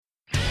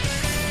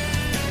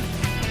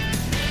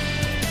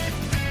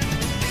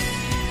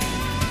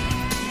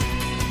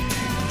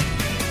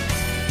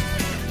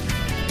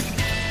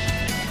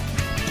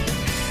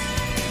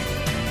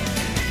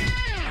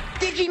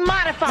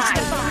modified.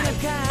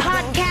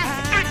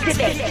 Podcast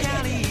activate.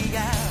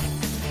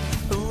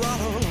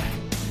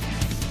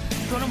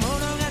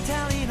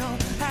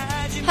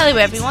 Hello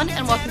everyone,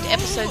 and welcome to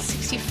episode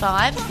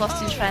 65 of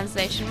Lost in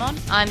Translation Mon.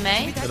 I'm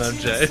May. And I'm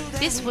Jay.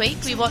 This week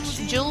we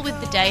watched Duel with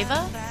the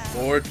Dava.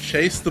 Or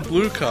Chase the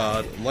Blue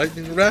Card,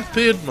 Lightning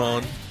Rapid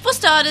Mon. For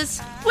starters,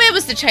 where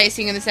was the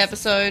chasing in this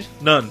episode?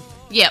 None.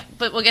 Yeah,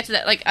 but we'll get to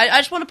that. I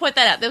just want to point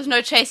that out. There was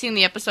no chasing in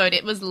the episode.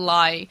 It was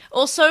lie.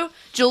 Also,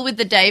 Duel with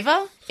the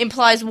Dava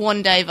implies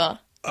one Dava.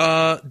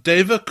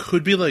 Dava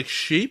could be like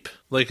sheep,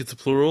 like it's a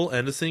plural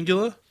and a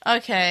singular.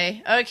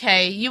 Okay.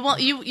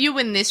 You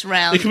win this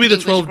round. It could be the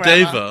English 12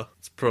 grammar. Dava.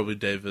 It's probably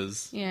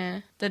Davas.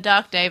 Yeah, the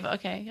Dark Dava.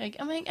 Okay.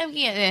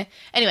 Yeah.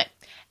 Anyway,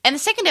 and the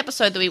second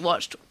episode that we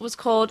watched was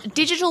called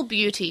Digital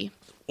Beauty.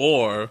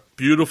 Or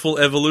Beautiful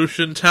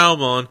Evolution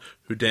Taumon,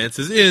 who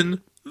dances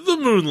in the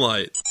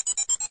moonlight.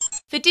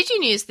 For Digi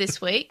News this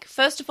week,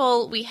 first of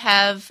all, we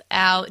have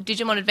our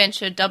Digimon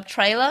Adventure dub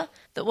trailer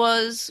that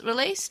was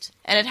released,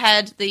 and it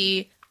had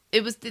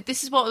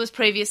this is what was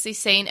previously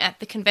seen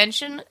at the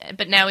convention,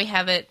 but now we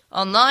have it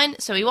online,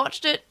 so we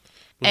watched it.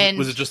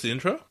 Was it just the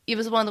intro? It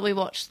was the one that we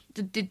watched,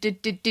 the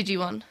Digi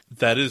one.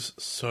 That is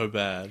so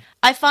bad.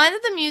 I find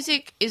that the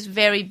music is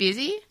very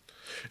busy.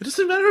 It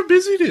doesn't matter how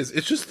busy it is.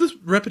 It's just the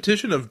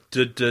repetition of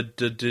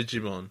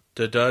Digimon.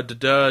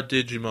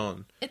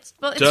 Digimon. It's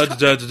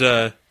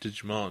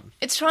Digimon.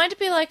 It's trying to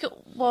be like it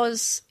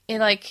was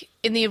in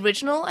the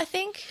original, I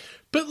think.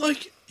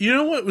 But, you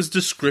know what was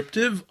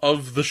descriptive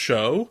of the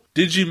show?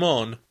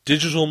 Digimon,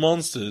 digital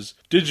monsters.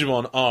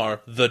 Digimon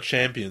are the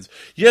champions.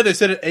 Yeah, they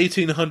said it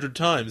 1,800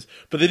 times,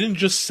 but they didn't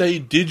just say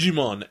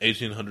Digimon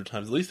 1,800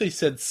 times. At least they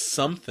said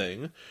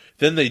something.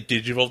 Then they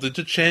digivolved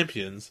into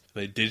champions.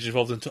 They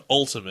digivolved into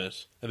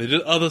ultimate. And they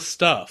did other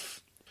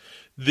stuff.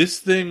 This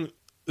thing...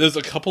 There's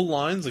a couple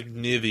lines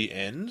near the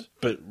end,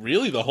 but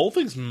really the whole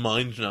thing's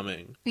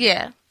mind-numbing.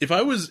 Yeah. If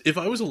I was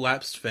a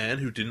lapsed fan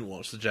who didn't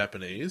watch the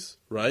Japanese,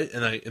 right,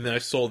 and then I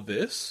saw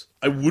this,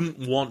 I wouldn't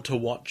want to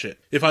watch it.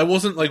 If I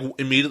wasn't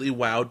immediately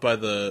wowed by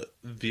the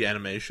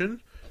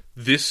animation,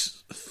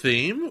 this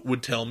theme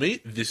would tell me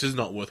this is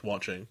not worth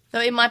watching. Though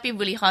it might be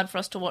really hard for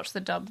us to watch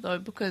the dub though,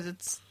 because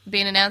it's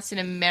been announced in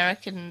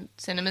American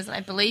cinemas and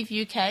I believe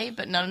UK,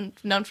 but none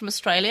from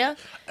Australia.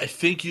 I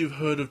think you've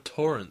heard of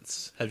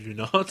torrents, have you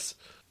not?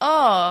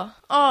 Oh,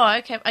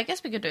 okay. I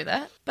guess we could do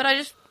that. But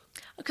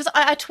because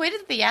I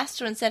tweeted the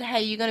Astor and said,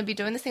 hey, you're going to be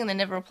doing this thing, and they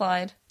never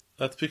replied.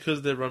 That's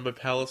because they're run by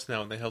Palace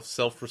now and they have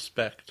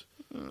self-respect.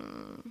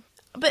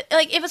 But,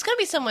 if it's going to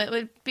be somewhere, it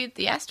would be at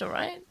the Astor,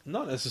 right?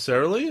 Not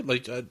necessarily. I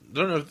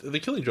don't know if The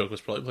Killing Joke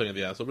was probably playing at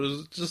the Astor, but it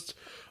was just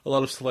a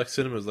lot of select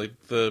cinemas.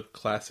 The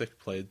Classic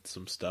played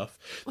some stuff.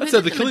 That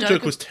said, The Killing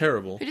Joke was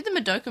terrible. Who did the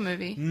Madoka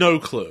movie? No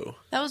clue.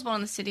 That was one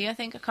in the city, I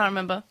think. I can't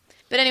remember.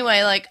 But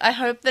anyway, I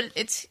hope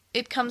that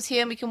it comes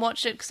here and we can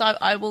watch it, because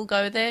I will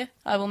go there.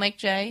 I will make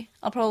Jay.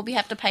 I'll probably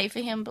have to pay for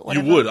him, but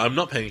whatever. You would. I'm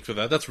not paying for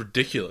that. That's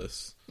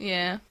ridiculous.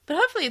 Yeah. But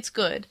hopefully it's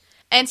good.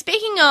 And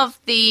speaking of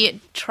the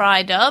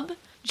tri-dub,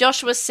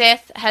 Joshua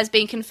Seth has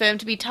been confirmed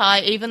to be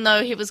Thai, even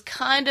though he was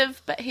kind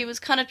of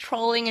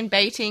trolling and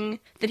baiting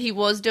that he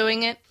was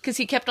doing it, because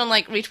he kept on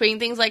retweeting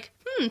things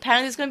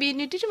apparently there's going to be a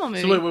new Digimon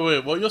movie. So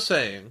wait. What you're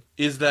saying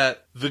is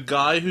that the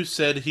guy who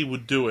said he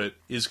would do it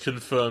is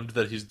confirmed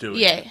that he's doing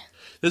it. Yeah.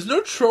 There's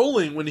no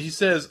trolling when he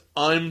says,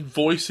 I'm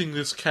voicing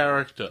this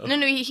character. No,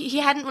 he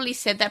hadn't really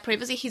said that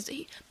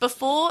previously.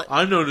 Before...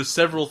 I've noticed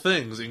several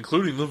things,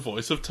 including the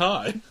voice of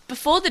Ty.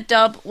 Before the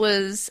dub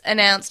was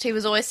announced, he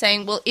was always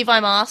saying, well, if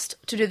I'm asked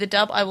to do the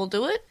dub, I will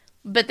do it.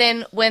 But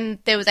then when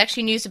there was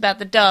actually news about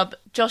the dub,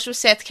 Joshua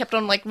Seth kept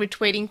on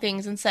retweeting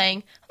things and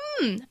saying,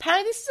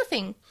 apparently this is a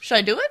thing. Should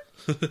I do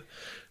it?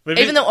 Maybe...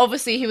 Even though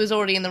obviously he was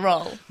already in the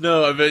role.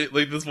 No, I mean,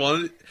 this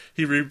one,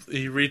 he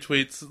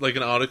retweets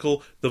an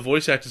article, the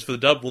voice actors for the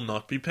dub will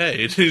not be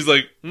paid. He's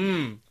like,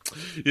 I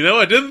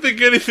didn't think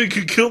anything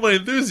could kill my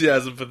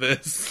enthusiasm for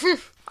this.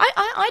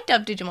 I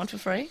dubbed Digimon for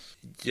free.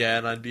 Yeah,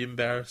 and I'd be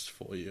embarrassed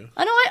for you.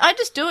 I know, I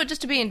just do it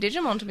just to be in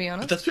Digimon, to be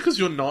honest. But that's because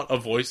you're not a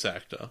voice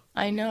actor.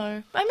 I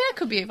know. I mean, I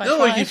could be if I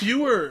tried.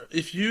 No,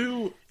 if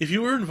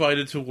you were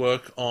invited to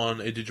work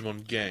on a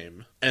Digimon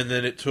game, and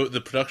then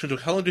the production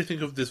took, how long do you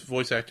think of this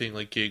voice acting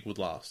gig would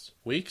last?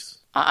 Weeks?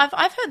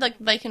 I've heard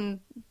they can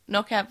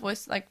knock out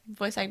voice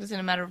actors in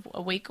a matter of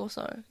a week or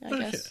so, I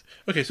guess.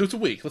 Okay, so it's a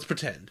week. Let's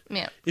pretend.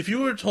 Yeah. If you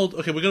were told,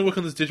 okay, we're going to work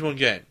on this Digimon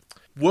game,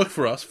 work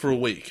for us for a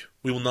week,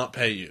 we will not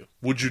pay you,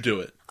 would you do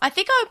it? I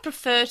think I would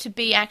prefer to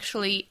be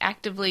actually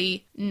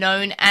actively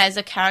known as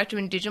a character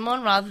in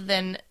Digimon rather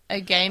than a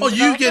game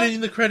developer. You getting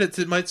in the credits,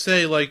 it might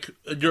say,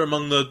 you're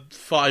among the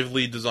 5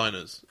 lead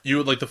designers. You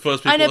were, the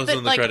first people listed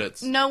in the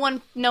credits. No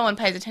one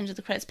pays attention to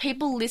the credits.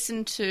 People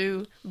listen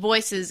to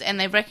voices, and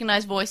they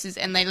recognize voices,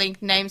 and they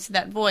link names to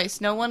that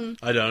voice. No one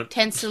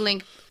tends to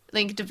link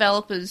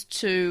developers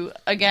to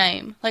a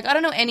game. I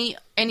don't know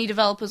any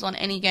developers on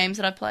any games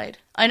that I've played.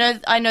 I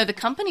know the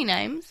company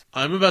names.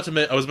 I was about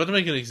to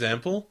make an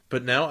example,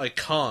 but now I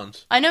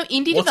can't. I know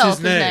indie What's developers'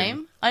 his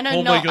name? I know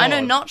Oh my I know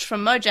God. Notch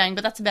from Mojang,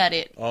 but that's about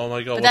it. Oh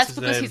my god, But what's that's his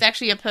because name? he's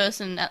actually a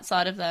person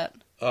outside of that.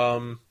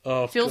 Phil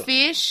God.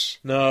 Fish.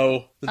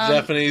 No, the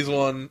Japanese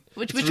one.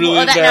 Which It's one?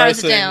 Oh, that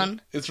narrows it embarrassing.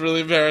 down. It's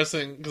really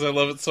embarrassing because I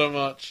love it so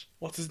much.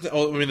 What's his name?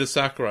 Oh, I mean, it's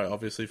Sakurai,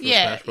 obviously, for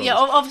Yeah, Smash Bros. yeah,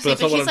 obviously,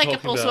 that's but not what he's I'm like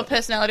talking also a about.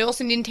 personality.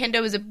 Also,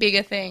 Nintendo is a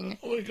bigger thing.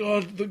 Oh my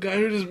god, the guy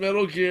who does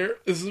Metal Gear.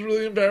 This is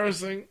really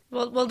embarrassing.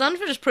 Well done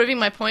for just proving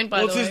my point,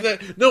 by What's the way.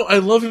 his name? No, I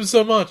love him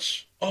so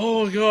much.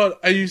 Oh my god,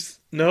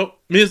 Nope.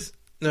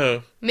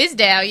 No.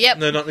 Mizdow, yep.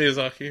 No, not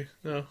Miyazaki.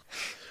 No.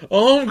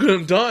 Oh,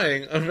 I'm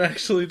dying. I'm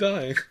actually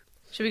dying.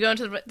 Should we go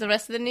into the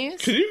rest of the news?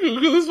 Can you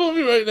Google this for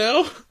me right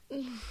now?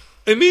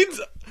 It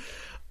needs...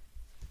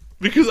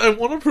 Because I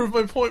want to prove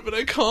my point, but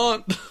I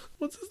can't.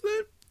 What's his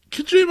name?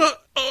 Kojima.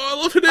 Oh,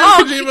 I love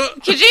Hideo Kojima.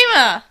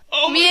 Kojima!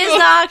 Oh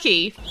my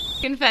Miyazaki!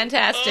 Fucking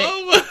fantastic.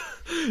 Oh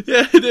my...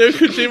 Yeah, Hideo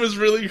Kojima's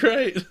really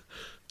great.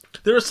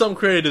 There are some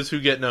creators who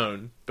get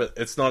known, but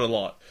it's not a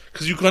lot.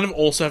 Because you kind of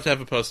also have to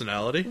have a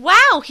personality. Wow,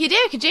 Hideo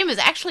Kojima's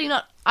actually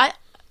not...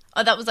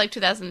 Oh, that was like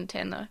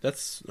 2010, though.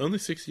 That's only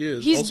 6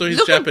 years. He's Also, he's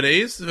looking-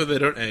 Japanese, so they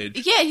don't age.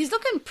 Yeah, he's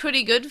looking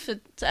pretty good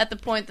at the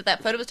point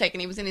that photo was taken.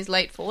 He was in his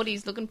late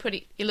 40s, looking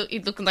pretty...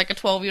 He's looking like a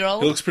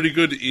 12-year-old. He looks pretty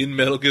good in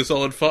Metal Gear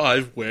Solid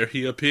 5, where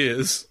he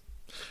appears.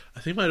 I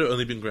think it might have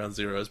only been Ground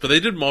Zeroes, but they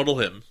did model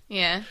him.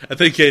 Yeah, And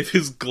they gave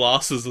his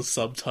glasses a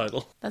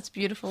subtitle. that's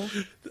beautiful.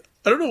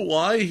 I don't know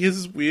why he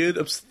has this weird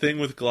thing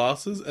with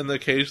glasses, and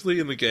occasionally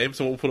in the game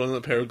someone will put on a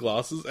pair of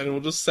glasses and it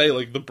will just say,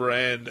 like, the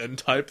brand and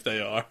type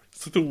they are.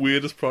 It's like the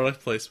weirdest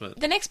product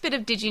placement. The next bit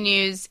of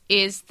DigiNews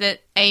is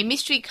that a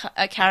mystery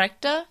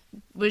character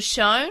was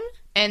shown,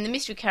 and the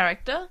mystery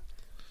character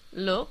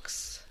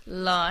looks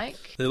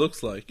like It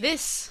looks like.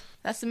 this.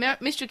 That's the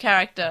mystery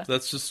character,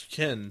 That's just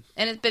Ken.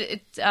 and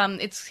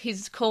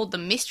he's called the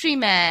Mystery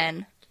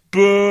Man.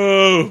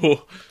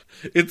 Boo!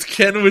 It's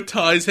Ken with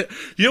Ty's hair.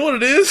 You know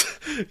what it is?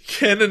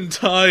 Ken and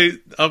Ty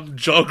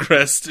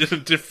jog-rest in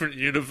a different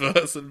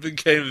universe and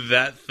became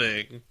that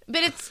thing.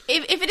 But if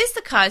it is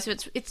the Kaiser,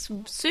 it's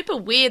super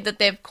weird that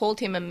they've called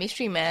him a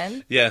Mystery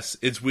Man. Yes,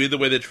 it's weird the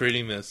way they're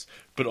treating this,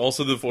 but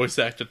also the voice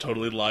actor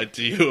totally lied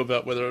to you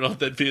about whether or not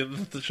they'd be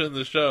in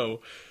the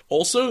show.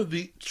 Also,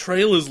 the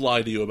trailers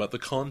lie to you about the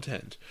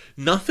content.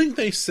 Nothing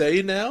they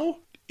say now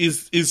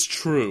is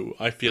true,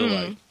 I feel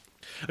like.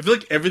 I feel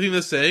like everything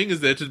they're saying is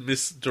there to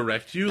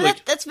misdirect you.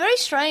 But that's very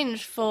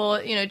strange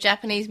for,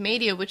 Japanese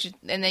media,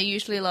 and they're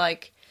usually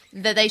like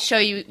that they show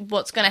you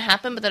what's going to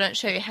happen, but they don't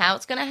show you how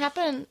it's going to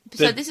happen.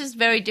 So this is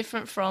very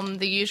different from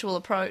the usual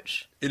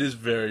approach. It is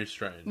very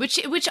strange. Which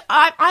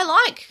I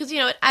like, because,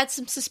 it adds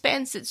some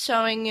suspense. It's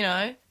showing,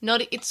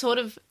 it's sort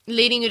of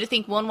leading you to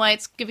think one way.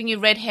 It's giving you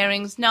red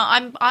herrings. No,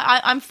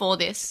 I'm for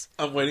this.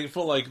 I'm waiting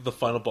for, like, the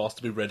final boss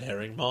to be Red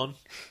Herringmon.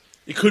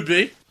 It could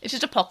be. It's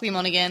just a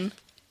Pokemon again.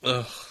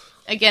 Ugh.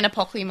 Again, a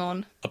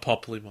Pokemon. A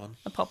Popplymon.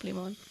 A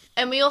Pokemon.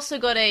 And we also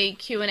got a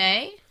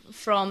Q&A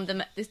from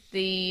the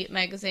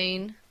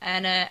magazine,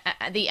 and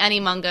the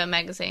Animanga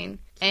magazine.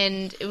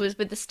 And it was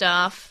with the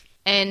staff.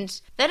 And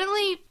they didn't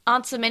really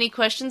answer many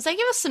questions. They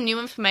give us some new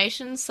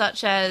information,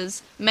 such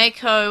as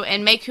Meiko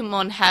and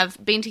Meikumon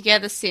have been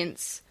together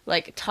since,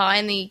 like, Tai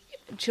and the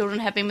children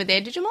have been with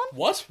their Digimon.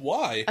 What?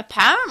 Why?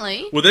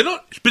 Apparently. Well, they're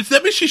not... But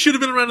that means she should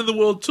have been around in the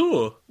world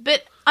tour.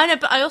 But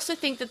I also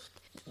think that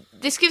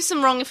this gives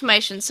some wrong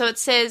information. So it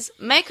says,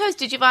 Meiko's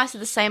Digivice are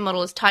the same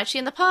model as Taichi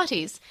and the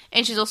parties,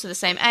 and she's also the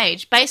same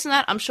age. Based on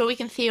that, I'm sure we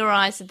can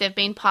theorise that they've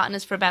been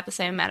partners for about the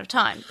same amount of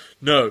time.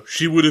 No,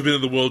 she would have been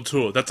in the world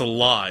tour. That's a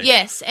lie.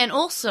 Yes, and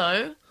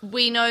also,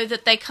 we know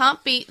that they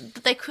can't be...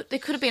 That they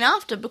could have been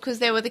after, because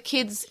there were the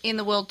kids in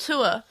the world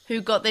tour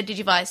who got their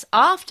Digivice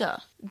after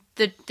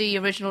the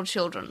original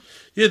children.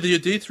 Yeah, the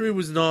D3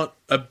 was not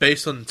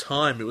based on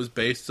time. It was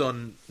based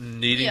on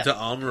needing to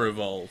armor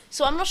evolve.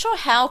 So I'm not sure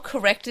how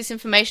correct this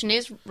information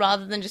is,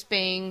 rather than just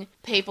being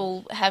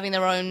people having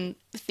their own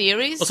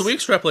theories. Also, we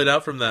extrapolate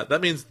out from that.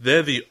 That means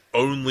they're the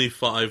only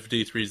 5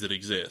 D3s that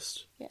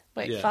exist. Yeah.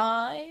 Wait, Yeah.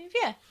 5?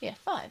 Yeah,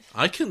 5.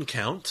 I can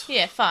count.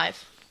 Yeah,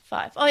 5.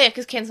 Oh yeah,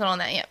 because Ken's not on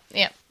that.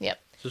 Yep.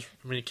 Just,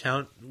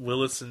 count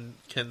Willis and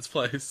Ken's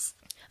place.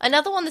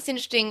 Another one that's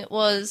interesting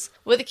were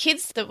the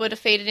kids that were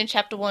defeated in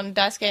Chapter 1,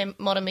 Daisuke,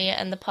 Motomiya,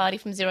 and the party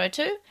from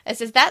 02. It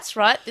says, that's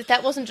right,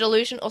 that wasn't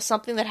delusion or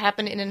something that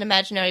happened in an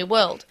imaginary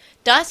world.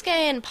 Daisuke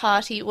and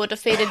party were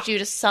defeated due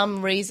to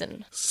some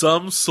reason.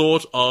 Some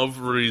sort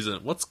of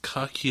reason. What's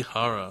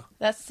Kakihara?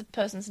 That's the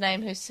person's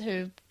name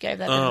who gave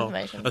that bit of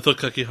information. I thought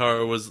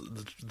Kakihara was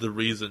the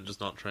reason, just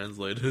not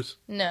translated.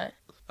 No.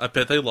 I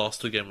bet they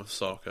lost a game of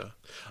soccer.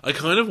 I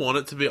kind of want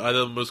it to be either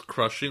the most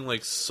crushing,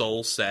 like,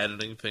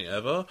 soul-saddening thing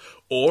ever,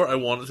 or I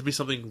want it to be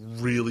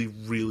something really,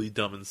 really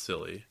dumb and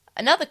silly.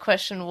 Another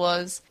question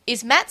was,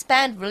 is Matt's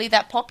band really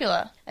that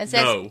popular? And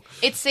says, No.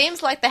 It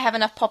seems like they have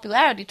enough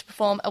popularity to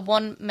perform a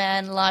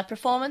one-man live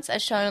performance,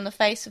 as shown on the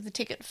face of the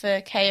ticket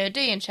for KOD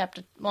in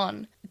Chapter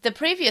 1. The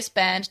previous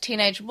band,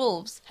 Teenage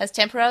Wolves, has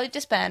temporarily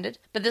disbanded,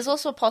 but there's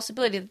also a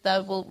possibility that they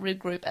will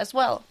regroup as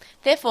well.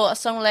 Therefore, a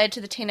song related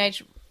to the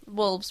Teenage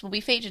Wolves will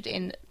be featured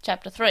in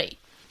Chapter 3.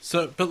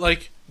 So, but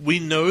like, we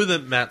know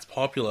that Matt's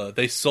popular.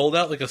 They sold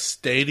out like a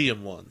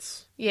stadium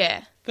once.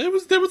 Yeah. There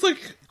was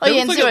like, Oh, there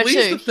yeah, was and like at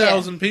Zero least Two,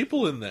 1,000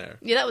 people in there.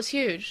 Yeah, that was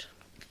huge.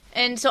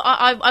 And so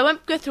I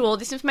won't go through all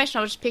this information.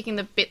 I was just picking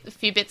the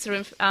few bits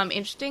that are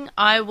interesting.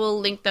 I will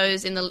link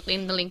those in the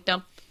link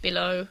dump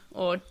below,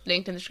 or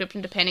linked in the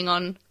description, depending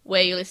on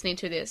where you're listening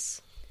to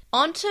this.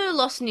 On to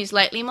Lost News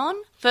Lately, Mon.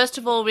 First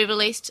of all, we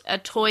released a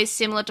toy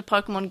similar to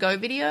Pokemon Go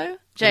video. I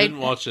didn't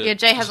watch it. Yeah,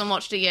 Jay hasn't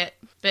watched it yet.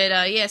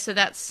 But yeah, so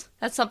that's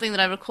something that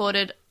I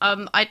recorded.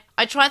 I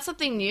tried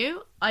something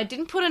new. I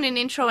didn't put in an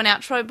intro and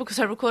outro because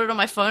I recorded on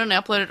my phone and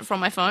I uploaded it from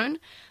my phone.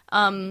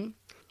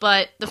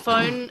 But the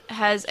phone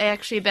has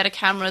actually a better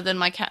camera than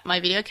my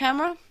video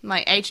camera,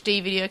 my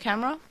HD video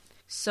camera.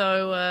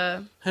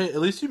 So, Hey, at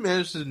least you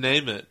managed to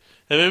name it.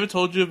 Have I ever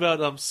told you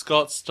about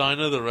Scott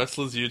Steiner, the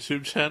wrestler's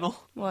YouTube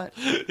channel? what?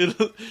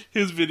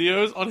 His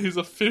videos on his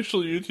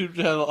official YouTube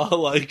channel are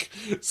like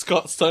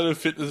Scott Steiner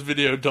Fitness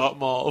Video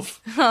 .mov.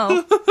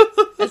 Oh,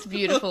 that's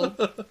beautiful.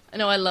 I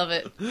know, I love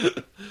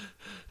it.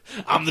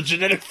 I'm the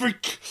genetic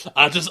freak.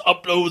 I just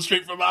upload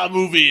straight from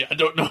iMovie. I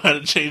don't know how to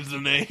change the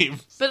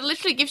name. But it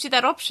literally gives you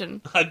that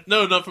option.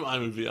 No, not from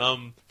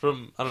iMovie.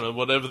 From, I don't know,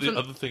 whatever the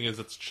other thing is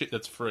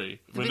that's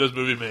free. Windows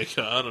Movie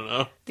Maker, I don't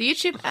know. The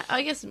YouTube,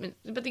 I guess,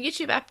 but the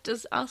YouTube app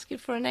does ask you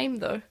for a name,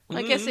 though.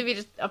 I guess if you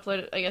just upload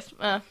it, I guess.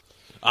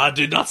 I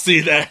did not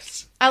see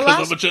that.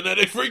 Because I'm a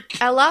genetic freak.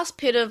 Our last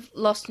bit of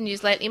Lost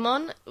News Lately,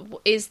 Mon,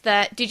 is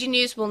that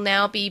DigiNews will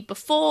now be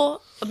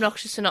before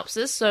Obnoxious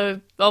Synopsis. So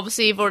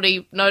obviously you've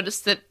already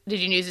noticed that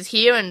DigiNews is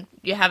here and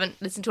you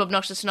haven't listened to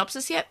Obnoxious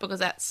Synopsis yet because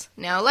that's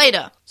now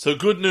later. So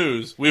good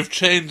news. We've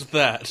changed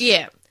that.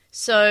 Yeah.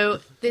 So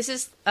this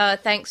is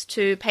thanks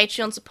to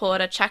Patreon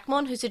supporter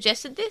Chakmon who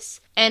suggested this.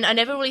 And I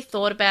never really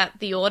thought about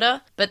the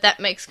order, but that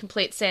makes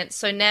complete sense.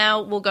 So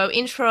now we'll go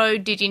intro,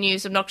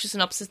 DigiNews, Obnoxious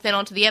Synopsis, then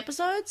on to the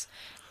episodes.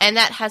 And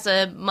that has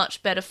a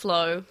much better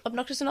flow.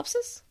 Obnoxious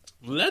Synopsis?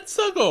 Let's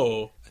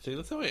go. I think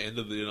that's how I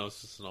ended the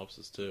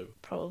synopsis too.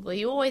 Probably.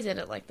 You always end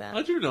it like that.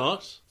 I do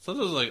not.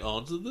 Sometimes like,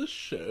 on to the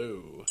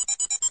show.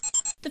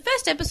 The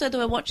first episode that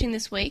we're watching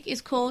this week is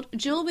called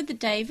Duel with the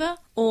Dava,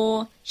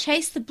 or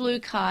Chase the Blue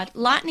Card,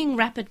 Lightning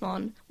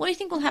Rapidmon. What do you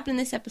think will happen in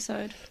this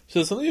episode? So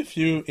there's only a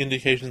few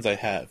indications I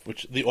have,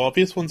 which the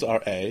obvious ones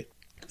are A,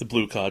 the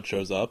blue card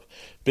shows up,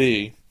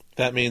 B,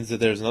 that means that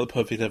there's another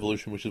perfect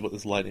evolution, which is what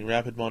this Lightning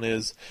Rapidmon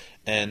is,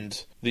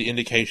 and the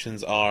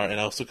indications are, and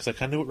also because I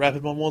kind of knew what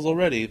Rapidmon was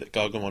already, that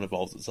Gargomon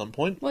evolves at some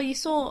point. Well, you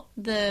saw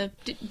the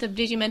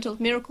Digimental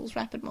Miracles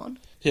Rapidmon.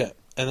 Yeah,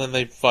 and then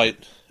they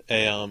fight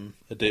although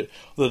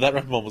that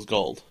Rapidmon was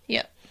gold.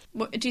 Yeah.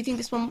 Do you think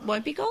this one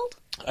won't be gold?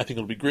 I think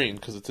it'll be green,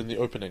 because it's in the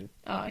opening.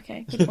 Oh,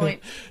 okay. Good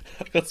point.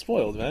 I got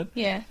spoiled, man.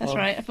 Yeah, that's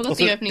right. I forgot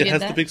also, the opening it did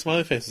has that. the big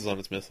smiley faces on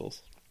its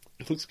missiles.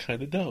 It looks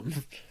kind of dumb.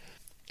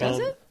 Does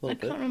it? I Little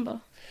can't bit.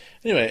 remember.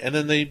 Anyway, and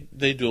then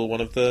they duel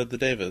one of the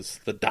Devas,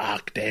 the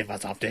Dark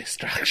Devas of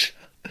Destruction.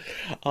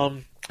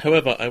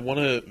 However, I want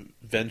to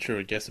venture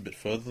a guess a bit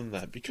further than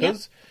that,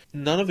 because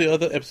none of the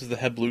other episodes that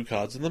had blue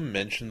cards in them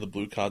mention the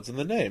blue cards in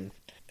the name.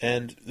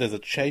 And there's a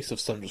chase of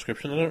some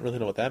description. I don't really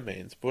know what that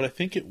means. But what I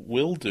think it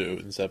will do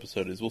in this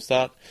episode is we'll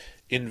start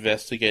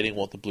investigating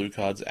what the blue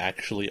cards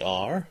actually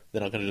are.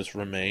 They're not going to just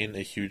remain a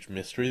huge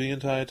mystery the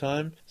entire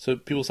time. So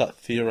people start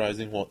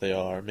theorizing what they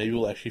are. Maybe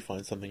we'll actually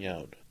find something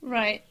out.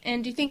 Right.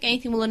 And do you think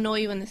anything will annoy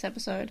you in this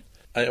episode?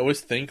 I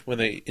always think when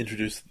they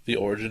introduce the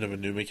origin of a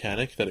new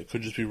mechanic that it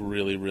could just be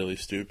really, really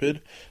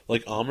stupid.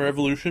 Like Armor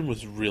Evolution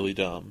was really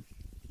dumb.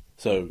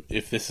 So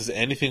if this is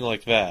anything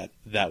like that,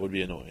 that would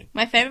be annoying.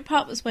 My favourite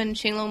part was when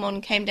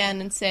Shinlongmon came down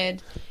and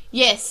said,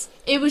 yes,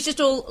 it was just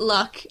all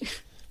luck.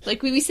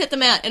 Like, we set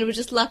them out and it was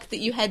just luck that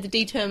you had the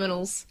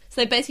D-terminals.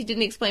 So they basically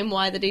didn't explain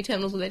why the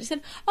D-terminals were there. They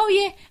said, oh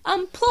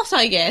yeah, plot,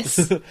 I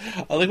guess.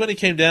 I like when he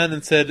came down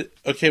and said,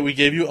 okay, we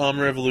gave you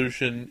Armor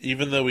Evolution,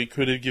 even though we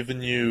could have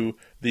given you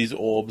these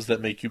orbs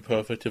that make you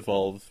perfect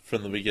evolve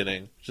from the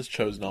beginning. Just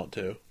chose not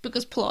to.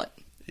 Because plot.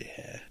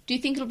 Yeah. Do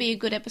you think it'll be a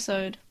good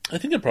episode? I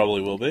think it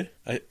probably will be.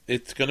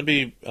 It's going to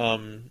be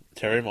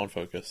Terriermon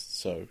focused,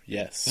 so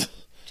yes.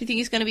 Do you think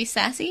he's going to be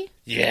sassy?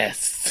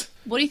 Yes!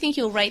 What do you think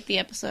you'll rate the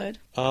episode?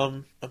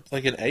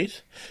 Like an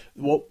 8?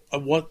 Well,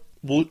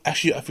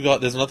 actually, I forgot,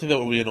 there's nothing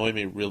that would annoy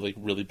me really,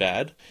 really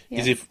bad,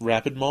 is if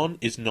Rapidmon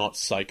is not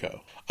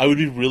Psycho. I would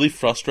be really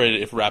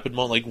frustrated if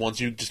Rapidmon, like, once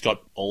you just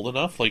got old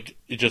enough, like,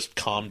 it just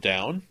calmed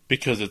down,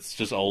 because it's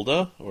just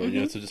older, or, you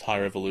know, it's just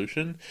higher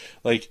evolution.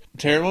 Like,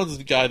 Terriermon's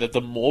the guy that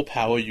the more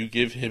power you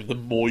give him, the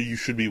more you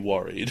should be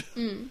worried.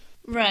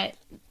 Right.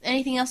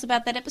 Anything else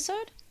about that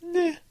episode?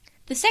 Nah.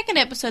 The second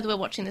episode that we're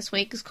watching this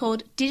week is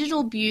called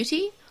Digital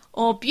Beauty,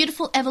 or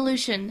Beautiful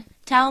Evolution,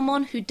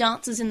 Taomon Who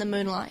Dances in the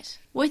Moonlight.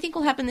 What do you think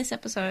will happen this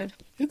episode?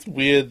 It's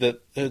weird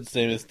that its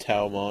name is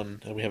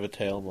Taomon, and we have a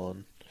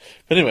Tailmon.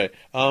 But anyway,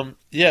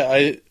 yeah,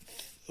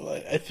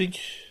 I think,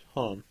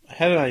 hold on, I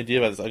had an idea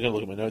about this. I'm going to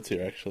look at my notes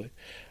here, actually.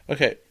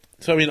 Okay,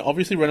 so I mean,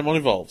 obviously Renamon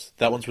evolves.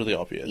 That one's really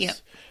obvious. Yep.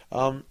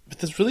 But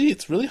it's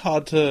really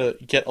hard to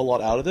get a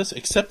lot out of this,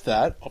 except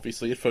that,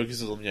 obviously, it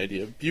focuses on the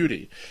idea of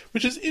beauty,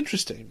 which is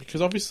interesting,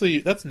 because obviously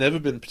that's never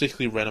been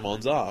particularly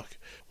Renamon's arc.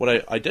 What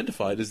I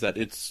identified is that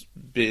it's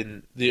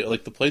been, the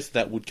place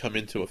that would come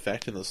into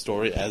effect in the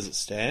story as it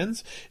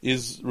stands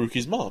is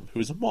Ruki's mom, who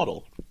is a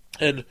model.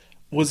 And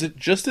was it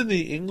just in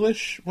the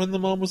English when the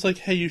mom was like,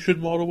 hey, you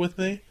should model with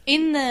me?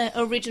 In the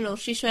original,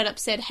 she straight up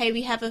said, hey,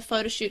 we have a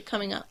photo shoot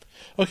coming up.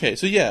 Okay,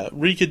 so yeah,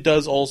 Rika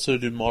does also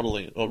do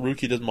modeling, or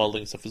Ruki does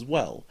modeling stuff as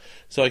well.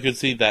 So I could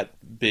see that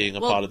being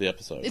a part of the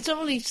episode. It's not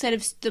really said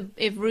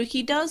if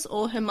Ruki does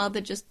or her mother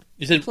just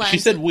She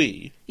said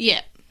we.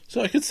 Yeah.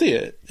 So I could see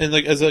it. And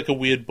as a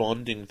weird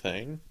bonding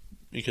thing,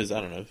 because, I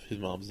don't know, his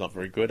mom's not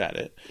very good at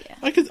it. Yeah.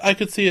 I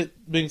could see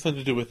it being something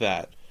to do with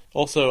that.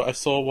 Also, I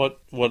saw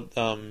what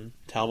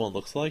Talmon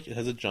looks like. It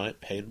has a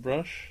giant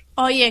paintbrush.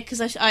 Oh yeah,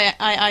 because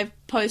I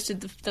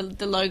posted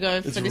the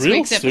logo for this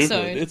week's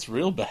episode. It's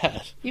real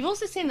bad. You've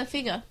also seen the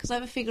figure, because I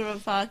have a figure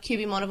of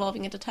Cubimon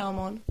evolving into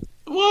Talmon.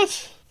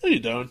 What? No, you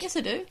don't. Yes,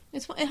 I do.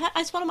 It's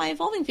one of my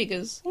evolving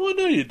figures. Well,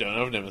 no, you don't.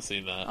 I've never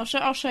seen that.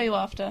 I'll show you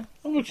after.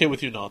 I'm okay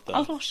with you not, though.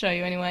 I'll show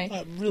you anyway.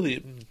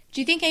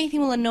 Do you think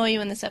anything will annoy you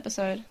in this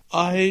episode?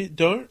 I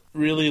don't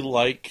really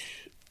like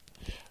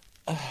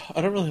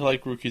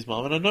Ruki's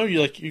mom, and I know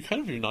you're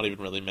not even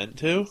really meant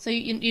to. So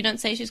you don't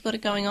say she's got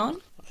it going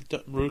on?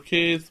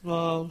 Ruki's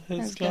mom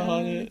has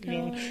got it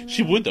going on.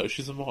 She would, though.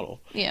 She's a model.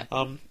 Yeah.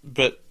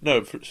 But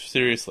no,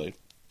 seriously.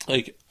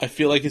 I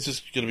feel like it's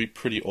just going to be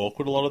pretty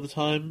awkward a lot of the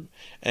time,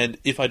 and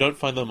if I don't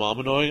find the mom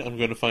annoying, I'm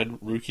going to find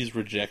Ruki's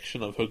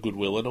rejection of her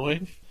goodwill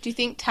annoying. Do you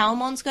think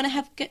Talmon's going to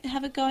have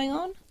it going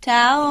on?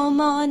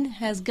 Talmon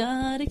has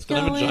got it going on. It's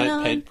going to have a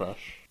giant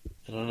paintbrush.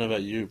 I don't know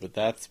about you, but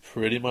that's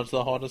pretty much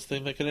the hottest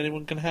thing that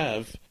anyone can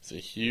have. It's a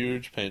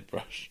huge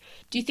paintbrush.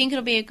 Do you think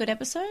it'll be a good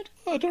episode?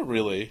 I don't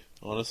really,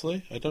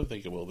 honestly. I don't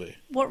think it will be.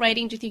 What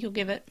rating do you think you'll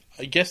give it?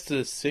 I guess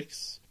to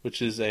 6,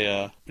 which is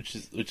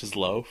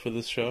low for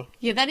this show.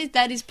 Yeah,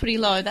 that is pretty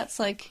low. That's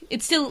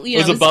it's still It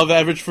was above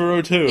average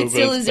for O2, it's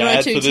still a 0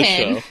 bad to for 10. this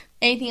show.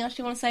 Anything else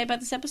you want to say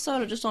about this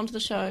episode, or just onto the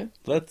show?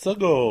 Let's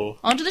go.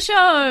 Onto the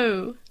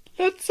show.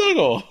 Let's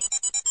go.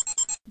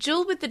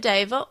 Duel with the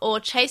Dava, or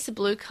Chase a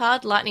Blue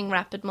Card Lightning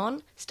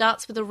Rapidmon,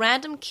 starts with a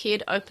random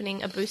kid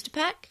opening a booster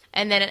pack,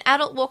 and then an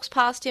adult walks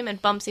past him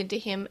and bumps into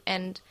him,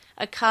 and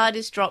a card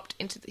is dropped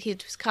into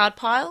his card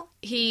pile.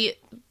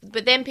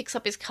 But then picks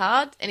up his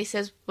card, and he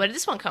says, where did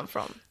this one come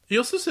from? He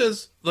also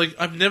says,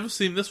 I've never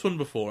seen this one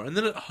before, and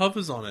then it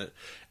hovers on it.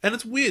 And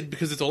it's weird,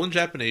 because it's all in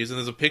Japanese, and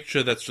there's a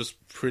picture that's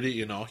just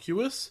pretty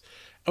innocuous,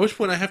 at which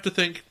point I have to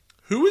think,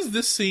 who is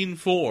this scene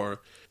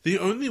for? The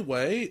only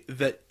way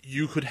that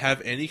you could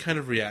have any kind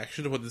of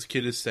reaction to what this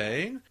kid is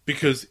saying,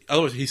 because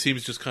otherwise he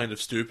seems just kind of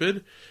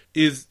stupid,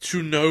 is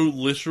to know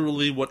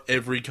literally what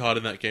every card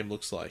in that game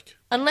looks like.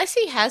 Unless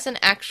he hasn't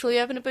actually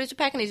opened a booster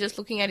pack and he's just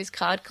looking at his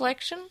card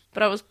collection,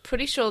 but I was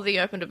pretty sure that he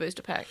opened a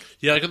booster pack.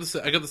 Yeah, I got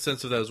the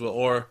sense of that as well.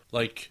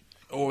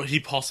 Or he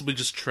possibly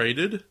just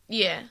traded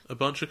a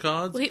bunch of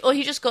cards. Or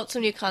he just got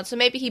some new cards. So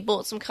maybe he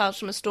bought some cards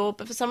from a store,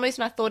 but for some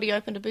reason I thought he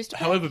opened a booster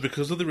pack. However,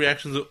 because of the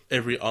reactions of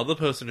every other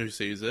person who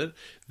sees it,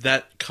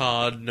 that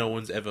card no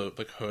one's ever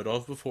heard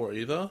of before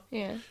either.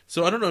 Yeah.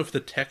 So I don't know if the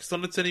text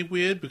on it's any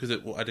weird, because I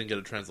didn't get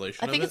a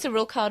translation I think it's a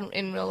real card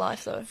in real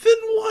life, though. Then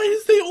why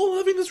is they all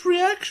having this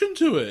reaction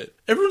to it?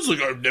 Everyone's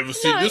like, I've never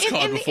seen this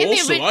card before,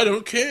 so I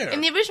don't care. In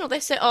the original,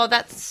 they say, oh,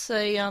 that's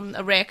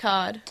a rare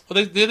card.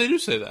 Well, they do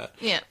say that.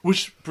 Yeah.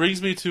 Which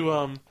brings me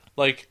to,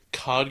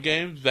 card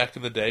games back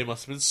in the day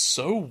must have been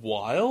so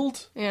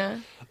wild. Yeah.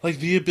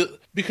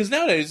 Because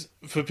nowadays,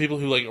 for people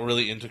who are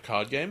really into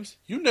card games,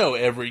 you know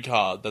every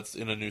card that's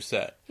in a new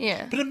set.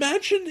 Yeah. But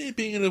imagine it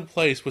being in a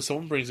place where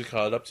someone brings a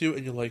card up to you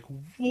and you're like,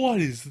 what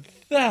is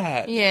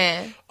that?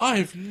 Yeah.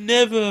 I've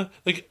never,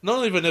 not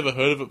only have I never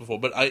heard of it before,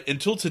 but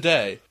until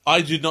today,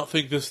 I did not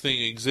think this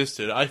thing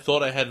existed. I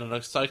thought I had an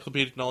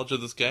encyclopedic knowledge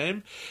of this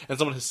game, and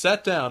someone has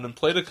sat down and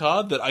played a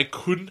card that I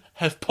couldn't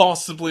have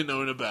possibly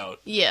known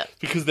about. Yeah.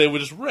 Because they were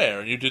just rare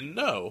and you didn't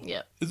know.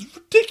 Yeah. It's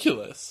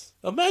ridiculous.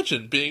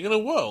 Imagine being in a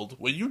world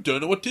where you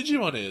don't know what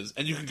Digimon is,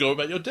 and you can go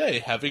about your day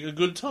having a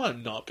good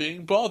time, not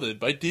being bothered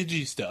by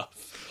Digi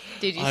stuff.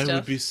 I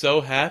would be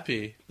so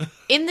happy.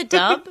 In the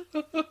dub,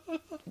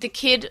 the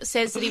kid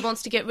says that he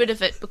wants to get rid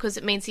of it because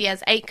it means he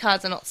has 8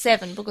 cards and not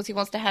 7, because he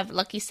wants to have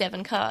lucky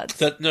 7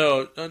 cards.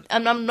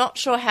 And I'm not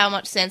sure how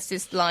much sense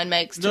this line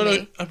makes to me.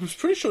 No, I was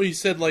pretty sure he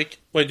said, wait,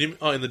 in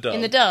the dub.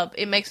 In the dub,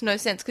 it makes no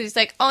sense, because he's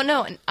like, oh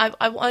no, I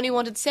only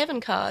wanted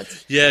 7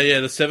 cards. Yeah,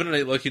 the 7 and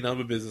 8 lucky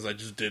number business, I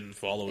just didn't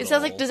follow it. It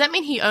sounds like, does that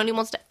mean he only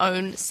wants to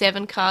own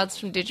 7 cards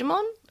from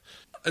Digimon?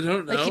 I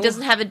don't know. He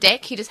doesn't have a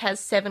deck, he just has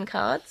 7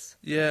 cards?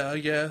 Yeah, I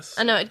guess.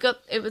 I know,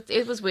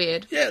 it was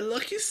weird. Yeah,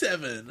 lucky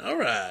 7,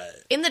 alright.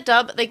 In the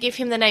dub, they give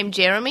him the name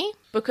Jeremy,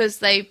 because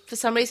they, for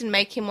some reason,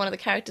 make him one of the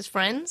characters'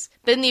 friends.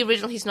 But in the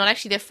original, he's not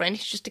actually their friend,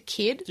 he's just a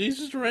kid. He's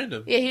just a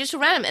random. Yeah, he's just a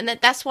random, and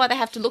that's why they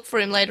have to look for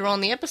him later on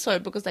in the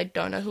episode, because they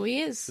don't know who he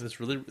is. And it's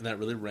that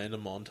really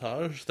random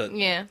montage that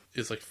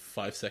is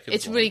 5 seconds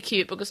It's long. really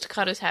cute, because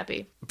Takato's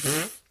happy.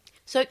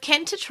 So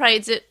Kenta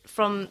trades it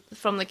from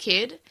the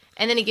kid,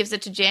 and then he gives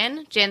it to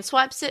Jen. Jen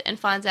swipes it and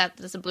finds out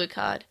that it's a blue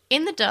card.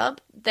 In the dub,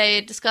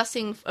 they're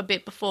discussing a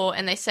bit before,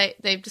 and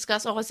they've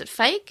discussed, oh, is it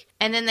fake?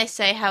 And then they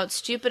say how it's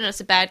stupid and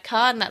it's a bad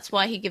card, and that's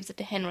why he gives it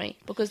to Henry.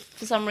 Because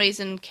for some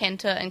reason,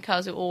 Kenta and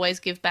Kazu always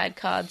give bad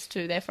cards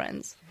to their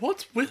friends.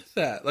 What's with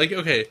that? Like,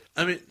 okay,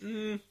 I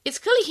mean... It's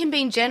clearly him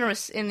being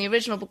generous in the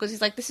original, because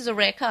he's like, this is a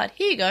rare card.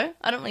 Here you go.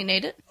 I don't really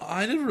need it.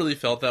 I never really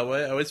felt that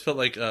way. I always felt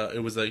like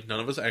it was like, none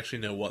of us actually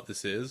know what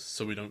this is,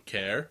 so we don't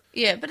care.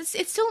 Yeah, but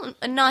it's still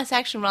a nice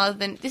action rather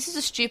than, this is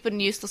a stupid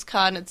and useless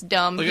card and it's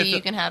dumb, Like, here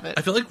you can have it.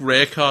 I feel like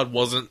rare card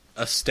wasn't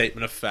a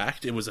statement of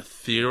fact. It was a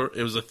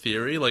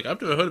theory. Like,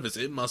 I've never heard of this.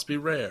 It must be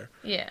rare.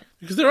 Yeah.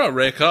 Because there are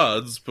rare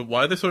cards, but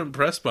why are they so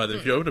impressed by them?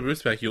 If you open a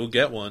booster pack, you'll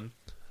get one.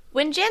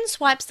 When Jen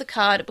swipes the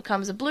card, it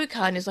becomes a blue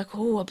card, and he's like,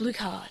 oh, a blue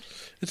card.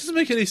 It doesn't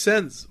make any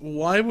sense.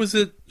 Why was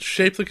it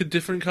shaped like a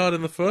different card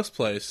in the first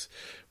place?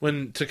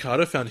 When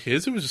Takato found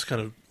his, it was just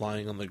kind of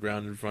lying on the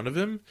ground in front of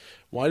him.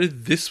 Why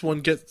did this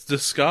one get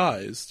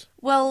disguised?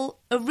 Well,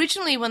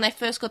 originally when they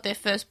first got their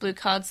first blue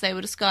cards, they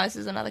were disguised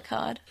as another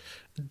card.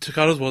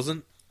 Takato's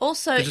wasn't.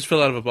 Also, It just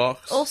fell out of a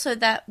box. Also,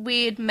 that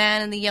weird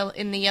man in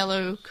the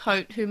yellow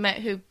coat who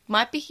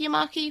might be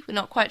Hiyamaki, we're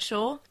not quite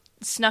sure,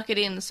 snuck it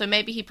in, so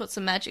maybe he put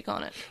some magic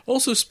on it.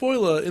 Also,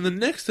 spoiler, in the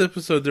next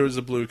episode there is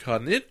a blue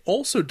card, and it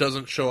also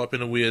doesn't show up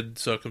in a weird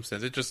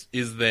circumstance. It just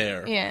is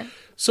there. Yeah.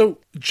 So,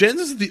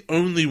 Jen's is the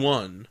only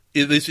one,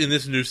 at least in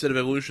this new set of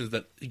evolutions,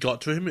 that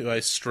got to him by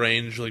a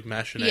strange, like,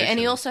 machination. Yeah, and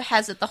he also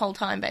has it the whole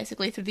time,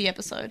 basically, through the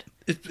episode.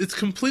 It's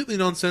completely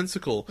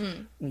nonsensical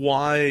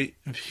why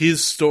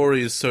his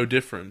story is so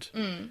different.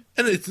 And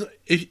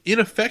in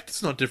effect,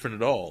 it's not different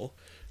at all.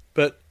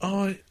 But,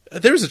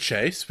 there's a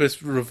chase, but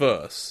it's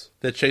reverse.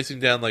 They're chasing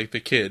down, like, the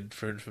kid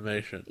for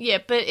information. Yeah,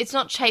 but it's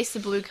not chase the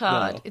blue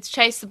card. No. It's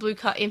chase the blue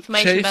card,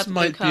 information about Chase the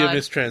blue might card. be a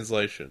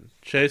mistranslation.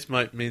 Chase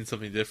might mean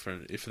something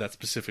different if that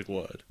specific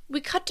word. We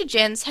cut to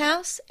Jen's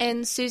house,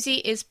 and Susie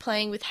is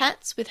playing with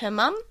hats with her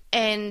mum,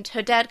 and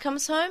her dad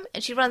comes home,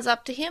 and she runs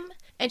up to him,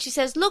 and she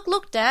says,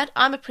 look, Dad,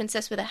 I'm a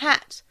princess with a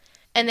hat.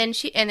 And then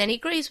he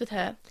agrees with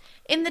her.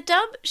 In the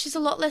dub, she's a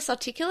lot less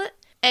articulate,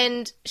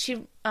 and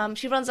she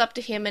runs up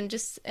to him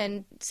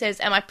and says,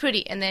 am I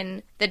pretty? And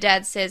then the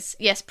dad says,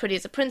 yes, pretty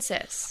as a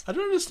princess. I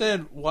don't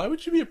understand. Why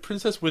would you be a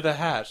princess with a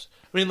hat?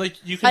 I mean,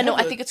 like, you can I know,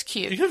 have I think it's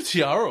cute. You can have a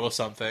tiara or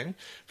something,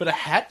 but a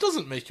hat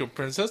doesn't make you a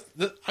princess.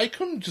 I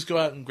couldn't just go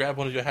out and grab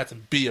one of your hats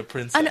and be a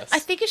princess. I know, I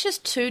think it's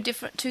just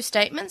two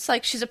statements.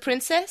 Like, she's a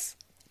princess,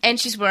 and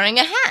she's wearing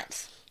a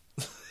hat.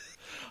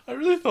 I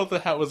really thought the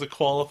hat was a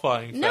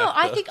qualifying factor. No,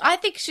 I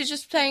think she's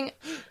just saying...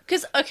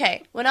 Because,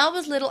 okay, when I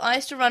was little, I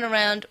used to run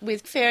around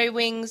with fairy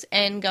wings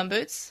and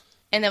gumboots,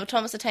 and they were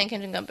Thomas the Tank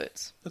Engine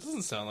gumboots. That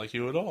doesn't sound like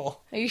you at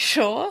all. Are you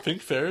sure?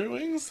 Pink fairy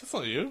wings? That's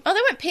not you. Oh, they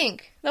weren't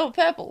pink. They were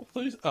purple.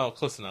 Please? Oh,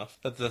 close enough.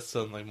 That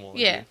sounds like more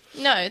like Yeah.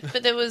 you. No,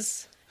 but there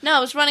was... No, I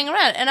was running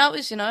around, and I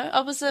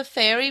was a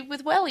fairy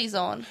with wellies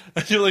on.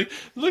 And you're like,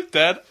 look,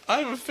 Dad,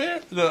 I'm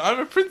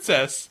a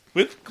princess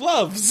with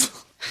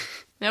gloves.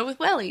 No, with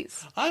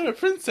wellies. I'm a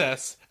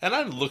princess, and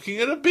I'm looking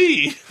at a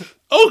bee.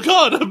 Oh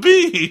God, a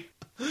bee!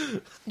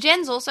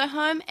 Jen's also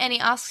home, and he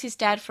asks his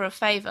dad for a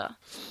favour.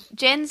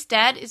 Jen's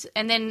dad is...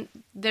 And then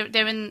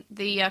they're in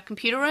the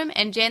computer room,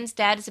 and Jen's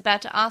dad is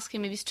about to ask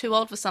him if he's too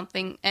old for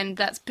something, and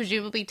that's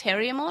presumably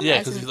Terriermon, Yeah,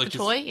 as because in he's like the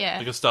toy. Yeah.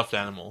 like a stuffed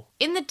animal.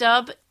 In the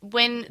dub,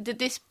 when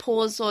this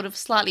pause sort of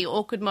slightly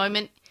awkward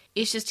moment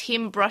is just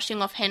him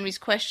brushing off Henry's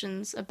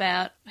questions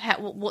about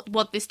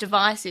what this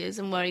device is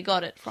and where he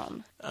got it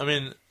from. I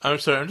mean, I'm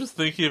sorry, I'm just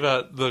thinking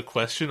about the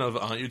question of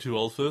aren't you too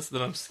old for this?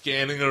 Then I'm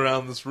scanning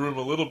around this room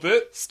a little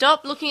bit.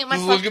 Stop looking at my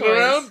Just plush looking toys.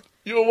 around.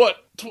 You're what,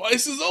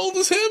 twice as old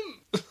as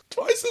him?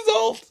 Twice as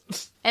old?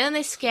 And then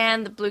they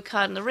scan the blue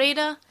card in the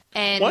reader,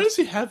 and... Why does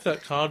he have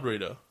that card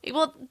reader?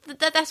 Well,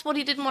 that's what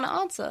he didn't want to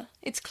answer.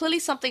 It's clearly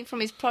something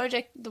from his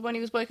project, when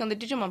he was working on the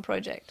Digimon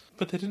project.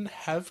 But they didn't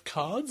have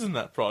cards in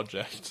that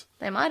project.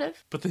 They might have.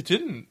 But they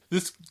didn't.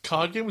 This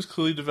card game was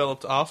clearly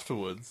developed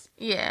afterwards.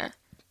 Yeah.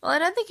 Well, I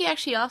don't think he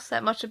actually asked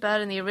that much about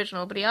it in the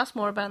original, but he asked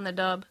more about it in the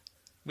dub.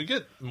 We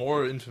get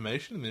more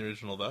information in the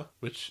original, though,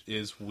 which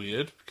is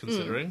weird,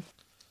 considering.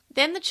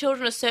 Then the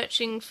children are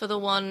searching for the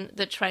one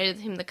that traded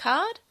him the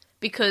card,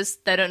 because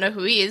they don't know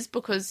who he is,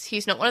 because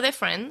he's not one of their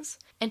friends.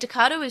 And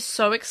Takato is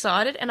so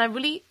excited, and I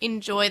really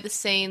enjoy the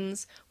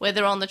scenes where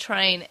they're on the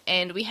train,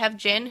 and we have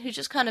Jen, who's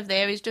just kind of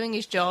there, he's doing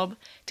his job.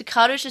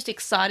 Takato's just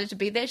excited to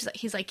be there.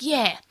 He's like,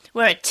 yeah,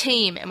 we're a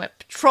team, and we're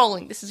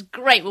patrolling. This is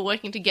great, we're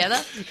working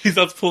together. He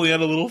starts pulling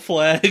out a little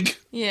flag.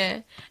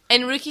 Yeah.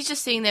 And Ruki's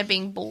just sitting there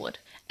being bored.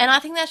 And I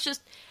think that's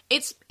just...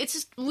 It's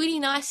just really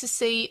nice to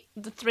see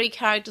the three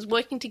characters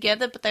working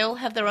together, but they all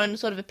have their own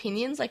sort of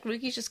opinions. Like,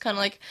 Ruki's just kind of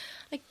like,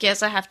 I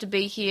guess I have to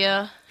be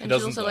here. And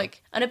she's also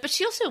like... I know, but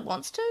she also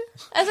wants to.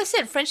 As I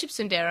said, friendship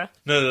tsundere.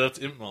 No, that's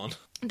Impmon.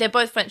 They're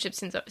both friendship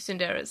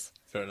tsunderes.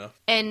 Fair enough.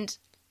 And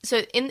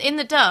so in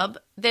the dub,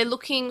 they're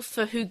looking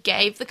for who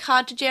gave the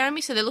card to Jeremy,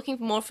 so they're looking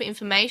more for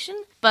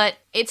information, but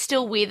it's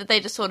still weird that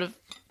they just sort of...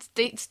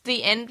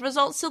 The end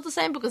result's still the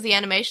same because the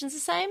animation's the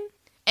same.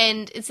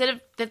 And instead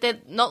of that, they're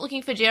not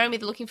looking for Jeremy,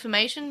 they're looking for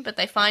Machen, but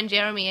they find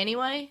Jeremy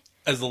anyway.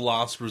 As the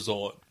last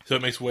resort. So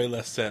it makes way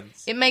less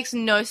sense. It makes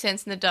no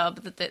sense in the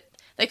dub that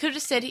they could have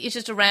just said it's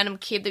just a random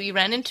kid that you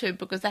ran into,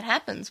 because that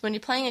happens. When you're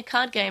playing a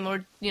card game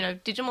or,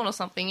 Digimon or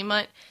something, you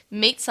might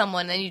meet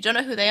someone and you don't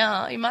know who they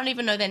are. You might not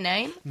even know their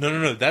name.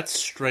 No. That's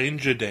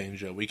stranger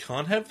danger. We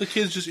can't have the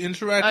kids just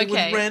interacting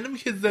with random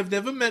kids they've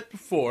never met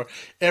before.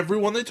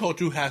 Everyone they talk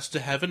to has to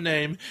have a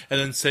name and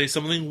then say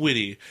something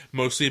witty,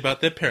 mostly about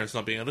their parents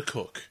not being able to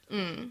cook.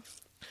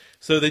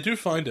 So they do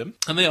find him,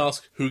 and they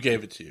ask, who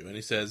gave it to you? And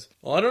he says,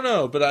 well, I don't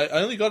know, but I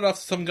only got it after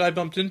some guy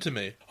bumped into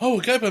me. Oh,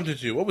 a guy bumped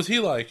into you. What was he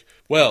like?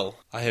 Well,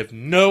 I have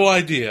no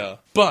idea,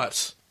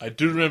 but I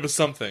do remember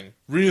something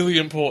really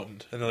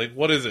important. And they're like,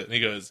 what is it? And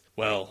he goes,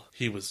 well,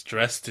 he was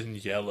dressed in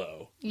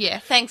yellow. Yeah,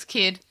 thanks,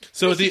 kid.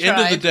 So at the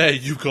end of the day,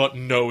 you got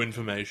no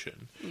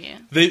information. Yeah.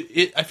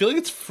 I feel like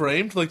it's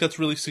framed like that's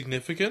really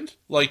significant.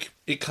 Like,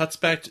 it cuts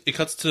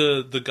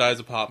to the guy's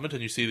apartment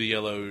and you see the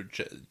yellow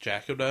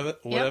jacket or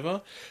whatever.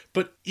 Yep.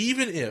 But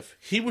even if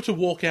he were to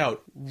walk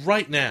out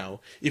right now,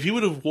 if he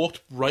would have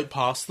walked right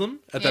past them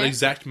at that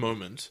exact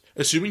moment,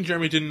 assuming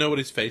Jeremy didn't know what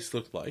his face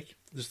looked like,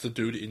 just the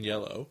dude in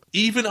yellow,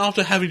 even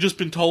after having just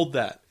been told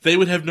that, they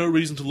would have no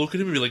reason to look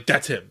at him and be like,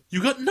 that's him.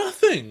 You got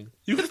nothing.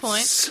 You got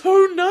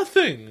so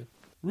nothing.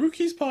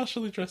 Ruki's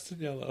partially dressed in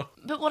yellow.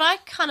 But what I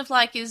kind of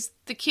like is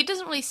the kid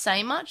doesn't really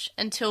say much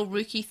until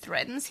Ruki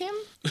threatens him.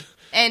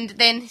 And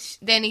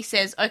then he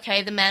says,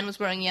 okay, the man was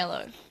wearing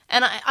yellow.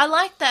 And I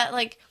like that,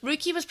 like,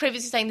 Ruki was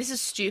previously saying, this is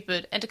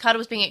stupid, and Takada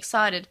was being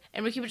excited,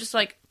 and Ruki was just,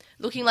 like,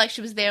 looking like she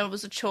was there and it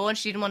was a chore and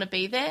she didn't want to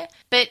be there.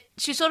 But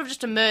she sort of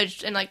just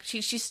emerged and, like, she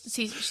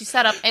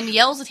sat up and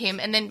yells at him,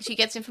 and then she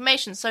gets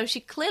information, so she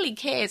clearly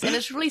cares, and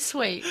it's really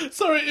sweet.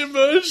 Sorry,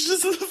 emerged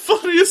is the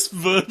funniest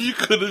verb you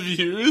could have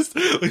used.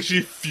 Like,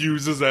 she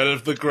fuses out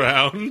of the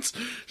ground.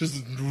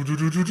 Just,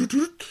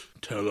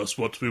 tell us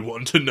what we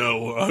want to know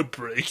or I'll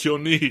break your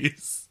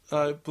knees.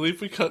 I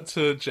believe we cut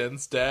to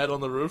Jen's dad on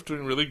the roof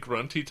doing really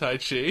grunty Tai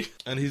Chi,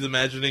 and he's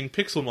imagining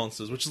pixel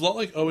monsters, which is a lot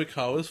like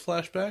Oikawa's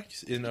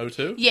flashbacks in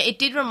O2. Yeah, it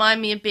did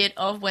remind me a bit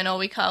of when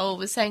Oikawa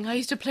was saying, I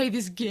used to play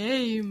this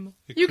game.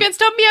 You can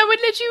stop me, I would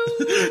let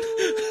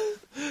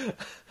you.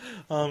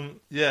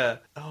 Yeah.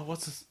 Oh,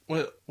 what's this?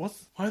 Why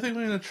are they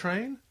going in a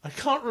train? I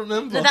can't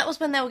remember. No, that was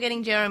when they were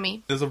getting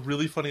Jeremy. There's a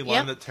really funny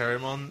line that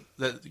Gilmon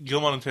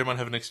and Terriermon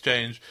have an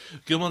exchange.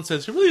 Gilmon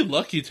says, you're really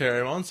lucky,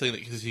 Terriermon, saying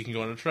that because he can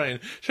go on a train.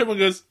 Terriermon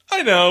goes,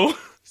 I know.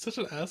 Such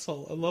an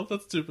asshole. I love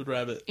that stupid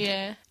rabbit.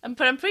 Yeah.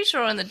 But I'm pretty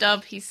sure in the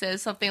dub he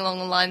says something along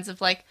the lines of,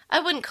 like,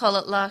 I wouldn't call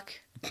it luck.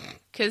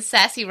 Because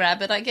sassy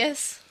rabbit, I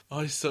guess. Oh,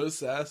 he's so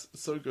sass.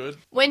 So good.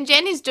 When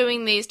Jen is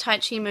doing these Tai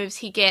Chi moves,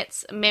 he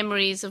gets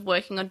memories of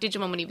working on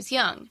Digimon when he was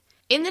young.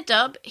 In the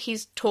dub,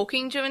 he's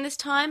talking during this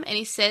time, and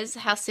he says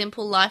how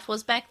simple life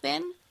was back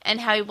then,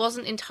 and how he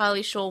wasn't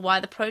entirely sure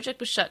why the project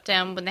was shut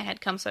down when they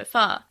had come so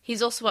far.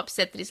 He's also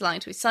upset that he's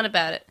lying to his son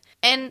about it.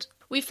 And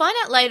we find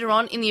out later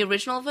on in the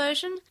original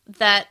version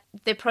that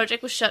their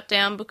project was shut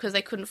down because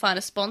they couldn't find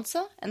a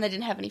sponsor, and they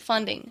didn't have any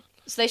funding.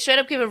 So they straight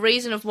up give a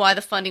reason of why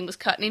the funding was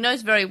cut, and he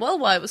knows very well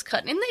why it was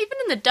cut. And even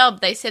in the dub,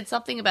 they said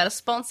something about a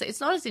sponsor.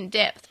 It's not as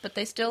in-depth, but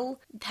they still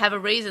have a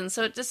reason.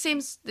 So it just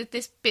seems that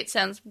this bit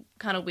sounds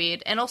kind of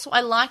weird. And also,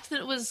 I liked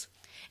that it was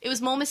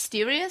more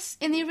mysterious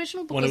in the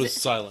original. When it was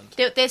silent.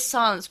 There's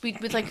silence.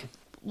 With like,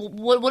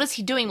 what is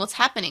he doing? What's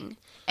happening?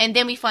 And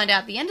then we find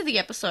out at the end of the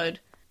episode,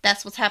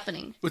 that's what's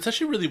happening. Well, it's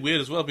actually really weird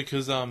as well,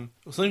 because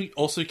something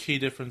also key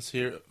difference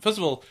here. First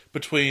of all,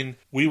 between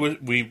we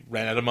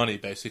ran out of money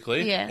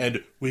basically,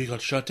 and we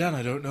got shut down.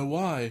 I don't know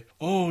why.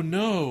 Oh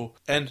no!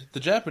 And the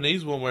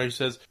Japanese one where he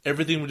says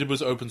everything we did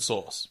was open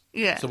source.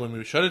 Yeah. So when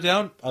we shut it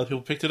down, other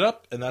people picked it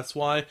up, and that's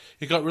why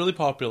it got really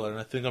popular.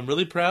 And I think I'm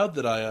really proud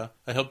that I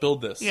helped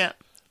build this. Yeah.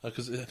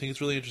 Because I think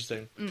it's really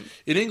interesting.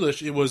 In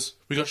English, it was,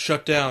 we got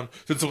shut down,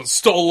 then someone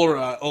stole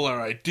all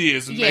our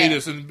ideas and made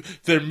us, and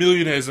they're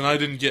millionaires, and I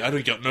didn't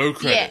get no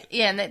credit.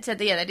 Yeah, and they said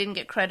they didn't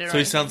get credit. So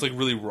he sounds like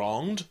really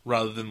wronged,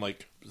 rather than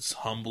like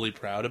humbly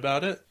proud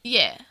about it.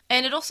 Yeah,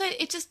 and it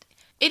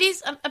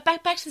is,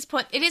 back to this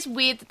point, it is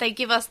weird that they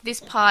give us this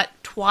part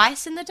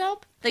twice in the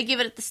dub. They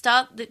give it at the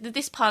start,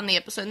 this part in the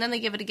episode, and then they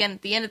give it again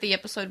at the end of the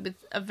episode with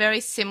a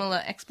very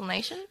similar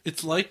explanation.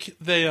 It's like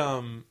they,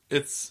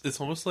 it's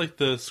almost like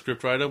the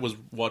scriptwriter was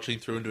watching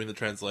through and doing the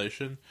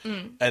translation,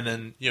 and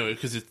then,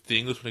 because it's the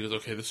English one, he goes,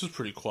 okay, this is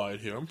pretty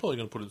quiet here, I'm probably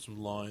going to put in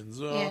some lines.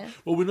 Well,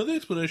 we know the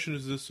explanation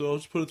is this, so I'll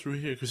just put it through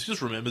here, because he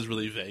just remembers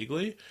really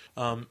vaguely,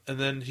 and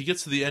then he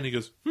gets to the end, he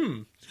goes,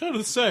 it's kind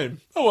of the same.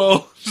 Oh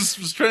well,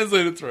 just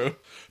translate it through.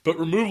 But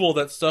remove all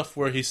that stuff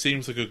where he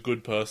seems like a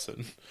good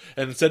person,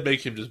 and instead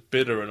make him just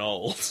bitter and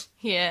old.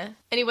 Yeah.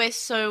 Anyway,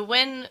 so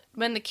when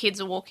the kids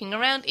are walking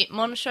around,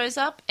 Itmon shows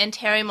up, and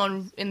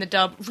Terriermon in the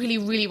dub really,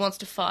 really wants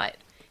to fight.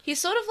 He's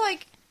sort of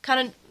like,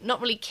 kind of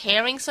not really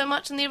caring so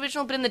much in the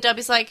original, but in the dub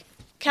he's like,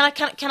 Can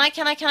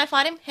I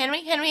fight him?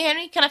 Henry,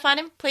 can I fight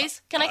him,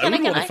 please? Can I? I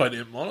want to fight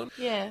Itmon.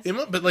 Yeah.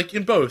 But like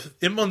in both,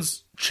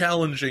 Itmon's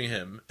challenging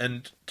him,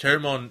 and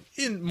Terriermon,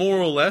 in more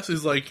or less,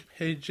 is like,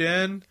 hey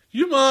Jan,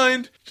 you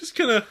mind just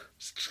kind of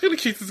She's gonna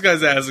kick this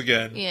guy's ass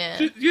again. Yeah.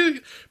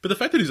 But the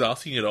fact that he's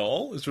asking it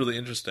all is really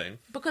interesting.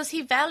 Because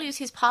he values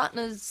his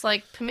partner's,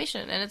 like,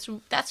 permission, and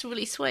that's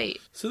really sweet.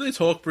 So they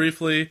talk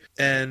briefly,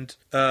 and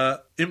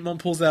Impmon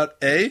pulls out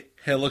A,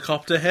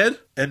 helicopter head,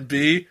 and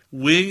B,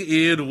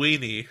 wing-eared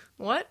weenie.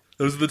 What?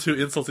 Those are the two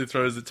insults he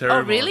throws at Terramon.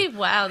 Oh, really?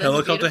 Wow, that's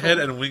Helicopter beautiful. head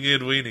and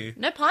wing-eared weenie.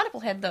 No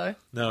pineapple head, though.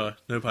 No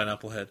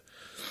pineapple head.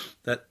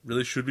 That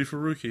really should be for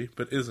Rookie,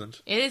 but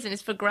isn't. It isn't.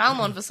 It's for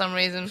Growlmon for some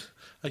reason.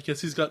 I guess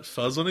he's got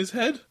fuzz on his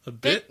head? A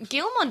bit? But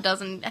Gilmon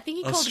doesn't. I think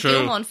he That's called true.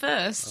 Gilmon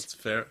first. That's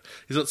fair.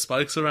 He's got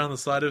spikes around the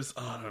side of his...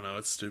 Oh, I don't know,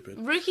 it's stupid.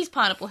 Rookie's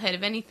pineapple head,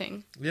 if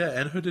anything. Yeah,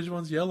 and her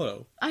Digimon's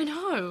yellow. I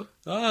know.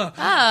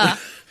 Ah.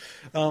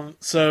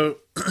 So,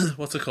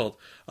 what's it called?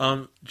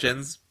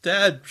 Jen's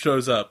dad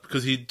shows up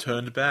because he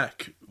turned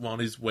back on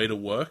his way to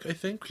work, I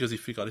think, because he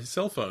forgot his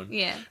cell phone.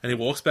 Yeah. And he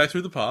walks back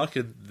through the park,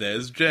 and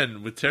there's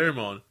Jen with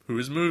Terramon, who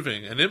is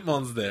moving, and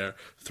Impmon's there,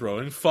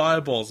 throwing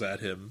fireballs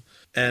at him.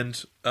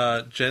 And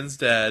Jen's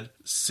dad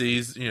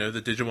sees,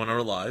 the Digimon are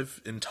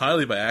alive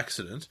entirely by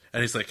accident,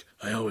 and he's like,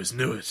 I always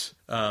knew it.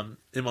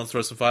 Impmon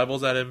throws some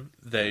fireballs at him,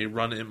 they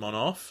run Impmon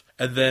off,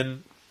 and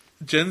then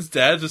Jen's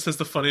dad just says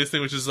the funniest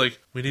thing, which is like,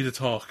 we need to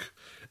talk.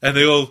 And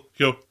they all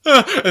go,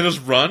 and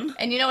just run.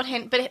 And you know what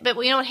but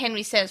you know what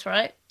Henry says,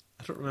 right?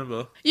 I don't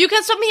remember. You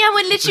can stop me, I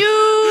won't let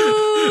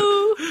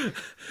you!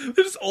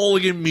 They just all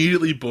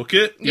immediately book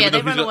it. Yeah, even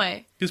they though run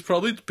away. He's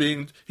probably he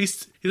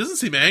doesn't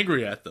seem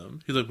angry at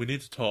them. He's like, we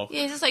need to talk.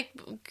 Yeah, he's just like...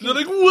 They're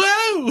like,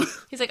 whoa!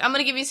 He's like, I'm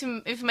going to give you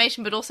some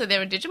information, but also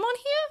there are Digimon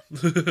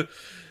here?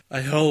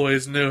 I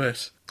always knew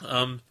it.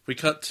 We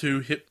cut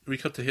to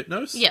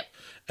Hypnos. Yep.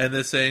 And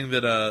they're saying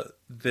that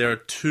there are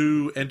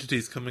two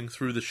entities coming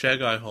through the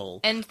Shagai hole,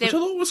 And which I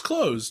thought was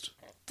closed.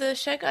 The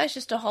Shagai is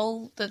just a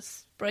hole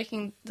that's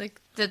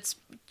that's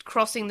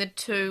crossing the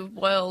two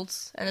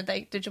worlds, and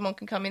that Digimon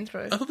can come in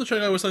through. I thought the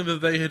Shagai was something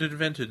that they had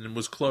invented and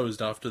was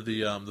closed after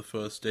the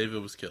first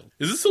David was killed.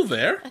 Is it still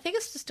there? I think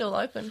it's still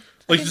open.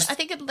 Like, I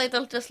think they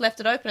just left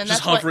it open, and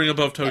Just that's hovering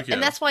above Tokyo.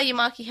 And that's why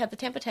Yamaki had the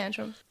temper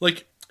tantrum.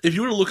 Like, if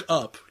you were to look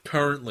up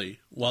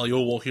currently while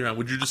you're walking around,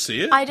 would you just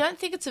see it? I don't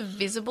think it's a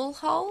visible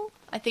hole.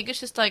 I think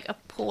it's just like a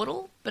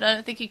portal, but I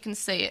don't think you can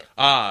see it.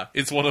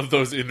 It's one of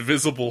those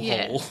invisible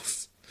Yeah.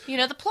 holes. You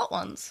know, the plot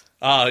ones.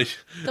 The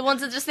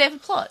ones that are just there for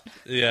plot.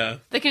 yeah.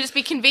 They can just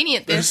be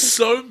convenient. There's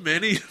so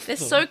many of They're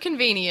them. so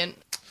convenient.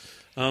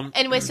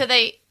 Anyway, so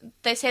they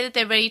say that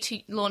they're ready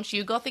to launch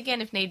Yugoth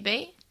again if need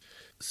be.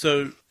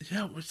 So,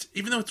 yeah,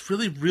 even though it's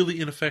really,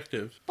 really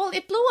ineffective, Well,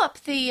 it blew up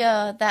the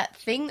that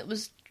thing that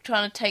was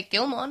trying to take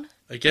Gilmon.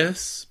 I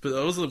guess, but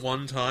that was the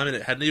one time and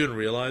it hadn't even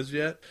realized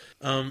yet.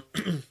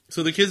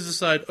 So the kids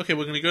decide, okay,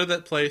 we're going to go to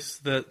that place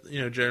that,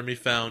 Jeremy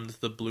found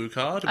the blue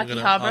card, and we're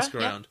going to Akihabara, ask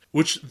around.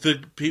 Which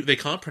they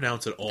can't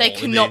pronounce at all. They in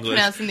cannot the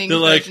pronounce in the They're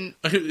English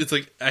like, version. it's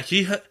like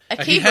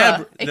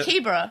Akibra.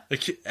 Akibra.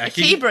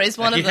 Akibra is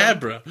one of them.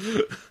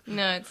 Akihabara.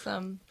 No, it's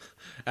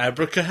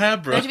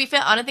Abracadabra. No, to be fair,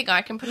 I don't think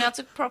I can pronounce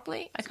it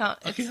properly. I can't.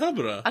 It's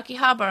Akihabara.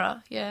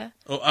 Akihabara, yeah.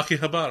 Oh,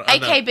 Akihabara. Oh,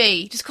 no.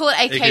 AKB. Just call it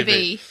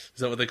AKB. Is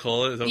that what they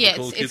call it? Is that Yeah, what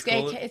the cool kids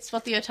call it? it's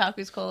what the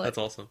otakus call it. That's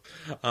awesome.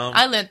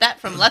 I learnt that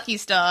from Lucky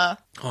Star.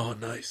 Oh,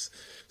 nice.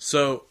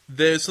 So,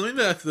 there's something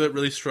that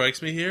really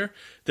strikes me here.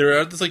 They're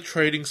at this,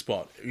 trading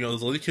spot.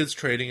 There's all the kids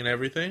trading and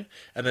everything,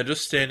 and they're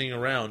just standing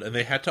around, and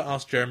they had to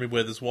ask Jeremy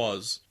where this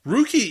was.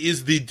 Rookie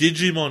is the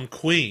Digimon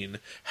queen.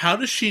 How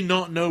does she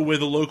not know where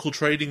the local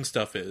trading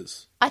stuff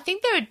is? I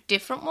think there are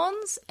different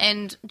ones,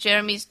 and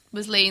Jeremy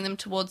was leading them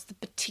towards the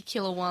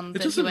particular one It that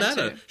he doesn't went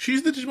matter. to.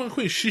 She's the Digimon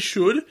queen. She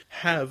should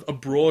have a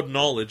broad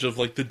knowledge of,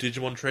 the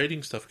Digimon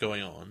trading stuff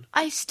going on.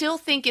 I still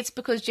think it's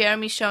because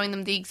Jeremy's showing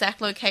them the exact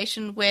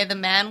location where the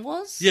man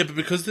was. Yeah, but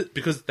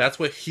because that's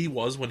where he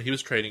was when he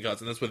was trading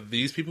cards, and that's where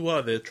these people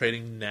are. They're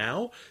trading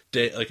now,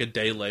 a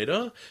day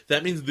later.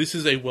 That means this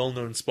is a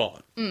well-known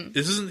spot.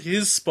 This isn't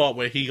his spot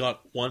where he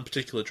got one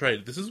particular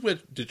trade. This is where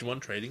Digimon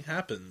trading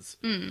happens.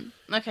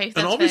 Okay, that's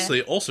And obviously,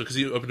 fair. also, because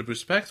he opened a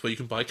booster packs where you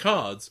can buy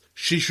cards,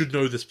 she should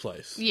know this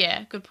place.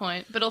 Yeah, good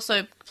point. But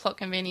also plot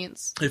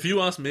convenience. If you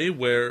ask me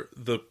where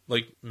the,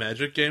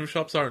 Magic game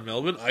shops are in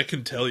Melbourne, I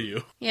can tell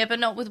you. Yeah, but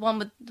not with one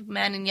with the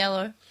man in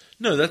yellow.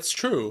 No, that's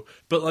true.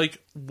 But,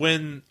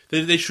 when...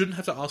 They shouldn't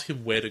have to ask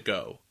him where to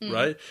go,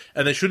 right?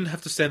 And they shouldn't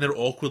have to stand there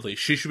awkwardly.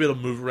 She should be able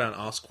to move around,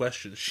 ask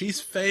questions.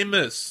 She's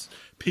famous.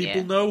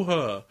 People Yeah. know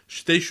her.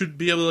 They should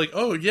be able to,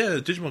 oh, yeah,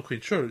 Digimon Queen,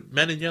 sure.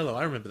 Man in Yellow,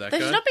 I remember that They're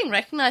guy. just not being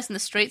recognised in the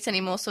streets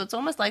anymore, so it's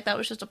almost like that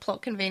was just a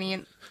plot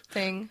convenient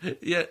thing.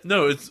 Yeah,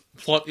 no, it's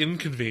plot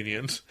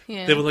inconvenient.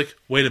 Yeah. They were like,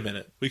 wait a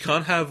minute, we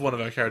can't have one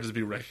of our characters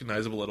be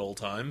recognizable at all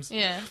times.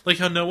 Yeah. Like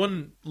how no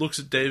one looks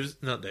at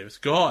no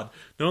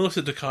one looks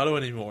at Ducato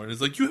anymore and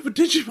is like, you have a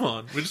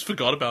Digimon! We just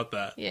forgot about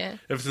that. Yeah.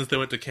 Ever since they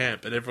went to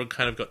camp and everyone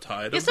kind of got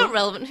tired It's of not them.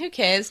 relevant, who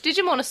cares?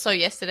 Digimon is so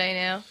yesterday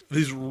now.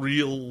 These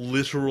real,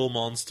 literal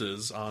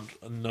monsters are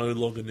no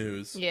longer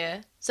news.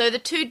 Yeah. So the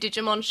two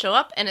Digimon show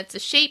up, and it's a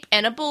sheep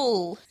and a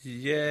bull.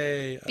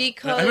 Yay.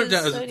 Because I wrote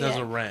down Zodiac. as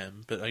a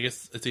ram, but I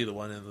guess it's either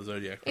one in the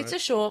Zodiac, right? It's a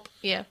shorp,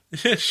 yeah.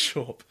 Yeah,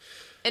 sure.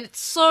 And it's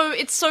so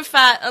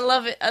fat. I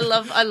love it. I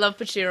love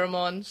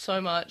Pachiramon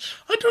so much.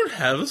 I don't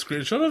have a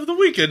screenshot of the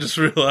week, I just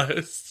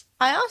realised.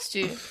 I asked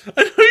you.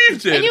 I know you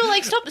did. And you were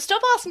like, stop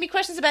asking me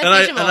questions about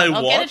and Digimon.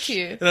 I'll get it to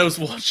you. And I was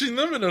watching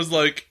them, and I was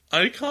like,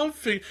 I can't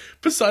think.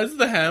 Besides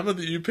the hammer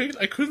that you picked,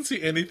 I couldn't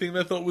see anything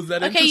that I thought was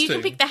that interesting. Okay, you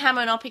can pick the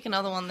hammer, and I'll pick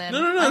another one then.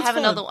 No, I have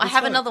another one. I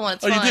have another one.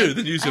 It's fine. You do?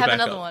 Then use your backup. I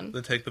have another one.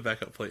 Then take the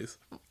backup, please.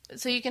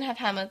 So you can have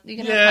hammer. You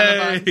can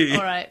have hammer.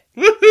 All right.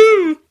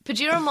 Woohoo!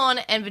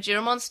 Pajiramon and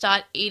Vajiramon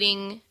start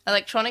eating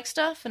electronic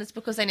stuff, and it's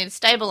because they need to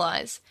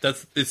stabilize.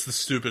 It's the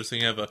stupidest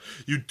thing ever.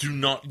 You do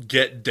not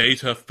get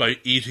data by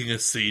eating a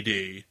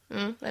CD.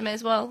 They may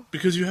as well.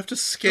 Because you have to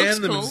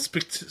scan them cool.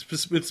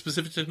 with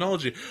specific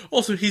technology.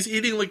 Also, he's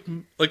eating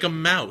like a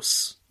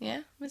mouse.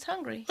 Yeah, he's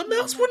hungry. A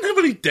mouse wouldn't have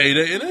any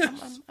data in it.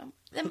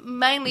 They're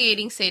mainly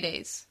eating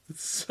CDs.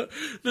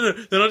 No,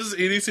 they're not just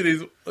eating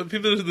CDs. I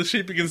think that the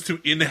sheep begins to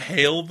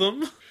inhale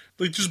them.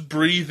 Like, just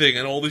breathing,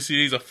 and all these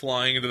CDs are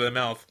flying into their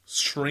mouth,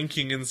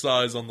 shrinking in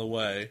size on the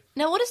way.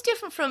 Now, what is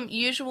different from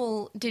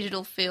usual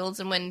digital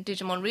fields and when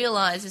Digimon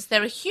realise is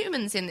there are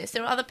humans in this,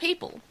 there are other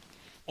people.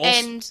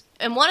 Also,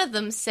 and one of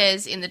them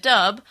says in the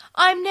dub,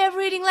 I'm never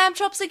eating lamb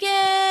chops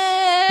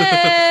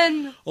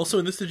again! Also,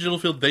 in this digital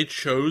field, they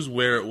chose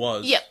where it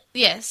was. Yep,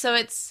 yeah,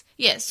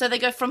 so they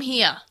go from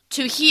here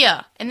to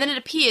here, and then it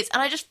appears,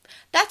 and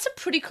that's a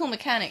pretty cool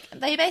mechanic.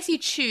 They basically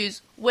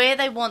choose where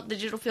they want the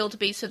digital field to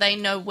be so they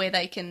know where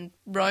they can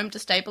roam to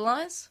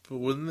stabilize.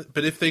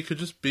 But if they could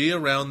just be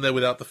around there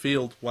without the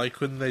field, why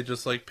couldn't they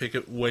just, pick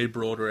a way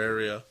broader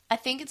area? I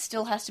think it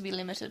still has to be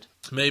limited.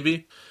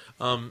 Maybe.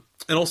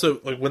 And also,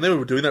 when they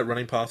were doing that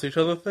running past each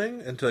other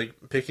thing and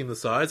picking the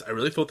sides, I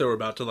really thought they were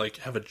about to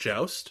have a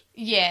joust.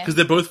 Yeah. Because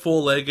they're both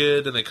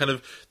four-legged and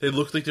they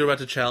looked like they were about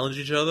to challenge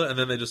each other, and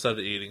then they just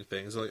started eating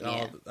things.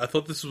 Yeah. I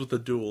thought this was the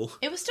duel.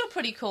 It was still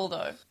pretty cool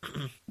though.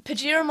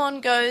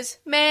 Pajiramon goes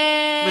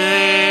meh.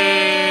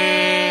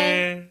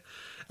 Meh.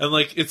 And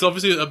it's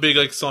obviously a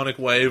big sonic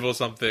wave or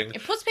something.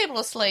 It puts people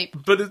to sleep.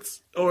 But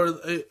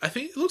I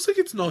think it looks like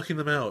it's knocking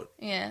them out.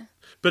 Yeah.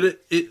 But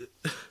it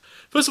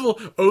first of all,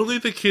 only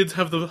the kids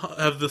have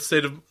the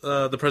state of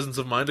the presence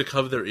of mind to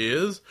cover their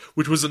ears,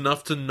 which was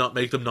enough to not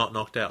make them not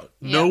knocked out.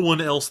 Yeah. No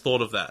one else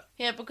thought of that.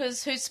 Yeah,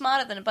 because who's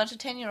smarter than a bunch of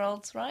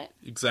 10-year-olds, right?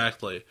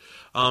 Exactly.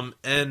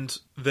 And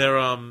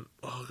they're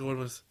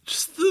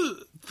just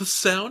the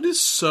sound is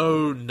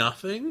so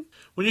nothing.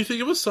 When you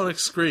think of a sonic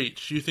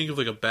screech, you think of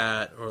a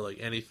bat or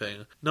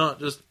anything, not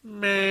just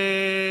meh.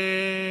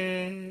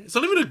 It's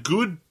not even a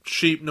good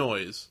sheep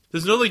noise.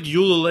 There's no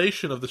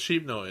ululation of the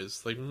sheep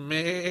noise,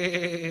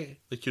 meh,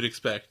 like you'd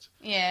expect.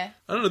 Yeah.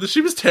 I don't know. The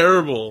sheep is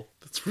terrible.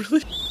 That's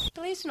really.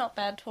 Please do not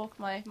bad talk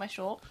my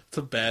short. It's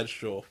a bad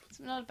short. It's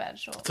not a bad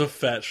short. It's a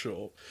fat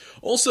short.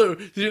 Also,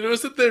 did you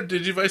notice that their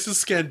Digivices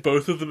scanned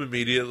both of them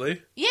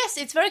immediately? Yes,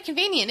 it's very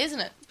convenient,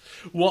 isn't it?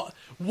 Why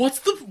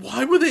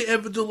were they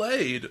ever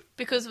delayed?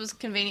 Because it was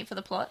convenient for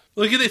the plot.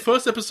 In the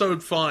first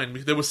episode,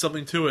 fine, there was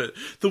something to it.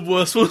 The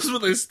worst was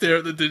when they stare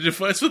at the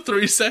Digivice for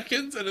 3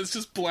 seconds and it's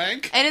just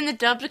blank. And in the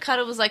dub,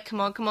 Dakota was like, come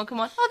on.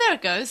 Oh, there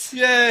it goes.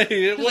 Yay,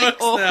 it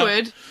works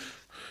awkward. now.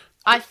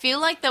 I feel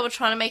like they were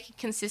trying to make it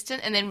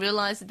consistent and then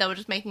realised that they were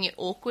just making it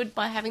awkward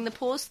by having the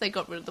pause, so they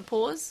got rid of the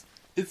pause.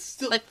 It's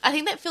still... I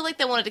think they feel like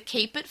they wanted to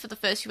keep it for the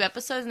first few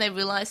episodes and they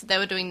realised that they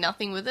were doing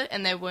nothing with it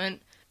and they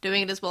weren't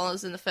doing it as well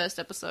as in the first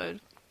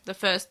episode. The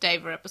first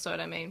Deva episode,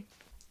 I mean.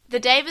 The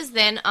Devas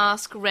then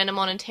ask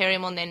Renamon and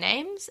Terriamon their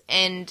names,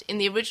 and in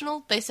the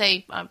original, they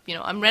say, I'm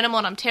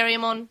Renamon, I'm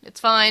Terriamon, it's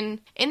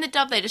fine. In the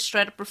dub, they just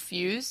straight up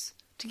refuse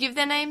to give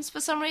their names for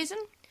some reason.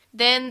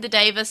 Then the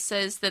Deva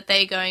says that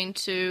they're going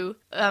to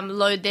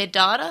load their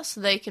data so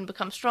they can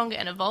become stronger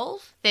and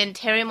evolve. Then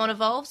Terriamon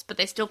evolves, but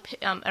they still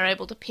are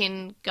able to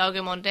pin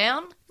Gargomon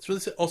down. It's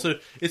really also,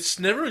 it's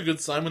never a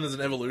good sign when there's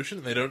an evolution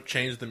and they don't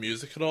change the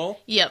music at all.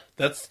 Yep.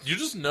 You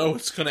just know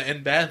it's going to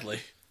end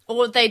badly.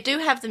 Or they do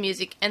have the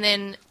music, and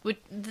then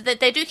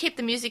they do keep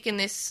the music in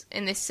this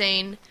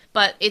scene,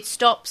 but it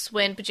stops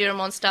when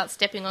Pajiramon starts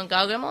stepping on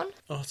Gargomon.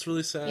 Oh, it's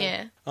really sad.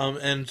 Yeah.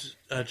 And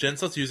Jen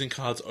starts using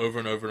cards over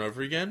and over and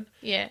over again.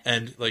 Yeah.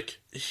 And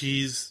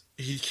he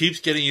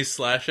keeps getting his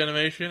slash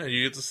animation, and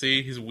you get to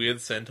see his weird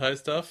Sentai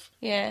stuff.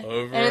 Yeah.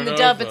 Over and in the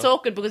dub, over. it's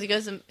awkward because he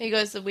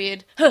goes the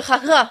weird ha ha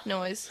ha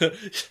noise.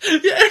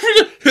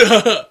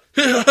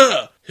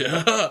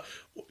 Yeah.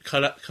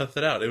 Cut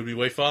that out. It would be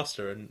way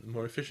faster and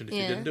more efficient if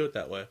you didn't do it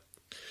that way.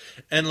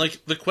 And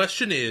the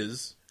question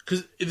is,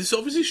 because this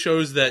obviously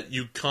shows that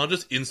you can't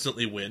just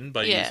instantly win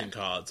by using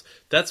cards.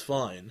 That's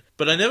fine.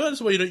 But I never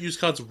understand why you don't use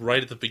cards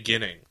right at the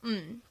beginning.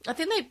 I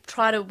think they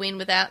try to win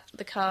without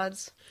the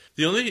cards.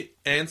 The only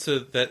answer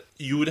that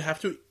you would have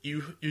to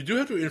you do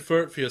have to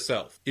infer it for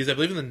yourself is, I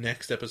believe in the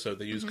next episode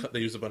they use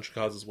a bunch of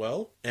cards as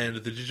well, and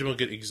the Digimon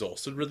get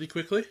exhausted really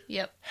quickly.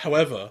 Yep.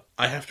 However,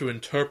 I have to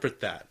interpret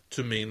that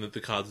to mean that the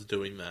cards are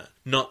doing that,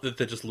 not that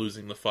they're just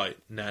losing the fight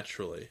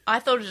naturally. I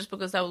thought it was just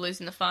because they were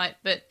losing the fight,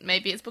 but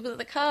maybe it's because of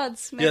the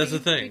cards. Maybe that's the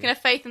thing. You can have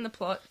faith in the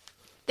plot.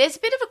 There's a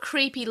bit of a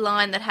creepy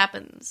line that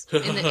happens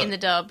in the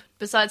dub,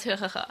 besides ha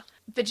ha ha.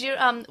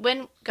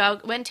 when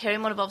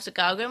Terriermon evolves to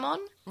Gargomon,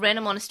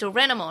 Renamon is still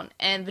Renamon,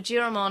 and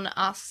Vagiramon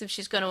asks if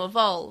she's going to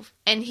evolve,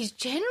 and he's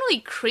generally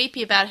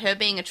creepy about her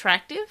being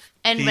attractive,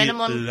 and He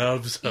Renamon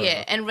loves her.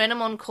 Yeah, and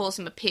Renamon calls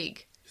him a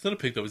pig. He's not a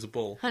pig though, he's a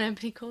bull. I know,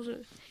 but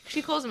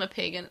she calls him a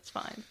pig, and it's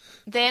fine.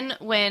 Then,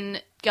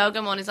 when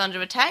Gargomon is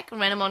under attack,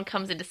 Renamon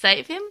comes in to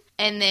save him,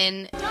 and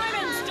then...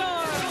 Diamond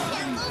Storm!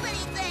 Can't move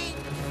anything.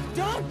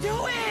 Don't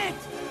do it!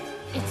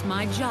 It's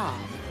my job.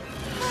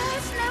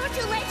 It's never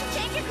too late to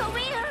change your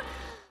career.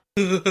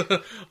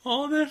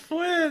 Oh, they're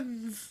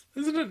twins!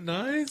 Isn't it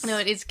nice? No,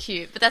 it is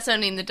cute, but that's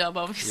only in the dub,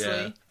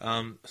 obviously.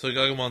 Yeah. So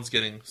Gargomon's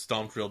getting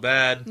stomped real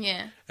bad.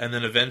 Yeah. And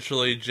then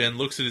eventually Jen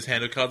looks at his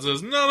hand of cards and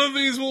says, "None of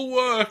these will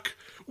work!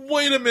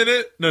 Wait a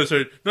minute!" No,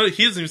 sorry. No,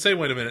 he doesn't even say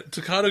wait a minute.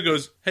 Takata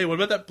goes, "Hey, what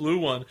about that blue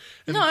one?"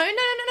 And No.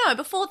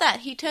 Before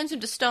that, he turns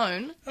him to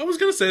stone, I was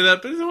going to say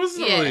that, but it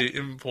wasn't Yeah. really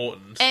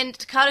important. and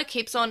Takata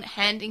keeps on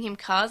handing him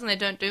cards, and they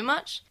don't do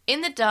much.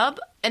 In the dub,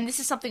 and this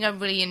is something I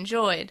really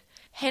enjoyed,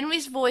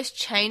 Henry's voice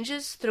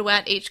changes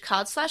throughout each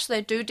card slash, so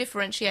they do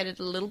differentiate it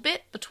a little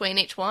bit between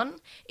each one,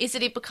 is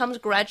that he becomes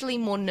gradually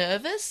more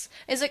nervous.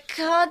 Is it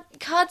card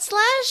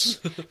slash?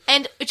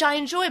 And which I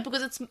enjoy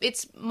because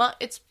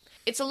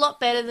it's a lot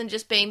better than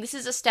just being, this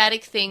is a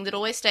static thing that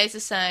always stays the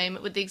same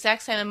with the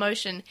exact same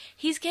emotion.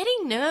 He's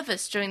getting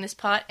nervous during this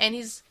part, and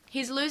he's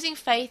losing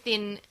faith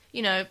in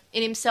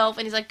himself,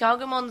 and he's like,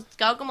 Gargomon's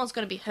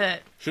going to be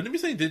hurt. Shouldn't it be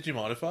saying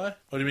Digimodify?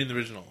 Or do you mean the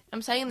original?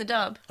 I'm saying in the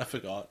dub. I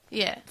forgot.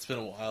 Yeah. It's been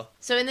a while.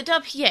 So in the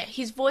dub, yeah,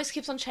 his voice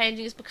keeps on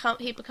changing.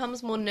 He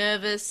becomes more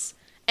nervous,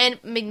 and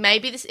I mean,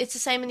 maybe it's the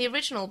same in the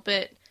original,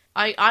 but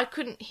I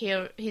couldn't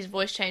hear his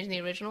voice change in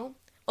the original.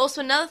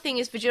 Also, another thing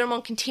is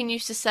Vagiramon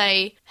continues to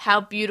say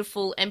how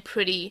beautiful and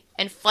pretty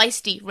and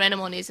feisty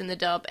Renamon is in the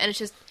dub, and it's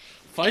just...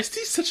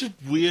 Feisty's such a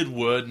weird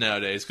word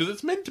nowadays, because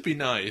it's meant to be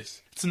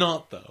nice. It's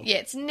not, though. Yeah,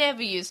 it's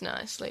never used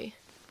nicely.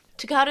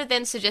 Takata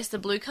then suggests the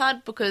blue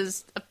card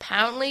because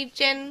apparently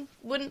Jen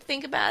wouldn't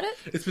think about it.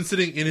 It's been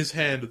sitting in his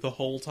hand the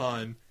whole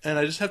time, and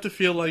I just have to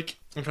feel like...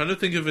 I'm trying to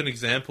think of an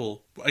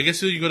example. I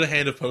guess you got a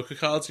hand of poker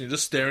cards and you're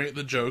just staring at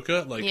the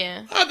Joker, like,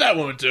 Yeah. That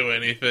won't do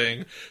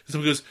anything.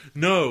 Someone goes,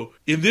 "No,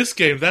 in this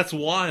game, that's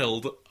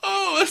wild.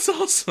 Oh, that's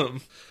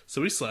awesome."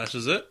 So he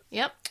slashes it,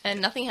 Yep, and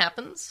nothing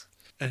happens.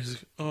 and he's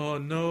like, "Oh,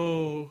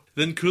 no."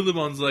 Then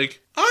Kulimon's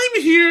like,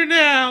 "I'm here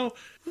now!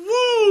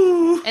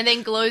 Woo!" And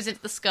then glows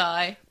into the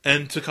sky.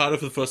 And Takata,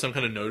 for the first time,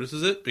 kind of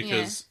notices it,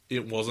 because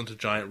it wasn't a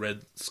giant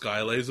red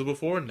sky laser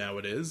before, and now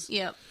it is.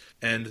 Yep.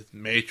 And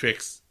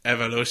Matrix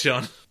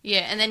Evolution.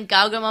 Yeah, and then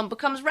Gargomon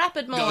becomes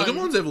Rapidmon.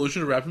 Gargomon's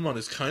evolution of Rapidmon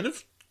is kind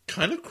of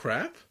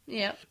crap.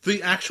 Yep.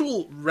 The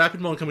actual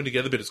Rapidmon coming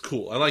together bit is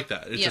cool. I like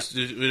that. It Yep. just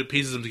it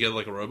pieces them together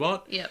like a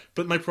robot. Yep.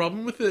 But my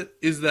problem with it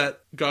is that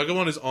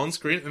Gargomon is on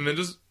screen and then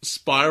just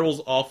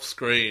spirals off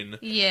screen.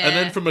 Yeah. And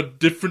then from a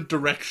different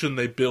direction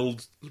they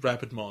build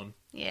Rapidmon.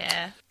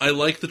 Yeah. I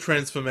like the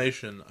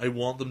transformation. I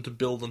want them to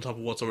build on top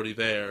of what's already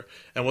there.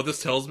 And what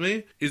this tells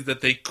me is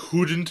that they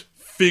couldn't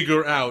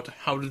figure out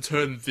how to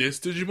turn this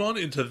Digimon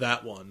into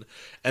that one.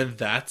 And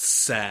that's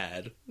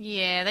sad.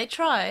 Yeah, they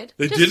tried.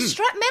 They just didn't.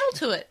 strap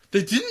metal to it.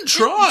 They didn't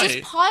try.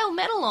 Just pile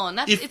metal on.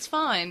 It's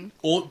fine.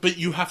 But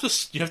you have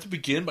to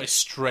begin by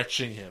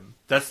stretching him.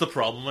 That's the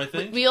problem, I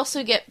think. We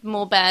also get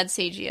more bad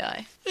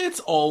CGI. It's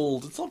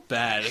old. It's not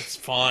bad. It's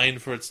fine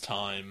for its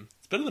time.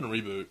 It's better than a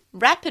reboot.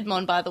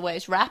 Rapidmon, by the way,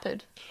 is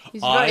rapid.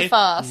 He's very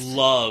fast. I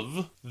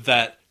love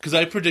that, because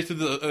I predicted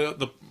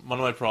the one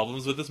of my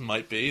problems with this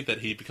might be that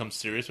he becomes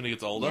serious when he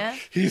gets older. Yeah.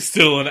 He's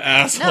still an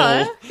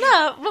asshole.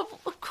 No, well,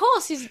 of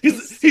course he's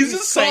He's a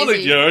Sonic.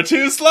 crazy. You're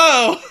too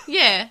slow.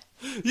 Yeah.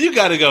 You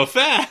gotta go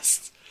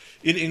fast.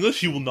 In English,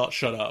 he will not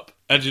shut up.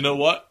 And you know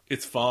what?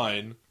 It's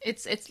fine.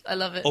 It's I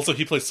love it. Also,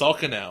 he plays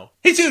soccer now.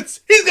 He shoots!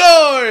 He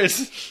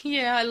scores!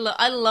 Yeah,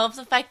 I love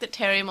the fact that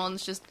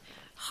Terriermon's just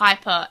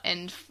hyper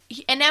and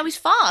now he's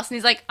fast and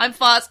he's like, I'm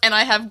fast and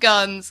I have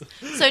guns.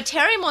 So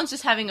Terriermon's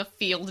just having a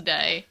field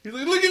day. He's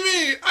like, "Look at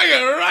me! I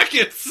got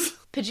rockets!"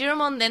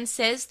 Pajiramon then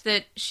says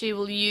that she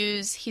will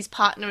use his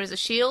partner as a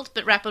shield,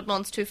 but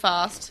Rapidmon's too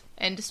fast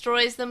and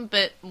destroys them,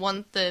 but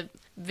the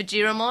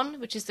Vagiramon,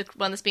 which is the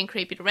one that's been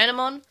creepy to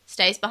Renamon,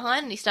 stays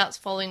behind and he starts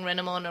following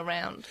Renamon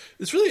around.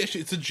 It's really,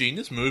 it's a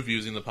genius move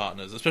using the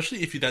partners,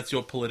 especially if that's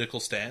your political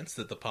stance,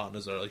 that the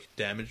partners are, like,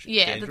 damaged.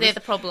 Yeah, that dangerous. they're the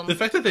problem. The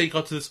fact that they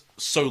got to this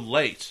so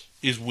late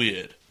is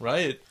weird,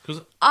 right?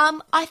 'Cause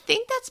I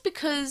think that's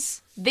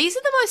because these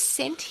are the most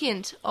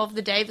sentient of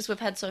the Davis we've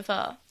had so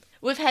far.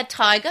 We've had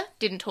Tiger,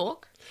 didn't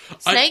talk.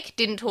 Snake,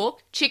 didn't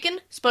talk. Chicken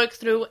spoke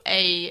through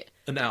an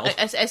owl.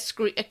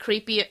 A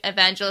creepy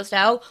evangelist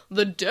owl.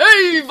 The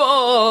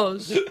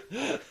Davas!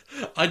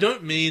 I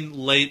don't mean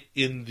late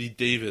in the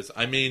Divas.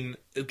 I mean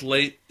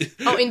late...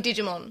 Oh, in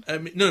Digimon. I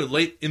mean, no,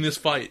 late in this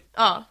fight.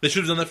 Oh. They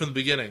should have done that from the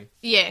beginning.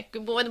 Yeah,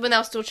 when they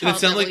were still And child it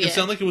sounded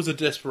level, like it was a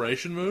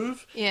desperation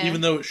move, Yeah.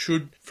 even though it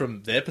should,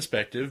 from their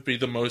perspective, be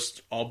the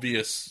most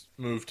obvious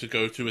move to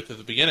go to it at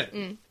the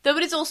beginning. Though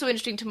it is also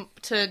interesting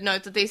to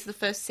note that these are the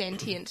first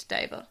sentient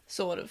Deva,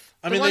 sort of.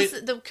 I The mean,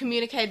 ones that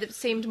communicated that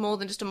seemed more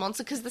than just a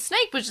monster, because the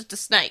snake was just a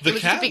snake. The it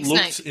was just a cat big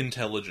looked snake.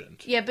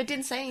 intelligent. Yeah, but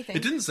didn't say anything.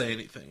 It didn't say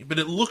anything, but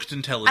it looked I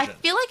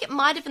intelligent. feel like it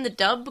might have been the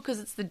dub because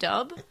it's the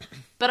dub,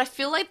 but I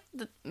feel like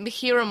the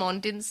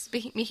Mihiramon didn't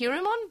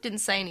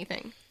say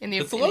anything in the,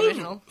 It's a in the lot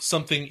original. of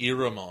something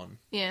Iramon.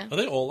 Yeah. Are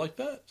they all like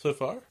that so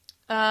far?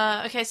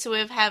 Okay, so we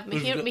have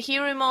We've got-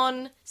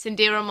 Mihiramon,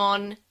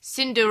 Sindiramon,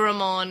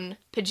 Sinduramon,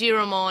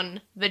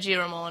 Pajiramon,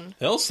 Vajiramon.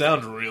 They all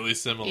sound really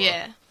similar.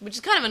 Yeah, which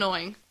is kind of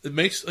annoying. It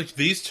makes, like,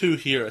 these two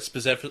here,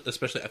 especially,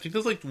 I think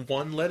there's, like,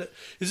 one letter.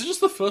 Is it just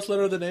the first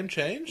letter of the name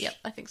changed? Yep,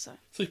 I think so.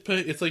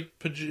 It's like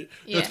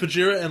Yeah. it's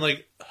Pajira and,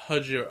 like,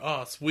 Hajira.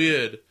 Oh, it's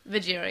weird.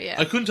 Vajira, yeah.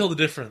 I couldn't tell the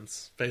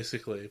difference,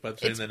 basically,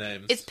 between their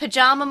names. It's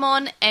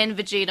Pajamamon and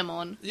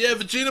Vegetamon. Yeah,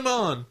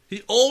 Vegetamon!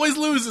 He always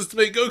loses to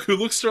make Goku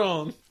look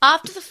strong!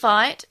 After the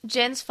fight,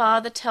 Jen's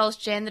father tells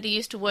Jen that he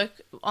used to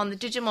work on the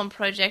Digimon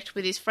project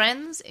with his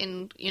friends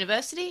in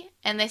university,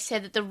 and they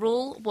said that the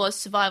rule was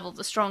survival of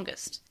the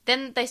strongest.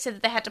 Then they said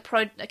that they had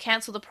to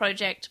cancel the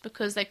project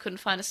because they couldn't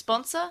find a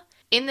sponsor.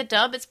 In the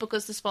dub, it's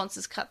because the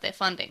sponsors cut their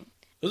funding.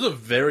 Those are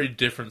very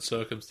different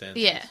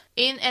circumstances. Yeah.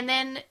 And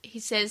then he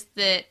says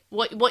that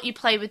what you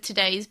play with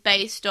today is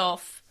based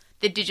off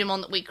the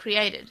Digimon that we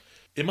created.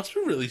 It must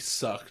have really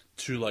sucked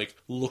to, like,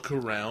 look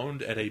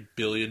around at $1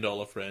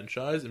 billion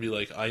franchise and be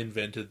like, I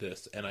invented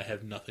this and I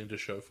have nothing to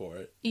show for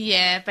it.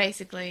 Yeah,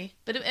 basically.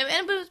 But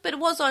it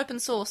was open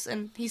source,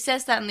 and he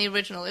says that in the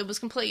original. It was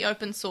completely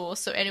open source,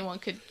 so anyone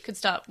could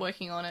start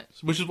working on it.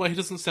 Which is why he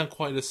doesn't sound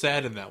quite as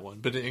sad in that one.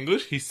 But in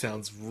English, he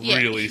sounds Yeah,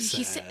 really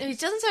he sad. he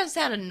doesn't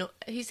sound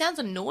he sounds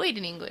annoyed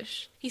in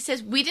English. He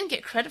says, we didn't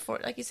get credit for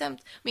it. Like, I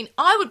mean,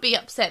 I would be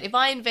upset if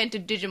I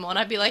invented Digimon.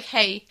 I'd be like,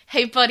 hey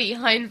buddy,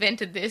 I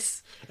invented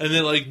this. And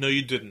they're like, no,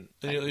 you didn't.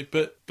 And you're like,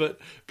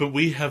 but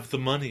we have the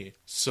money,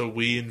 so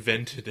we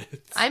invented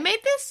it. I made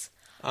this?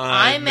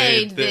 I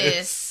made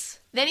this.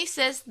 Then he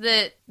says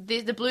that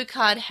the blue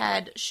card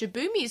had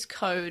Shibumi's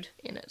code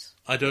in it.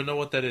 I don't know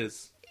what that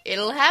is.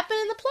 It'll happen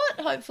in the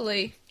plot,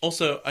 hopefully.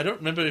 Also, I don't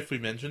remember if we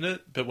mentioned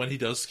it, but when he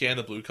does scan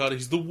the blue card,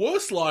 he's the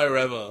worst liar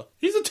ever.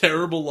 He's a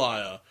terrible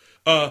liar.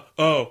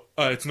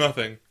 It's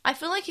nothing. I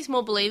feel like he's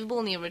more believable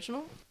in the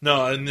original.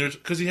 No, and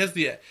because he has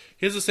the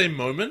same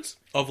moment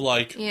of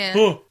like,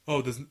 Yeah.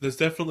 there's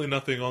definitely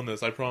nothing on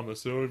this, I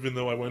promise. So even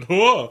though I went,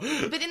 oh.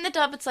 But in the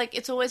dub, it's like,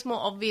 it's always more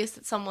obvious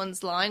that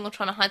someone's lying or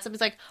trying to hide something.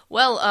 It's like,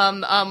 well,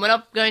 we're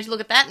not going to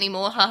look at that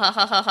anymore, ha ha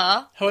ha ha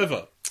ha.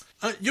 However,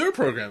 you're a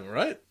programmer,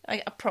 right?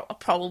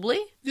 Probably.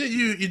 Yeah,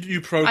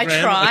 you program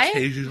I try.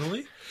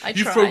 occasionally. I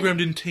You've try.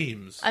 programmed in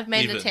teams. I've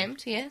made even. an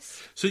attempt,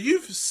 yes. So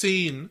you've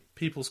seen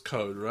people's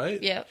code,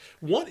 right? Yep.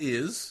 What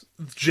is,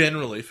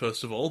 generally,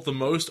 first of all, the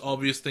most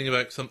obvious thing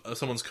about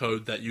someone's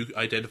code that you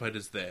identified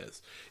as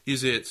theirs?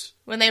 Is it...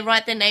 When they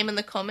write their name in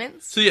the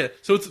comments. So yeah,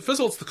 it's, first of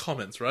all, it's the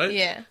comments, right?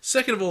 Yeah.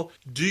 Second of all,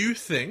 do you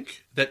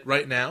think that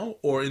right now,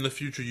 or in the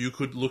future, you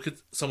could look at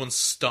someone's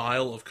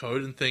style of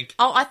code and think,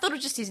 Oh, I thought it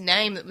was just his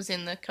name that was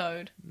in the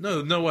code.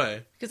 no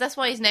way. Because that's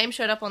why his name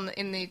showed up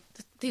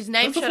his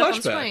name That's a showed up on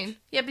flashback. screen.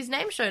 Yeah, but his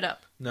name showed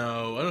up.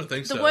 No, I don't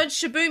think so. The word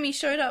Shibumi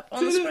showed up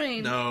on the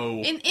screen.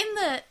 No.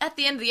 At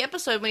the end of the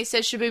episode when he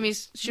says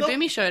Shibumi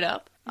No. showed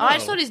up. No. I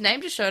just thought his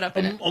name just showed up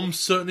in it. I'm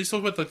certain he's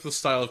talking about like the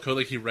style of code,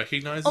 like he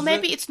recognizes Or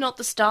maybe it. it's not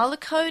the style of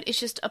code, it's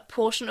just a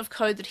portion of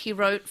code that he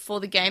wrote for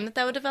the game that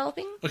they were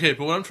developing. Okay,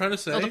 but what I'm trying to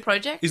say Or the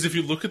project. is if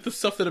you look at the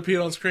stuff that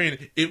appeared on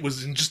screen, it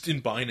was just in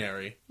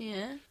binary.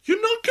 Yeah.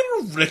 You're not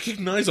going to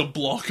recognize a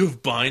block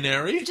of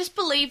binary. Just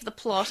believe the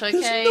plot, okay?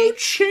 There's no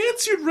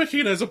chance you'd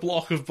recognize a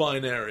block of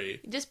binary.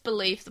 Just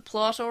believe the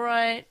plot,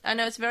 alright? I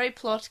know it's very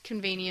plot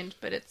convenient,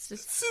 but it's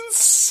just... It's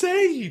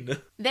insane.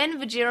 Then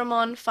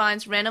Vajiramon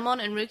finds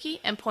Renamon and Ruki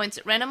and points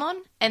at Renamon,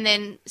 and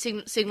then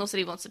signals that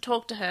he wants to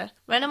talk to her.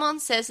 Renamon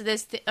says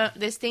that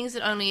there's things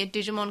that only a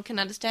Digimon can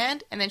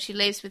understand, and then she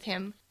leaves with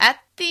him. At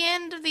the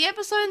end of the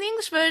episode in the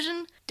English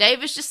version,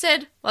 Davis just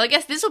said, well, I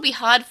guess this will be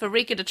hard for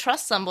Rika to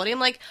trust somebody. I'm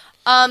like,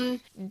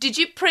 did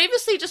you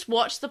previously just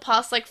watch the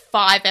past,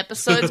 5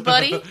 episodes,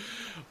 buddy?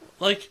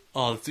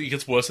 It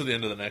gets worse at the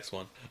end of the next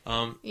one.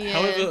 Yeah.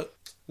 However,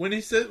 when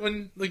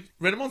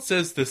Renamon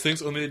says there's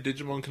things only a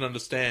Digimon can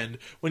understand,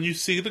 when you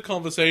see the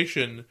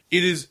conversation,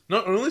 it is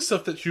not only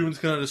stuff that humans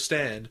can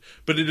understand,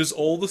 but it is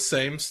all the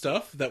same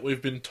stuff that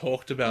we've been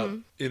talked about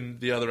in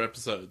the other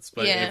episodes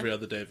by Yeah. every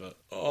other Deva.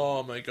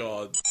 Oh my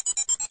god.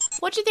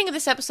 What do you think of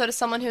this episode as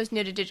someone who's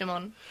new to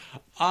Digimon?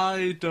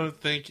 I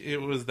don't think it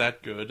was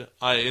that good.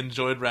 I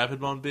enjoyed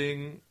Rapidmon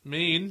being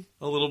mean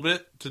a little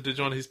bit to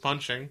Digimon he's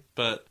punching,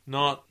 but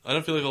I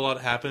don't feel like a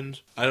lot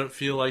happened. I don't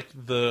feel like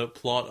the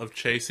plot of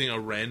chasing a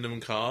random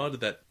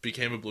card that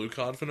became a blue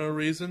card for no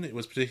reason, it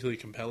was particularly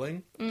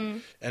compelling.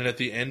 And at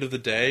the end of the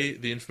day,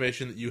 the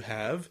information that you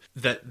have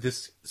that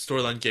this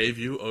storyline gave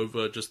you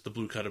over just the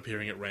blue card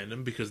appearing at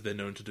random, because they're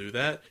known to do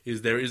that,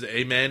 is there is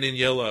a man in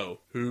yellow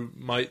who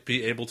might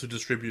be able to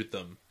distribute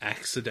them.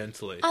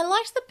 accidentally. I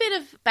liked the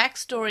bit of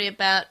backstory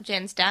about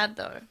Jen's dad,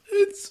 though.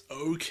 It's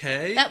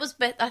okay. That was,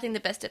 I think, the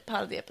best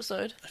part of the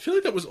episode. I feel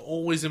like that was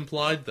always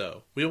implied,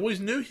 though. We always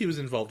knew he was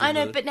involved in I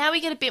know, the... but now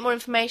we get a bit more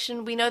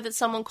information. We know that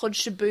someone called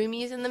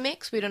Shibumi is in the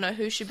mix. We don't know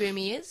who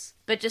Shibumi is.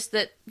 But just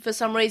that, for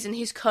some reason,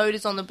 his code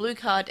is on the blue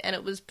card, and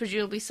it was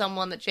presumably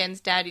someone that Jen's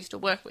dad used to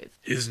work with.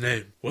 His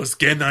name was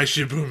Genai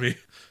Shibumi.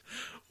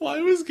 Why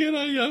was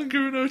Genai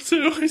younger in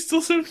 02? I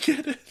still don't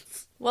get it.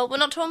 Well, we're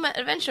not talking about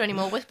Adventure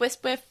anymore.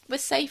 We're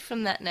safe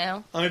from that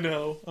now. I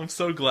know. I'm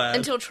so glad.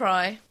 Until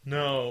Try.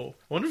 No.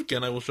 I wonder if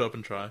Genai will show up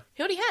and try.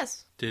 He already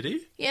has. Did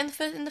he? Yeah,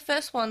 in the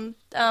first one,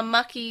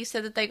 Maki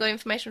said that they got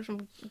information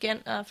from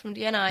Genai.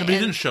 No, but he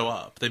didn't show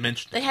up. They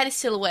mentioned They it. had his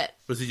silhouette.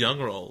 Was he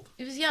young or old?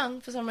 He was young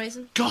for some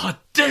reason. God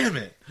damn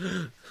it!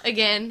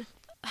 Again,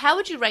 how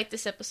would you rate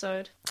this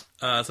episode?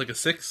 It's like a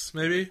 6,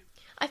 maybe?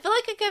 I feel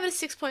like I gave it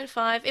a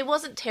 6.5. It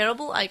wasn't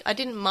terrible. I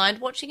didn't mind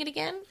watching it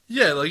again.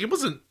 Yeah, like, it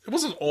wasn't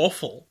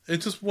awful.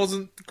 It just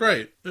wasn't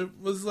great. It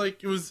was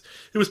like, it was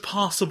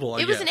passable, I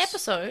guess. It was an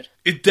episode.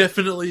 It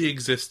definitely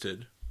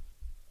existed.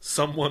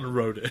 Someone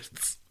wrote it.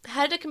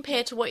 How did it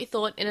compare to what you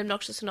thought in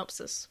Obnoxious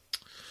Synopsis?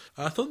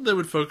 I thought they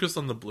would focus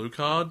on the blue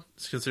card,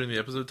 considering the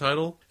episode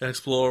title, and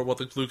explore what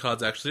the blue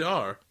cards actually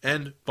are.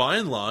 And, by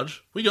and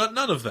large, we got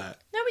none of that.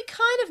 No, we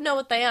kind of know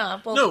what they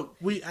are. Well, No,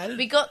 we added...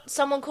 we got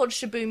someone called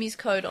Shibumi's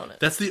code on it.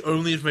 That's the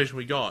only information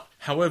we got.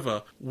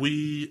 However,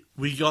 we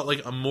got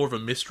like a more of a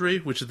mystery,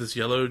 which is this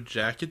yellow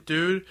jacket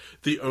dude.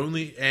 The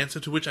only answer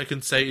to which I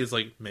can say is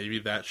like, maybe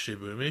that's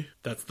Shibumi.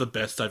 That's the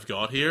best I've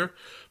got here.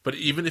 But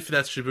even if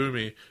that's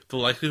Shibumi, the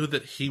likelihood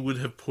that he would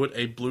have put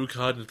a blue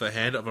card into the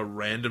hand of a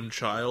random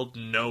child,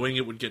 knowing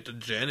it would get to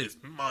Jen, is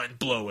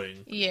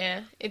mind-blowing.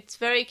 Yeah, it's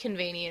very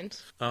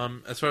convenient.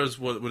 As far as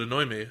what would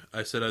annoy me,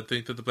 I said I'd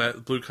think that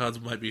the blue cards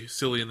might be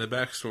silly in their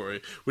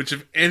backstory, which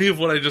if any of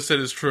what I just said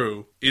is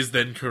true, is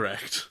then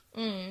correct.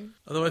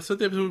 Although I said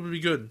the episode would be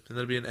good, and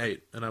that'd be an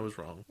 8, and I was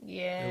wrong.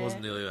 Yeah. It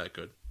wasn't nearly that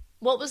good.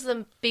 What was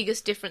the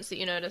biggest difference that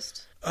you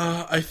noticed?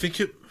 I think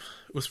it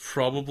was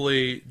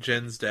probably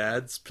Jen's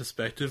dad's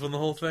perspective on the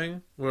whole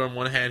thing, where on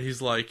one hand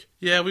he's like,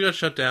 yeah, we got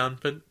shut down,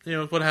 but, you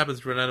know, what happens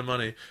if we run out of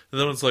money? And the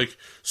other one's like,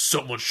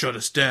 someone shut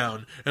us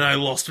down, and I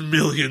lost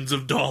millions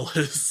of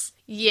dollars.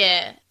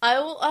 Yeah. I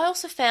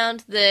also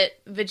found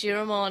that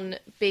Vajiramon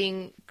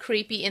being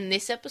creepy in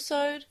this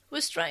episode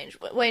was strange.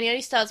 When he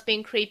only starts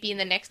being creepy in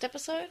the next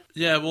episode.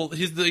 Yeah, well, I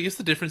guess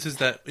the difference is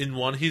that in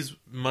one, he's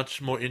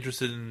much more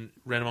interested in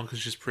Ranamon because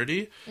she's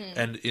pretty,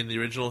 and in the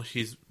original,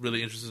 he's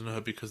really interested in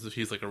her because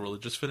he's like a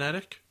religious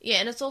fanatic. Yeah,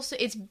 and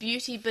it's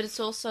beauty, but it's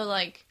also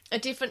like a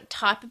different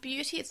type of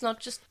beauty. It's not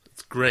just...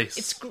 It's grace.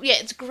 It's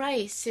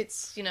grace.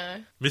 It's, you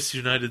know... Miss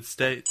United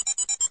States.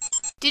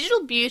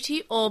 Digital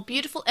Beauty, or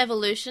Beautiful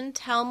Evolution,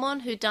 Talmon,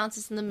 who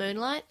dances in the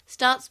moonlight,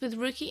 starts with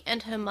Ruki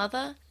and her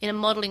mother in a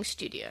modelling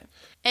studio.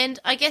 And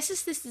I guess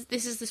this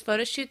is this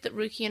photo shoot that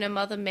Ruki and her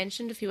mother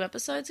mentioned a few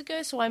episodes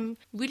ago, so I'm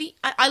really...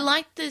 I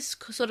like this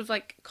sort of,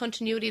 like,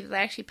 continuity that they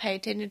actually pay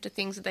attention to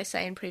things that they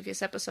say in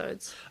previous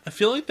episodes. I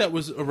feel like that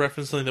was a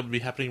reference to something that would be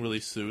happening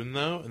really soon,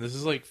 though, and this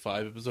is like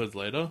 5 episodes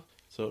later.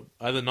 So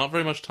either not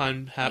very much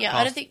time passed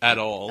at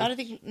all. I don't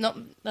think... Not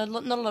a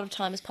lot of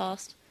time has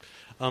passed.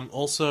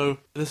 Also,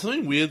 there's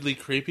something weirdly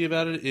creepy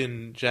about it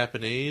in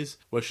Japanese,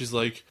 where she's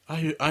like,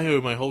 I owe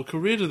my whole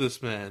career to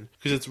this man.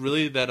 Because it's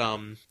really that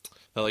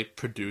like,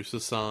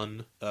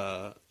 producer-son,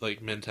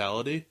 like,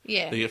 mentality.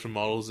 Yeah. They get from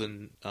models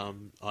and,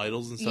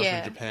 idols and stuff Yeah.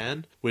 in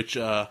Japan. Which,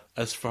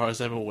 as far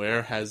as I'm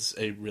aware, has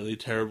a really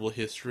terrible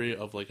history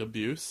of, like,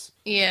 abuse.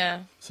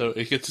 Yeah. So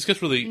it just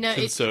gets really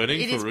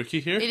concerning for is,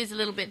 Ruki here. It is a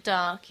little bit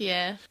dark,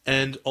 yeah.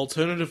 And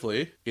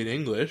alternatively, in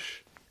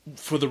English...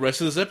 For the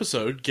rest of this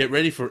episode, get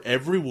ready for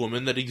every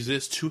woman that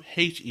exists to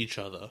hate each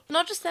other.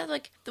 Not just that,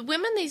 like, the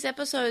women in these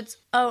episodes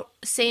are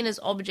seen as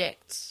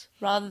objects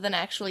rather than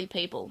actually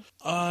people.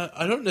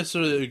 I don't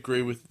necessarily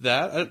agree with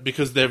that,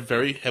 because they're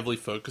very heavily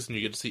focused and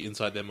you get to see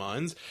inside their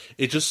minds.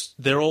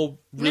 They're all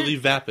really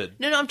vapid.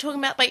 No, I'm talking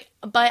about, like,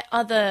 by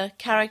other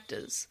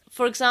characters.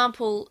 For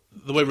example...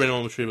 The way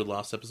Renamon was treated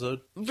last episode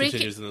Ricky,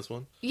 continues in this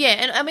one. Yeah,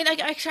 and I mean,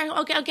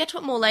 I'll get to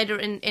it more later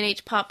in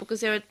each part,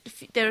 because there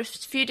are a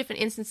few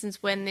different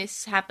instances when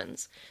this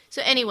happens.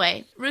 So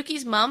anyway,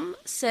 Ruki's mum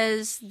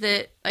says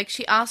that, like,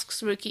 she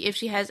asks Ruki if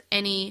she has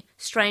any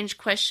strange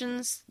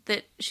questions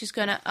that she's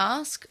going to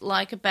ask,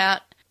 like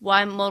about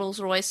why models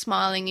are always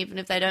smiling even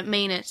if they don't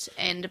mean it,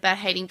 and about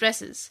hating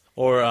dresses.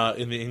 Or,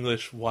 in the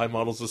English, why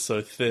models are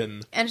so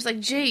thin. And she's like,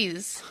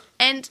 geez.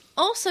 And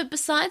also,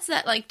 besides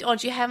that, like, do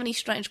you have any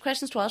strange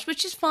questions to ask?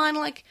 Which is fine,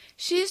 like,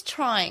 she's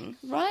trying,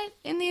 right?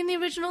 In the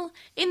original,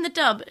 in the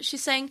dub,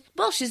 she's saying,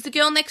 well, she's the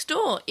girl next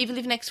door, even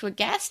live next to a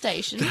gas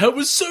station. That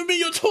was so mean.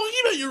 You're talking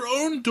about your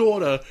own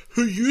daughter,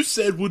 who you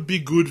said would be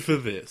good for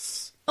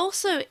this.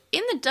 Also,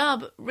 in the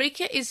dub,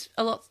 Rika is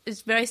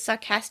very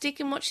sarcastic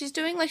in what she's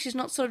doing. Like, she's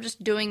not sort of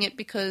just doing it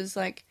because,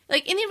 like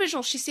in the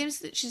original, she seems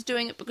that she's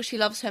doing it because she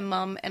loves her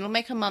mum and it'll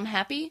make her mum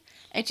happy,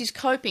 and she's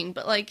coping.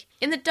 But, like,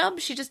 in the dub,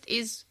 she just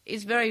is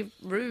is very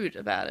rude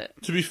about it.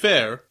 To be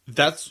fair,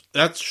 that's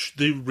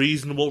the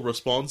reasonable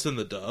response in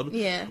the dub.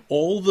 Yeah.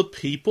 All the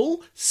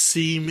people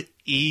seem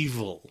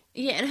evil.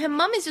 Yeah, and her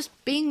mum is just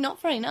being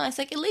not very nice.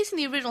 Like, at least in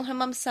the original, her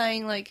mum's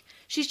saying, like,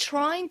 she's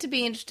trying to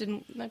be interested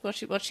in, like, what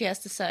she has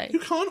to say. You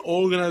can't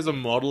organize a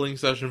modeling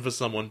session for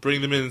someone,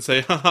 bring them in and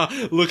say,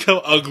 haha, look how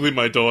ugly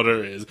my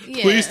daughter is.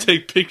 Yeah. Please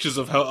take pictures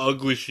of how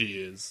ugly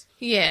she is.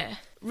 Yeah.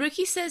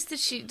 Ruki says that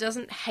she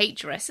doesn't hate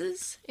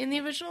dresses in the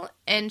original,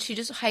 and she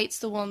just hates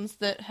the ones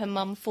that her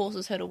mum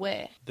forces her to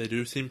wear. They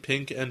do seem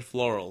pink and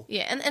floral.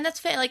 Yeah, and that's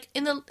fair. Like,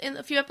 in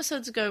a few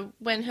episodes ago,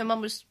 when her mum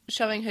was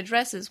showing her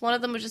dresses, one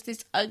of them was just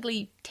this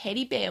ugly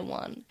teddy bear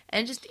one,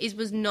 and it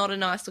was not a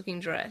nice looking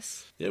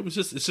dress. Yeah, it's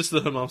just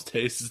that her mom's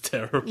taste is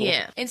terrible.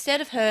 Yeah.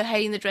 Instead of her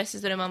hating the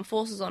dresses that her mum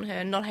forces on her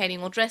and not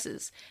hating all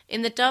dresses,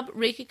 in the dub,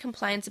 Rika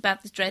complains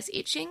about the dress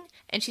itching,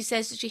 and she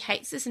says that she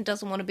hates this and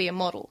doesn't want to be a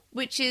model,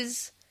 which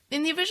is...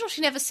 In the original,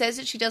 she never says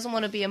that she doesn't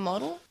want to be a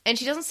model, and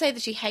she doesn't say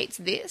that she hates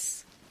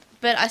this,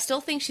 but I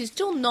still think she's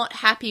still not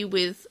happy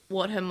with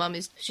what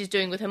she's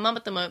doing with her mum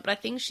at the moment, but I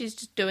think she's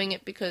just doing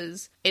it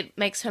because it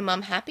makes her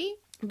mum happy.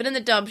 But in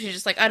the dub, she's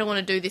just like, I don't want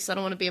to do this, I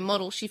don't want to be a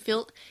model.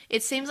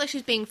 It seems like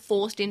she's being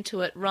forced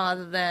into it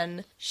rather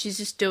than she's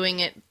just doing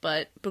it,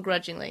 but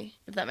begrudgingly,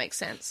 if that makes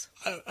sense.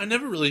 I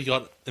never really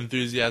got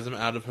enthusiasm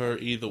out of her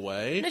either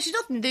way. No, she's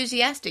not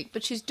enthusiastic,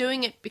 but she's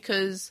doing it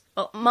because...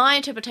 Well, my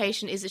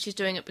interpretation is that she's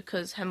doing it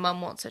because her mum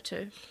wants her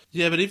to.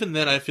 Yeah, but even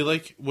then, I feel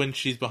like when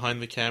she's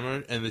behind the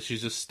camera and that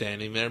she's just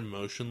standing there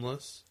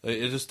motionless,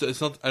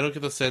 it's not. I don't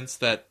get the sense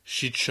that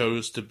she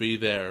chose to be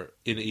there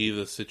in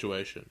either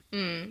situation.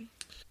 Mm.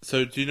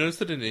 So, do you notice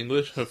that in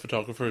English, her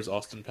photographer is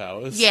Austin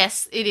Powers?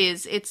 Yes, it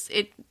is.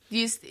 He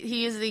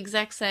uses the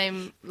exact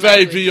same Baby,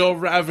 language. you're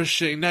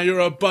ravishing. Now you're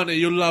a bunny.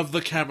 You love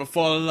the camera.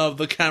 Fall in love.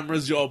 The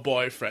camera's your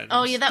boyfriend.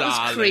 Oh yeah, that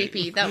darling. was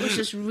creepy. That was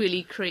just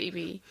really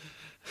creepy.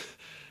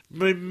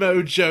 My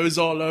mojo's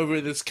all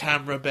over this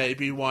camera,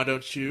 baby. Why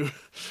don't you?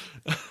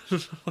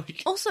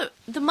 Like... Also,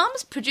 the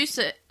mum's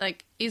producer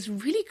is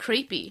really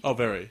creepy. Oh,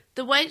 very.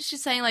 The way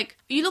she's saying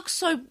you look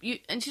so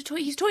and he's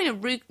talking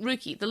to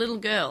Ruki, the little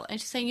girl,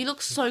 and she's saying you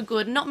look so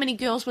good. Not many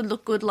girls would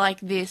look good like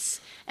this.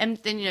 And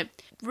then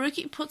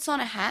Ruki puts on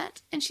a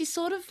hat, and she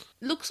sort of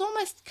looks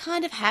almost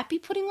kind of happy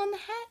putting on the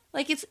hat.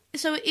 It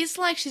is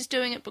like she's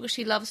doing it because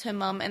she loves her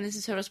mum and this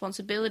is her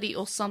responsibility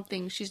or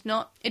something. She's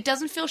not... It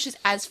doesn't feel she's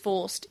as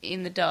forced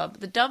in the dub.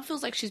 The dub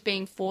feels like she's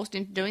being forced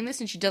into doing this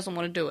and she doesn't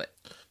want to do it.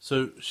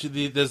 So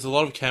there's a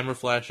lot of camera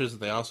flashes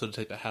and they ask her to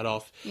take the hat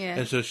off. Yeah.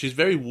 And so she's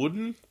very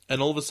wooden,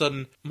 and all of a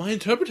sudden, my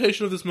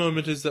interpretation of this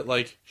moment is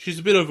that, she's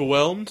a bit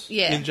overwhelmed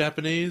in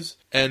Japanese,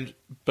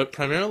 but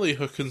primarily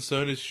her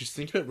concern is she's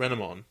thinking about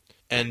Renamon.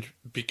 And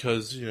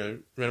because,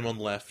 Renamon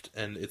left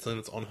and it's something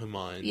that's on her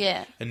mind.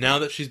 Yeah. And now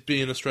that she's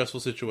been in a stressful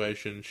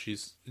situation,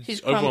 she's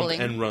crumbling.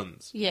 overwhelmed and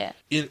runs. Yeah.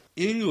 In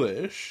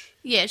English...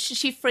 Yeah,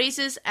 she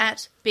freezes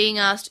at being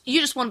asked, you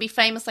just want to be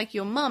famous like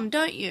your mum,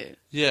 don't you?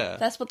 Yeah.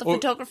 That's what the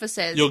photographer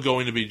says. You're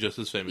going to be just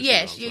as famous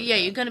Yes, as your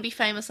mum. you're going to be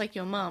famous like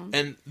your mum.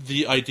 And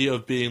the idea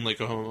of being like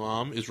her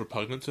mom is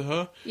repugnant to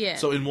her. Yeah.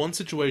 So in one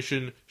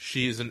situation,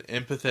 she is an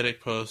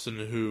empathetic person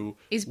who...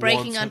 Is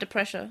breaking under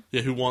pressure.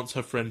 Yeah, who wants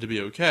her friend to be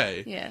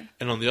okay. Yeah.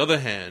 And on the other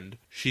hand,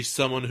 she's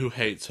someone who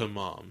hates her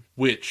mom.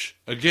 Which,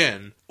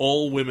 again,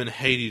 all women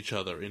hate each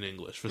other in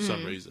English for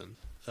some reason.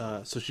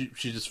 So she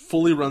just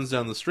fully runs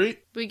down the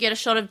street. We get a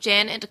shot of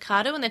Jan and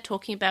Takado and they're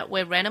talking about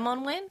where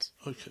Renamon went.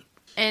 Okay.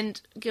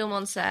 And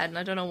Gilmon's sad, and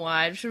I don't know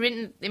why. I've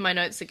written in my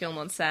notes that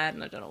Gilmon's sad,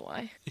 and I don't know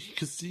why.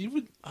 Because he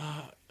would...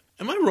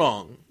 am I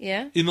wrong?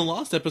 Yeah? In the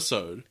last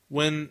episode,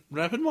 when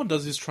Rapidmon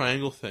does his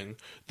triangle thing,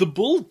 the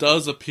bull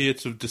does appear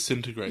to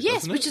disintegrate, Yes,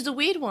 doesn't it? which is a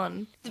weird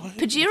one.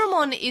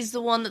 Pajiramon is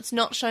the one that's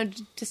not shown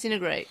to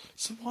disintegrate.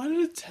 So why did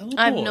it teleport?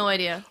 I have no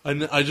idea.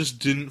 I just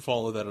didn't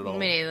follow that at all.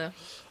 Me neither.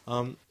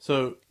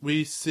 So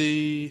we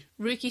see...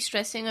 Ruki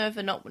stressing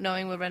over not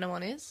knowing where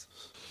Renamon is.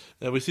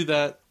 We see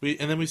that,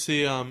 and then we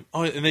see, and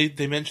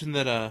they mentioned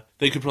that,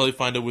 they could probably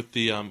find her with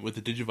the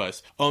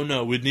Digivice. Oh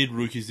no, we'd need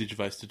Ruki's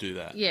Digivice to do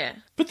that. Yeah.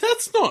 But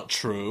that's not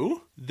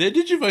true! Their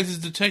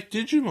Digivices detect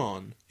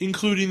Digimon,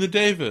 including the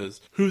Devas,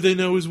 who they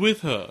know is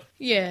with her.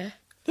 Yeah.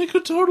 They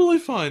could totally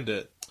find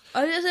it.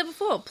 Oh, I said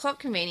before, plot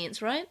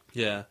convenience, right?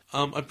 Yeah.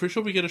 I'm pretty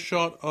sure we get a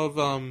shot of,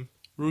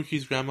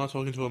 Ruki's grandma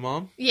talking to her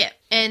mom. Yeah,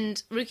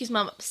 and Ruki's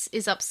mum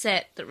is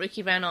upset that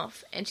Ruki ran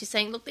off, and she's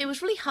saying, look, it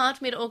was really hard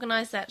for me to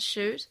organise that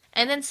shoot.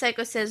 And then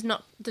Seiko says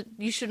not that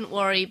you shouldn't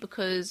worry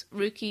because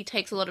Ruki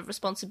takes a lot of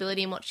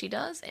responsibility in what she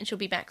does, and she'll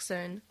be back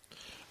soon.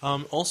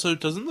 Also,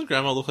 doesn't the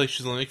grandma look like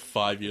she's only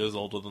 5 years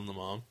older than the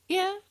mom?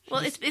 Yeah,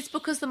 well, it's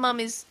because the mum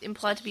is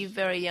implied to be a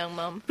very young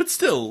mum. But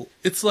still,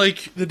 it's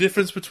like the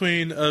difference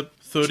between a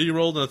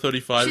 30-year-old and a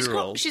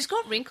 35-year-old. She's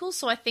got wrinkles,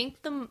 so I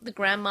think the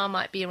grandma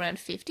might be around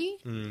 50.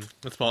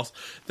 That's possible.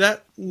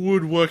 That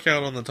would work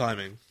out on the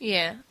timing.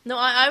 Yeah. No,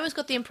 I always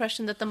got the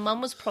impression that the mum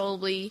was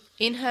probably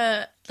in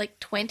her,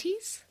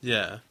 20s.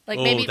 Yeah.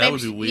 Maybe that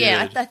would be weird.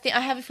 Yeah, I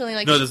have a feeling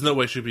No, there's no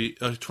way she'd be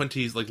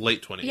 20s,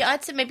 late 20s. Yeah,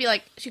 I'd say maybe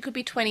she could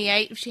be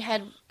 28 if she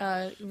had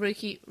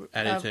Ruki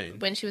At 18.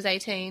 when she was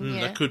 18.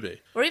 Yeah, That could be.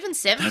 or even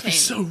 17. That'd be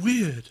so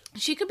weird.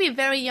 She could be a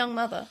very young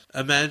mother.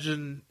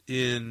 Imagine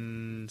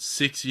in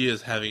 6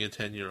 years having a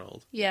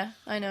 10-year-old. Yeah,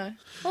 I know.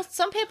 Well,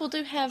 some people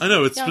do have. I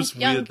know, it's young, just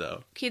young weird,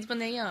 though. Kids when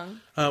they're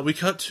young. We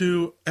cut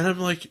to, and I'm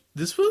like,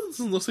 this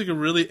person looks like a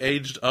really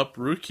aged up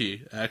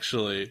Rookie,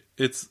 actually.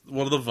 It's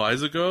one of the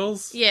Visor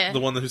girls. Yeah. The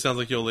one who sounds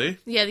like Yoli.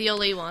 Yeah, the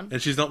Oli one.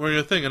 And she's not wearing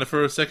a thing. And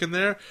for a second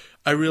there,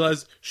 I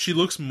realized she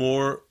looks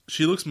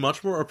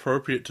much more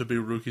appropriate to be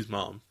Rookie's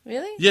mom.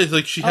 Really? Yeah,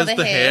 like she has the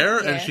the hair, hair,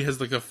 and yeah. she has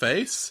like a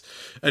face.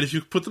 And if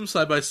you put them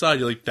side by side,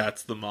 you're like,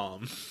 that's the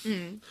mom.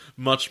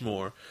 Much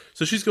more.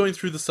 So she's going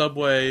through the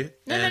subway.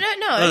 No, and...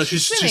 no. Oh, no,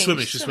 She's she's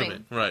swimming.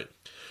 swimming. Right.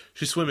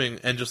 She's swimming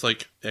and just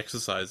like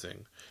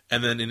exercising.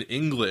 And then in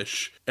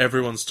English,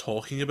 everyone's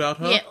talking about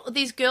her. Yeah,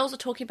 these girls are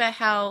talking about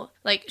how,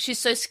 like, she's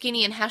so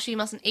skinny and how she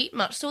mustn't eat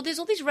much. So there's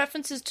all these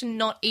references to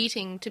not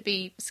eating to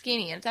be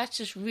skinny, and that's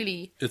just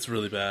really... It's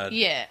really bad.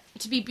 Yeah.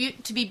 To be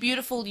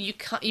beautiful,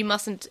 you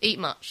mustn't eat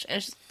much. And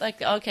it's just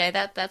like, okay,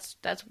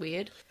 that's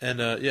weird. And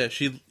yeah,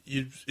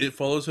 it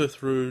follows her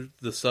through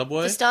the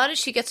subway. For starters,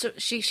 she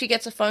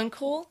gets a phone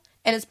call,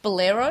 and it's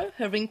Bolero.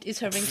 Her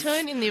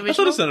ringtone in the I thought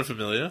original. it sounded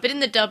familiar. But in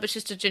the dub, it's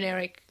just a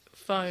generic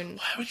phone.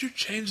 Why would you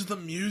change the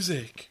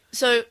music?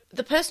 So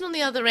the person on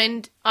the other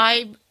end,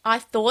 I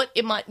thought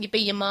it might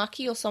be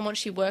Yamaki or someone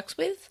she works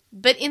with,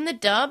 but in the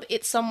dub,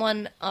 it's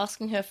someone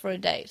asking her for a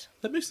date.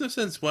 That makes no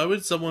sense. Why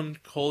would someone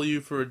call you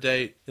for a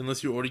date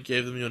unless you already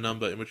gave them your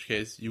number, in which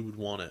case you would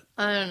want it?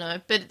 I don't know,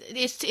 but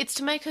it's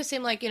to make her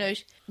seem like,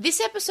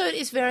 this episode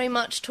is very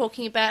much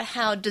talking about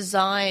how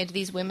desired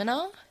these women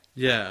are.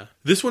 Yeah.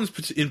 This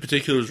one's in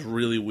particular is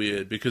really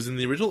weird, because in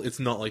the original, it's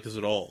not like this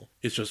at all.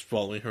 It's just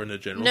following her in a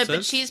general sense. No,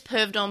 but she's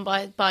perved on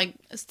by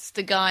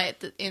the guy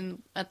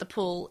at the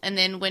pool, and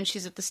then when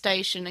she's at the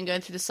station and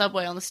going through the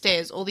subway on the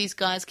stairs, all these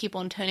guys keep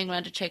on turning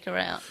around to check her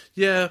out.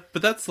 Yeah,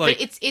 but that's like...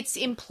 But it's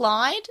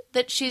implied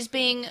that she's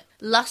being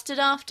lusted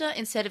after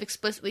instead of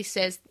explicitly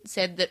said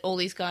that all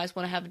these guys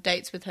want to have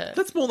dates with her.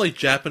 That's more like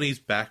Japanese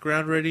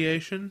background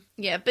radiation.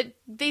 Yeah, but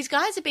these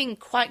guys are being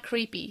quite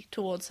creepy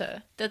towards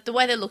her. The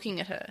way they're looking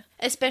at her.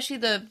 Especially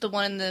the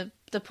one in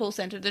the pool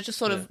centre that just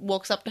sort of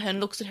walks up to her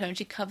and looks at her and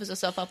she covers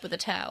herself up with a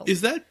towel.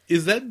 Is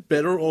that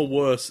better or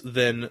worse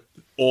than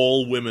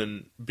all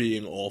women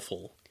being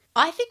awful?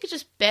 I think it's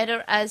just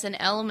better as an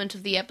element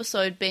of the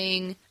episode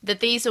being that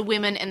these are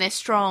women and they're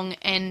strong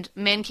and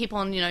men keep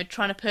on,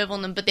 trying to perv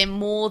on them, but they're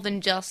more than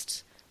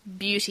just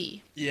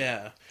beauty.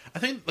 Yeah. I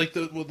think like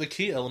the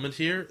key element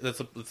here that's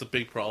a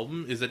big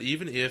problem is that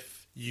even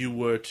if you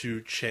were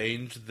to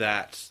change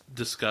that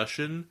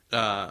discussion,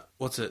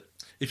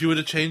 if you were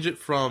to change it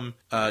from,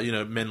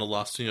 men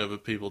lusting over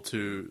people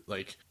to,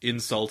 like,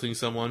 insulting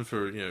someone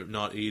for,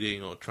 not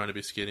eating or trying to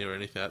be skinny or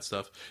anything that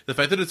stuff, the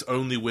fact that it's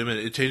only women,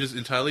 it changes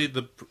entirely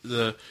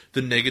the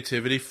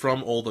negativity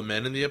from all the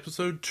men in the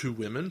episode to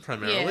women,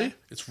 primarily. Yeah.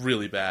 It's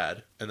really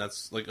bad. And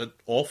that's, like, an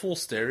awful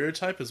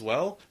stereotype as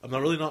well. I'm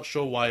not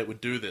sure why it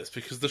would do this,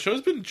 because the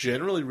show's been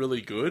generally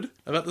really good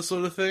about this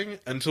sort of thing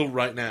until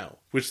right now,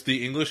 which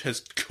the English has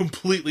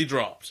completely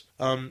dropped.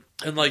 And,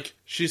 like,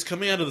 she's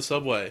coming out of the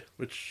subway,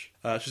 which...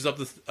 she's up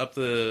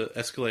the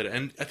escalator,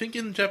 and I think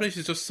in Japanese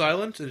she's just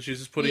silent, and she's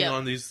just putting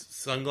on these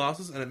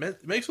sunglasses, and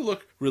it makes her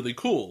look really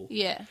cool.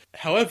 Yeah.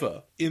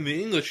 However, in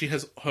the English, she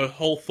has her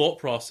whole thought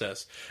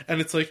process, and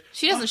it's like...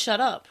 She doesn't shut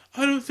up.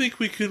 I don't think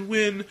we can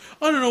win.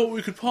 I don't know what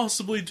we could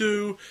possibly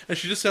do. And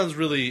she just sounds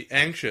really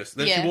anxious.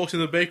 Then she walks in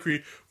the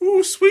bakery.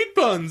 Ooh, sweet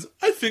buns.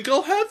 I think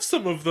I'll have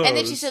some of those. And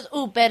then she says,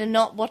 "Ooh, better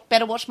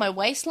watch my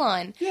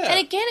waistline." Yeah. And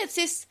again, it's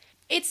this.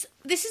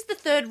 This is the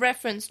third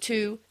reference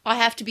to I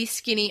have to be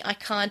skinny, I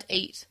can't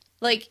eat.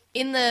 Like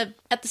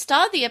at the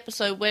start of the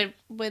episode where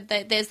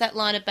there's that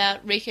line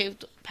about Rika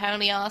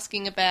apparently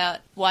asking about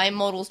why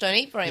models don't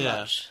eat very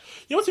much.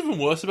 You know what's even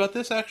worse about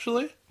this,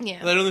 actually? Yeah.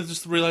 And I don't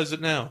just realize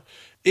it now.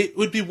 It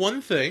would be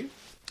one thing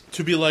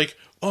to be like,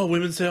 oh,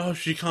 women say, oh,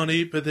 she can't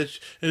eat, but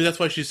maybe that's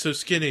why she's so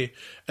skinny.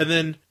 And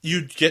then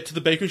you get to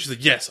the bakery, she's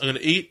like, yes, I'm going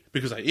to eat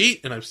because I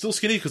eat, and I'm still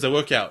skinny because I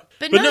work out.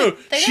 But no,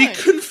 they she don't.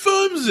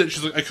 confirms it.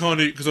 She's like, I can't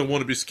eat because I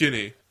want to be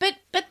skinny. But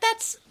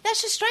that's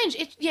just strange.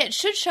 It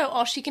should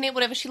show, she can eat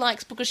whatever she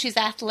likes because she's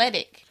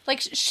athletic. Like,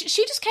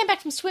 she just came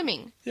back from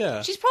swimming.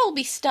 Yeah. She's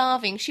probably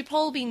starving. She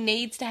probably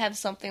needs to have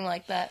something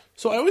like that.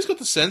 So I always got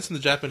the sense in the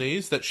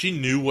Japanese that she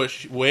knew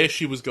where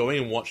she was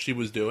going and what she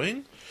was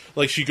doing.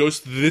 Like, she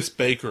goes to this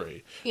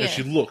bakery, and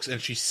she looks, and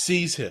she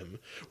sees him.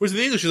 Whereas in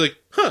the English, she's like,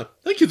 huh,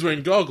 that kid's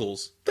wearing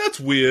goggles. That's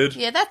weird.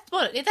 Yeah,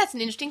 that's an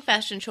interesting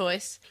fashion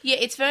choice. Yeah,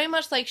 it's very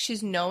much like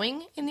she's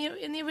knowing in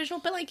the original,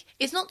 but, like,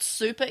 it's not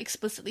super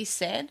explicitly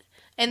said.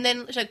 And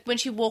then, like, when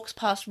she walks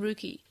past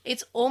Ruki,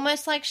 it's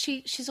almost like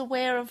she's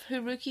aware of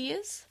who Ruki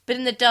is. But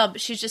in the dub,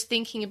 she's just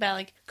thinking about,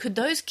 like, could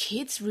those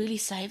kids really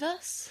save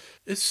us?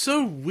 It's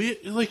so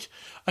weird. Like,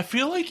 I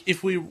feel like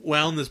if we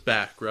wound this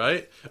back,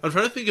 right? I'm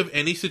trying to think of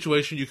any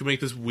situation you can make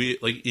this weird,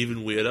 like,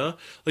 even weirder.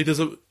 Like, there's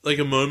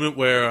a moment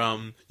where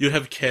you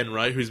have Ken,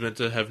 right, who's meant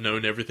to have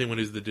known everything when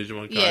he's the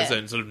Digimon Kaiser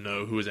and sort of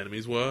know who his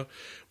enemies were.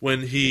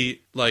 When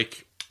he,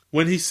 like,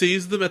 when he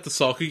sees them at the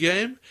soccer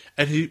game,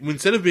 and he,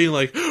 instead of being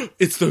like,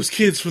 it's those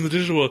kids from the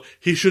digital world,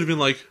 he should have been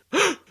like,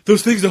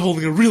 those things they're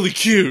holding are really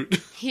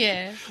cute.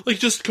 Yeah. Like,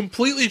 just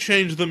completely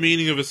change the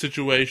meaning of a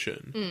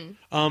situation.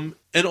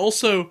 And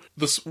also,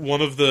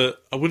 one of the,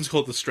 I wouldn't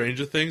call it the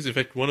stranger things, in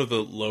fact, one of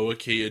the lower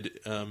key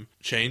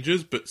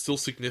changes, but still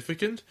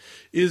significant,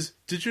 is,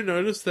 did you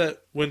notice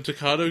that when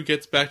Takato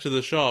gets back to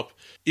the shop,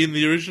 in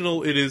the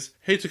original it is,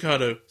 hey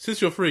Takato,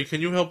 since you're free,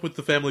 can you help with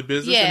the family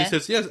business? Yeah. And he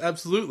says, yes,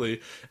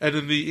 absolutely. And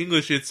in the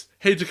English it's,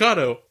 hey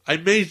Takato, I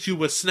made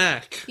you a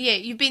snack. Yeah,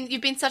 you've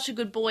been such a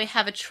good boy,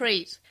 have a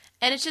treat.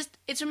 And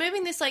it's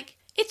removing this, like,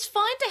 it's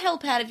fine to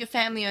help out if your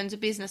family owns a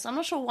business. I'm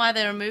not sure why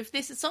they removed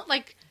this. It's not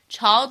like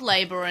child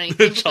labour or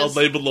anything. Child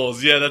labour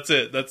laws, yeah, that's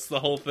it. That's the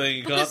whole thing.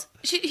 You can't...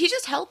 He's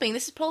just helping.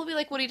 This is probably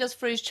like what he does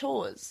for his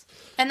chores.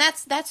 And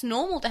that's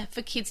normal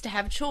for kids to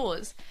have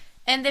chores.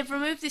 And they've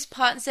removed this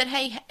part and said,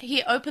 hey,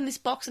 here, open this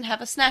box and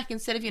have a snack,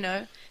 instead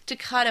of,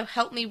 Takato,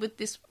 help me with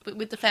this,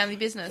 with the family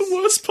business. The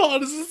worst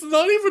part is it's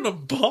not even a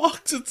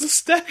box, it's a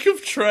stack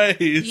of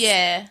trays.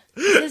 Yeah.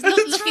 It's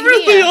Look in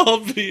really here.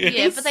 obvious.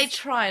 Yeah, but they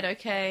tried,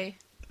 okay.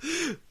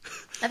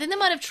 I think they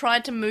might have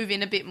tried to move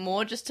in a bit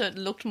more just to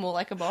look more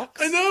like a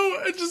box. I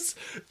know,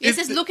 It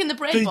says look in the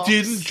bread they box.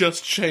 didn't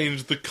just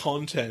change the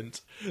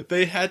content.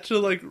 They had to,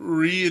 like,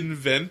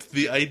 reinvent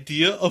the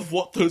idea of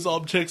what those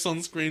objects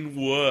on screen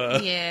were.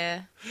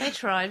 Yeah, they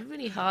tried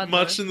really hard.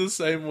 Much though. in the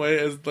same way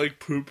as, like,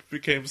 poop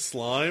became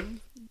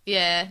slime.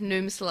 Yeah,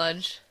 Noom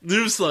Sludge.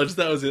 New sludge,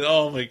 that was it.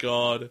 Oh my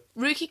god.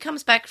 Ruki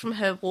comes back from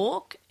her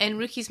walk, and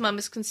Ruki's mum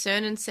is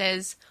concerned and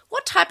says,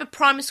 what type of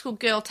primary school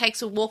girl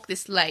takes a walk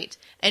this late?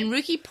 And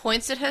Ruki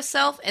points at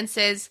herself and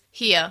says,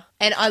 here.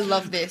 And I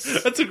love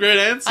this. That's a great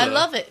answer. I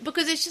love it,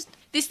 because it's just,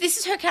 this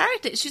is her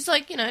character. She's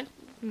like,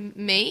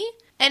 me.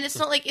 And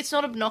it's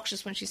not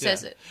obnoxious when she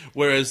says it.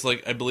 Whereas,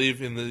 like, I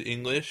believe in the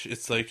English,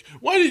 it's like,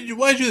 why'd you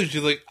do this?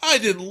 She's like, I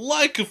didn't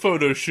like a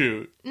photo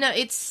shoot. No,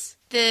 it's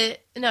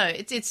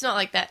not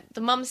like that.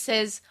 The mum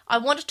says, I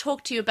want to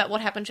talk to you about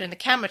what happened during the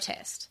camera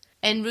test.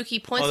 And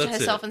Ruki points to that's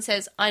herself it. and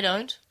says, I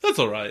don't. That's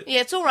alright. Yeah,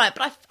 it's alright,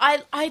 but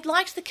I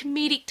liked the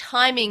comedic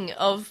timing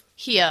of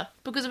here,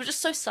 because it was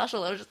just so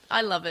subtle.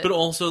 I love it. But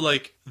also,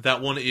 like,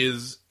 that one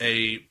is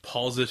a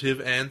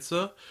positive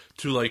answer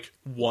to, like,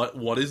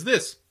 what is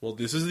this? Well,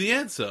 this is the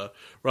answer.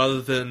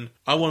 Rather than,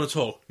 I want to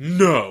talk.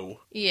 No!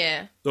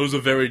 Yeah. Those are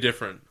very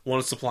different. One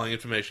is supplying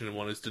information and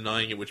one is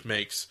denying it, which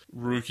makes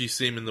Ruki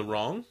seem in the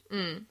wrong.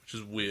 Which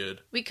is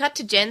weird. We cut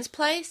to Jen's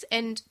place,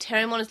 and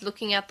Terriermon is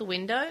looking out the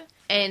window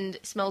and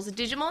smells a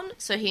Digimon,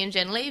 so he and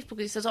Jen leave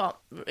because he says,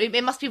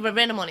 it must be where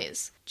Renamon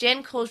is.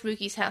 Jen calls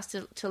Ruki's house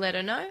to let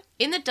her know.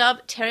 In the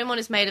dub, Terriermon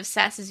is made of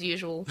sass as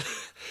usual.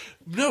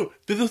 No,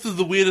 this is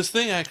the weirdest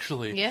thing,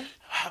 actually. Yeah?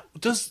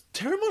 Does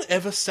Terriermon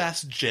ever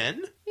sass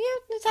Jen? Yeah,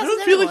 it I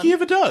don't feel like he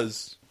ever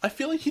does. I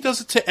feel like he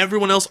does it to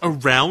everyone else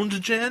around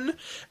Jen,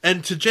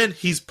 and to Jen,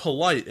 he's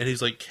polite, and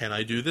he's like, can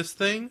I do this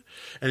thing?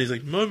 And he's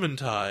like,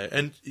 Momentai,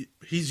 and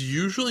he's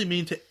usually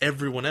mean to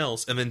everyone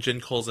else, and then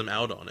Jen calls him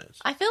out on it.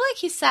 I feel like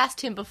he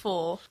sassed him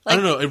before. I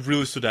don't know, it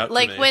really stood out to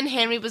me. Like when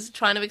Henry was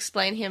trying to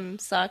explain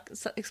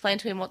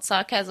to him what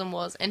sarcasm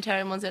was, and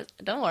Terriermon said,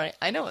 don't worry,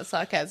 I know what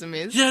sarcasm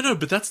is. Yeah, no,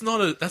 but that's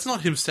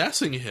not him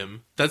sassing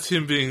him. That's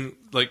him being,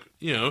 like,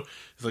 he's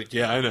like,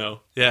 yeah, I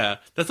know. Yeah,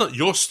 that's not,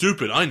 you're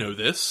stupid, I know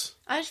this.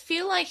 I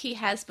feel like he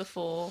has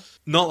before.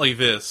 Not like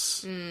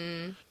this.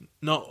 No,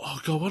 oh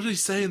god, what did he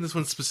say in this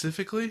one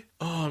specifically?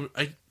 Oh,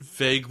 I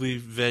vaguely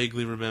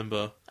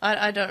remember.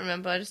 I don't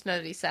remember, I just know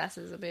that he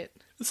sasses a bit.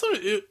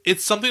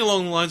 It's something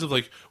along the lines of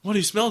like, what do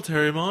you smell,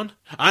 Terriermon?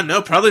 I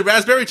know, probably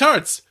raspberry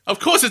tarts. Of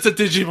course it's a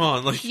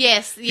Digimon. Like,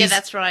 Yes, yeah,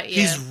 that's right,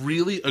 yeah. He's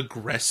really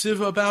aggressive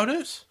about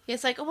it. Yeah,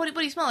 it's like, oh, what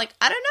do you smell like?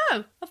 I don't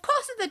know. Of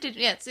course it's a Digimon.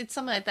 Yeah, it's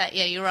something like that.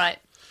 Yeah, you're right.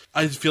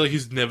 I feel like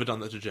he's never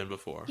done that to Jen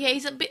before. Yeah,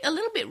 he's a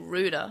little bit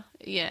ruder.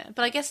 Yeah,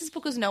 but I guess it's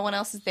because no one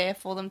else is there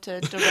for them to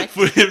direct.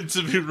 For him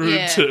to be rude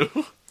Yeah.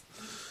 too.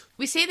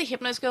 We see the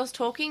Hypnos girls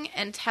talking,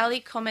 and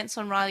Tally comments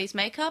on Riley's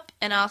makeup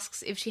and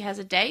asks if she has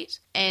a date.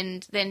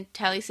 And then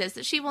Tally says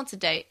that she wants a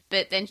date,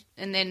 but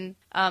then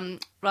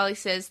Riley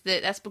says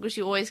that that's because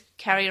you always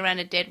carry around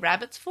a dead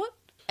rabbit's foot.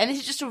 And this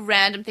is just a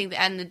random thing to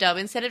add in the dub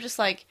instead of just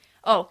like,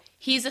 oh,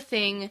 here's a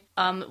thing.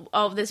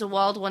 There's a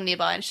wild one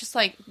nearby, and it's just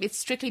like it's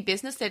strictly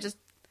business. They're just.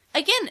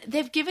 Again,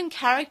 they've given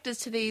characters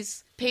to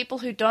these people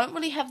who don't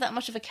really have that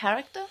much of a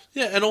character.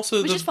 Yeah, and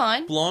also Which the is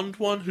fine. blonde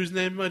one whose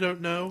name I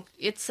don't know.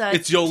 It's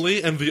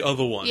Yoli and the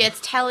other one. Yeah,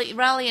 it's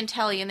Riley and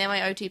Tally, and they're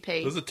my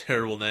OTP. Those are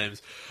terrible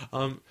names.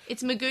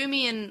 It's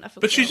Megumi and I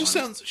forgot. But she the just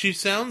other one.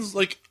 sounds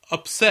like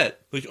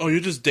upset. Like, oh, you're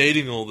just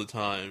dating all the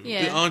time.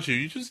 Yeah. Aren't you?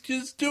 You're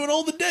just doing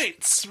all the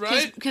dates,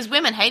 right? Because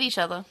women hate each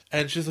other.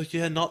 And she's like,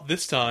 yeah, not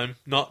this time.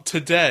 Not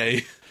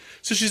today.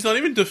 So she's not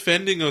even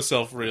defending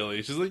herself,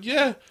 really. She's like,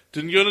 yeah,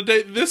 didn't go on a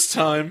date this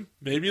time.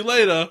 Maybe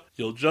later.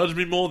 You'll judge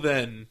me more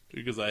then,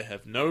 because I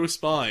have no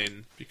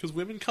spine. Because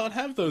women can't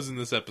have those in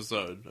this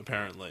episode,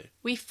 apparently.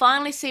 We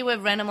finally see where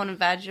Renamon and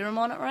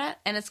Vagiramon are at,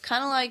 and it's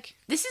kind of like...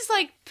 This is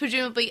like,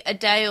 presumably, a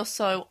day or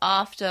so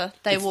after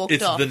they walked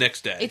off. It's the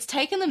next day. It's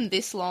taken them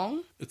this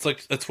long. It's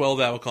like a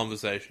 12-hour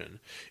conversation,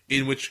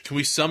 in which can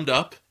we summed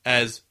up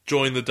as,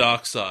 join the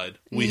dark side,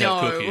 we have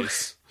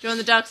cookies. Join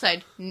the dark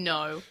side?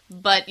 No.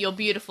 But you're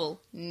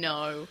beautiful?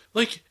 No.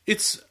 Like,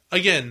 it's,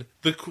 again,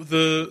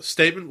 the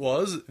statement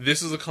was,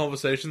 this is a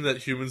conversation that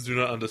humans do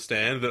not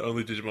understand, that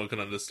only Digimon can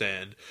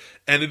understand.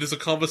 And it is a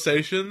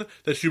conversation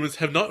that humans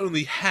have not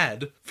only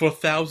had for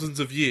thousands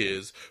of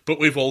years, but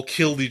we've all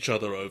killed each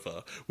other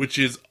over. Which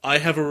is, I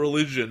have a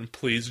religion,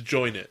 please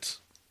join it.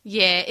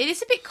 Yeah, it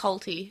is a bit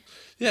culty.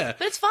 Yeah.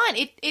 But it's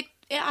fine.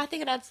 I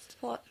think it adds to the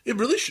plot. It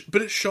really,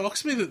 but it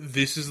shocks me that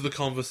this is the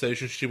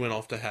conversation she went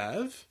off to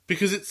have,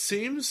 because it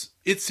seems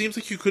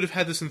like you could have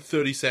had this in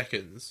 30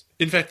 seconds.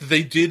 In fact,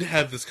 they did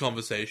have this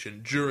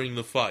conversation during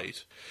the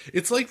fight.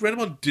 It's like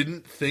Renamon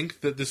didn't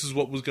think that this is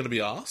what was going to be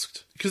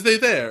asked, because they're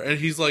there, and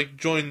he's like,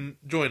 join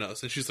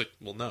us, and she's like,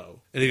 well, no.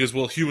 And he goes,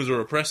 well, humans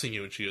are oppressing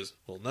you, and she goes,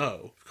 well,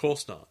 no, of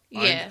course not.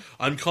 Yeah.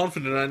 I'm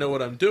confident I know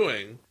what I'm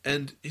doing,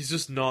 and he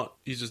just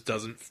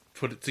doesn't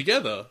put it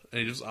together,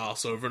 and he just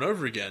asks over and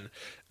over again.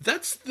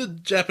 That's the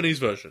Japanese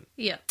version.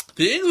 Yeah.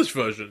 The English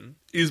version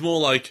is more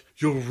like,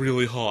 you're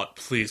really hot,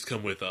 please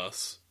come with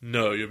us.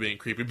 No, you're being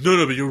creepy.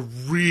 No, but you're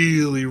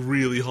really,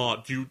 really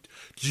hot. Do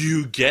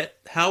you get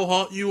how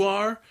hot you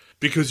are?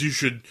 Because you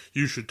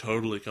should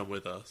totally come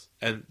with us.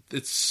 And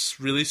it's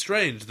really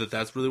strange that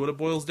that's really what it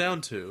boils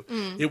down to.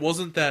 It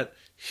wasn't that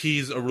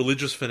he's a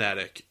religious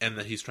fanatic and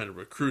that he's trying to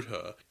recruit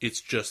her.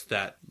 It's just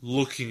that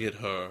looking at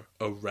her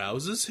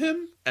arouses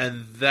him,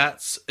 and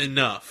that's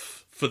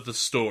enough for the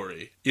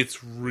story.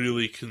 It's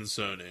really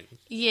concerning.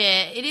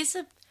 Yeah, it is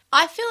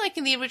I feel like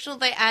in the original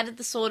they added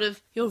the sort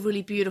of, you're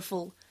really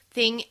beautiful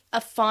thing a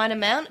fine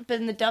amount, but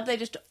in the dub they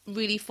just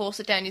really force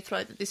it down your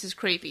throat that this is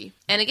creepy.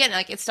 And again,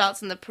 like, it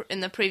starts in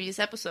the previous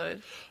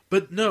episode.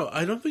 But no,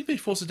 I don't think they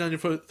force it down your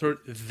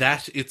throat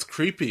that it's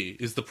creepy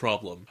is the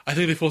problem. I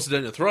think they force it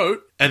down your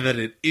throat and that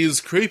it is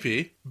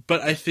creepy,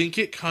 but I think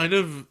it kind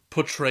of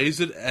portrays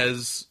it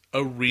as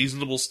a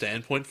reasonable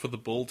standpoint for the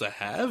bull to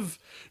have.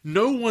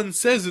 No one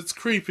says it's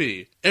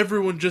creepy.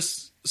 Everyone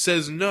just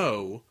says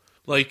no.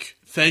 Like,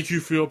 thank you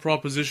for your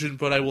proposition,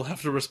 but I will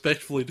have to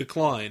respectfully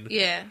decline.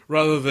 Yeah.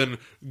 Rather than,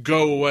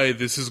 go away,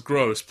 this is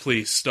gross,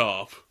 please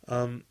stop.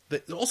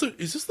 Also,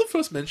 is this the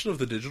first mention of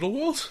the digital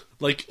world?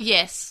 Like,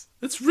 yes.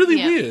 It's really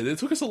weird. It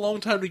took us a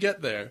long time to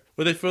get there.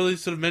 Where they fully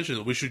sort of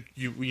mentioned we should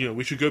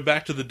go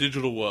back to the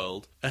digital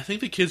world. I think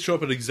the kids show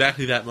up at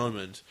exactly that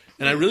moment.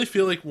 And I really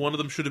feel like one of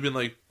them should have been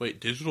like, wait,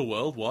 digital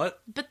world?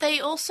 What? But they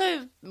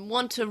also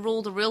want to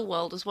rule the real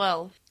world as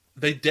well.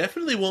 They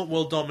definitely want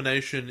world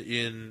domination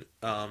in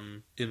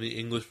the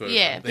English version.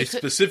 Yeah, they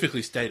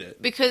specifically state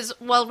it. Because,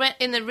 well,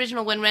 in the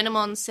original, when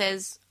Renamon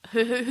says,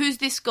 who's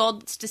this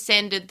god that's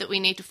descended that we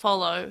need to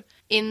follow?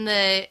 In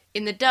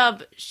the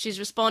dub, she's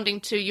responding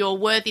to, you're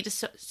worthy to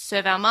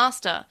serve our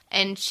master.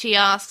 And she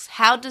asks,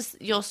 how does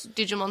your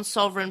Digimon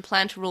sovereign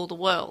plan to rule the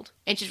world?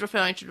 And she's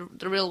referring to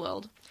the real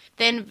world.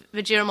 Then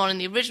Vagiramon in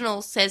the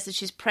original says that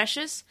she's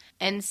precious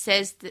and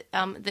says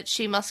that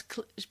she must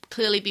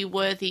clearly be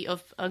worthy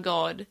of a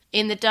god.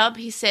 In the dub,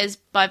 he says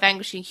by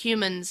vanquishing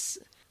humans,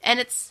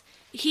 and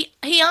he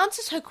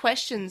answers her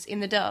questions in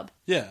the dub.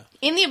 Yeah.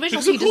 In the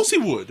original, because of course he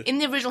would. In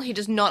the original, he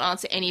does not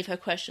answer any of her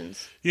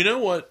questions. You know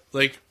what,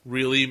 like,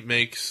 really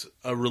makes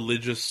a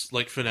religious,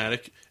 like,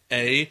 fanatic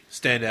A,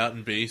 stand out,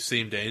 and B,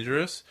 seem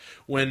dangerous?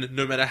 When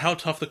no matter how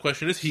tough the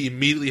question is, he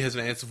immediately has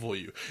an answer for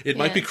you. It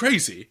might be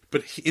crazy,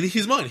 but in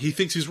his mind, he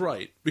thinks he's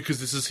right, because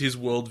this is his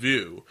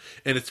worldview.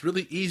 And it's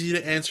really easy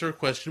to answer a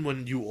question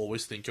when you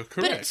always think you're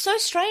correct. But it's so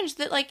strange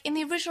that, like, in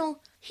the original,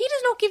 he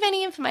does not give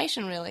any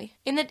information, really.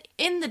 In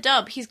the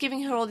dub, he's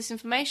giving her all this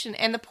information,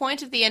 and the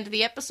point of the end of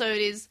the episode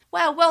is,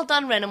 wow, well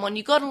done, Renamon,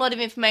 you got a lot of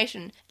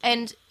information.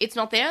 And it's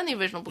not there in the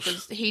original,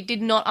 because he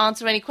did not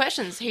answer any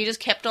questions. He just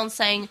kept on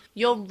saying,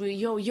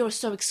 you're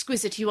so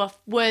exquisite, you are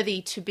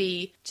worthy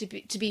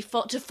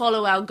to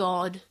follow our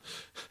god.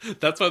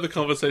 That's why the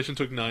conversation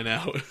took 9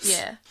 hours.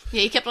 Yeah,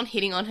 he kept on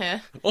hitting on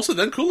her. Also,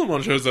 then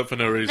Kulamon shows up for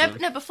no reason.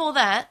 No, before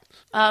that...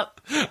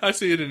 I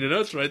see it in your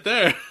notes right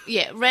there.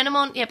 Yeah,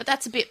 Renamon... Yeah, but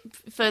that's a bit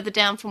further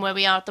down from where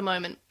we are at the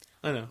moment.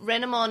 I know.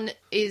 Renamon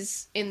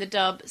is, in the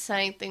dub,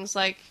 saying things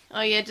like,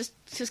 oh yeah, just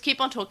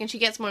keep on talking, she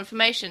gets more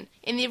information.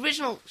 In the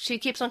original, she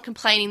keeps on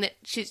complaining that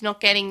she's not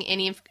getting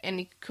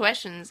any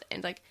questions,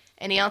 and, like,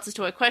 any answers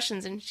to her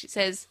questions, and she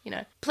says,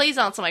 please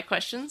answer my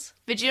questions.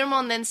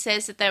 Vegeramon then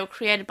says that they were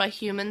created by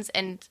humans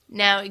and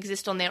now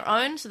exist on their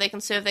own, so they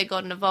can serve their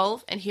god and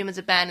evolve, and humans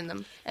abandon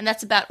them. And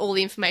that's about all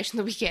the information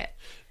that we get.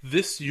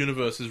 This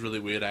universe is really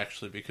weird,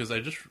 actually, because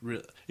if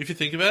you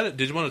think about it,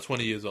 Digimon are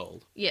 20 years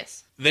old.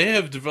 Yes. They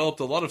have developed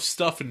a lot of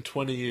stuff in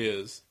 20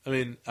 years. I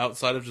mean,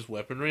 outside of just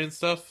weaponry and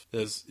stuff,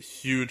 there's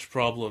huge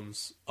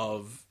problems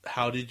of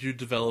how did you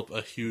develop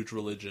a huge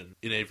religion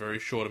in a very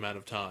short amount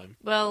of time?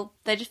 Well,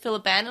 they just feel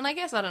abandoned, I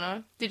guess. I don't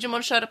know.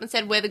 Digimon showed up and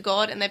said, we're the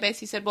god, and they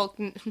basically said, well,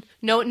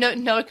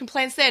 no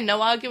complaints there,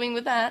 no arguing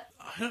with that.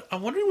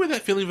 I'm wondering where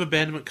that feeling of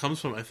abandonment comes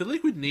from. I feel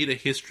like we'd need a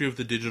history of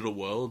the digital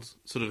world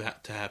sort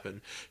of to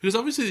happen. Because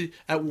obviously,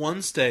 at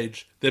one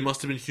stage, there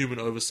must have been human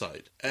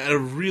oversight. At a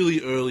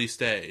really early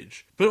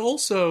stage. But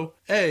also,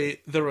 A,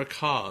 there are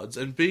cards,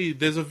 and B,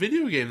 there's a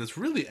video game that's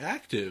really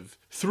active,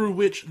 through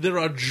which there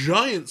are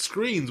giant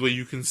screens where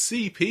you can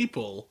see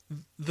people.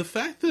 The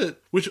fact that,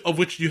 of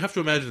which you have to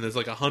imagine there's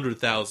like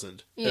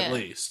 100,000 at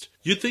least.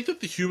 You'd think that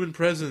the human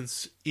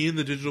presence in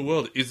the digital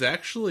world is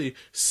actually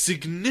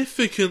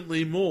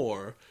significantly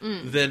more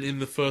than in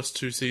the first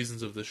 2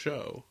 seasons of the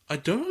show. I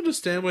don't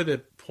understand where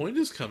their point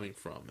is coming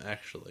from,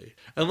 actually.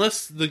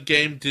 Unless the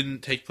game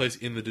didn't take place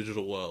in the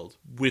digital world,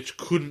 which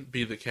couldn't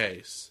be the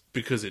case,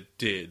 because it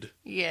did.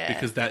 Yeah.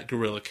 Because that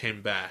gorilla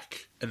came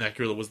back, and that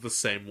gorilla was the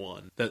same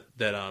one that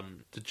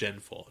the Gen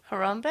fought.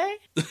 Harambe?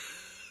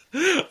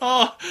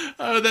 Oh,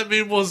 that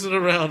meme wasn't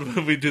around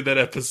when we did that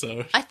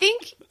episode.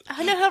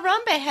 I know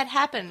Harambe had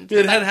happened.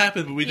 It had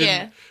happened, but we didn't.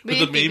 Yeah,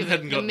 but the meme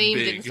hadn't gotten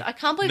big. I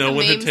can't believe No the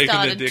one had meme taken their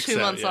started dicks 2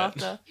 out months yet.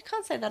 after. You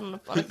can't say that on a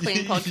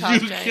clean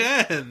podcast, You Jane.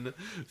 can.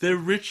 They're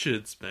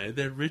Richards, mate.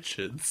 They're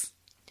Richards.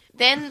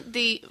 Then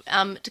the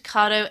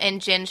Takato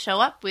and Gen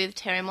show up with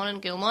Terriermon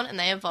and Gilmon, and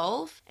they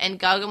evolve. And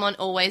Gargamon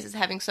always is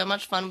having so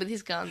much fun with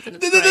his guns, and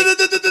it's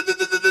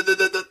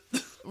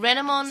great.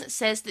 Renamon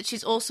says that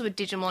she's also a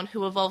Digimon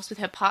who evolves with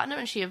her partner,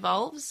 and she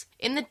evolves.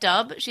 In the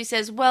dub, she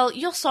says, well,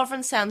 your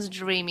sovereign sounds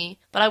dreamy,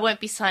 but I won't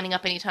be signing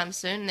up anytime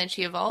soon, and then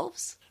she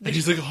evolves. And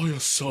he's like, oh, you're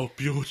so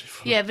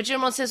beautiful. Yeah,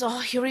 Vegeramon says,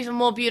 oh, you're even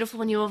more beautiful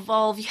when you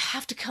evolve, you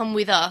have to come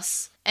with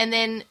us. And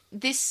then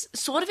this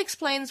sort of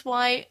explains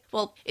why,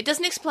 well, it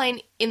doesn't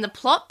explain in the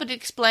plot, but it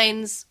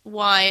explains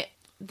why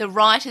the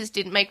writers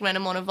didn't make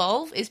Renamon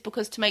evolve, is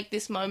because to make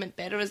this moment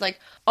better is like,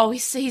 oh,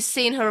 he's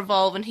seen her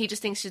evolve and he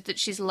just thinks that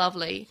she's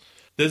lovely.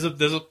 There's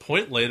a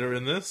point later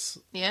in this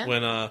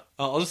when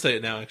I'll just say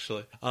it now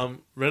actually.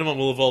 Renamon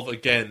will evolve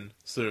again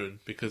soon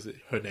because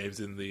her name's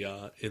in the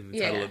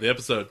title of the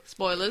episode.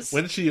 Spoilers.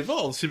 When she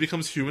evolves, she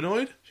becomes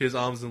humanoid. She has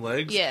arms and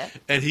legs. Yeah.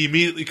 And he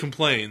immediately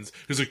complains.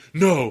 He's like,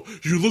 "No,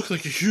 you look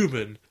like a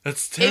human.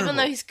 That's terrible." Even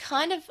though he's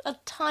kind of a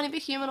tiny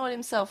bit humanoid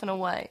himself in a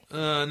way.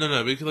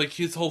 No, because like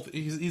his whole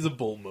he's a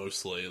bull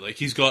mostly. Like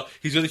he's got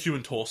a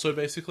human torso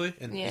basically,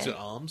 and he's got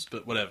arms,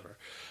 but whatever.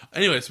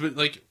 Anyways, but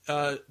like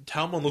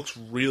Talmon looks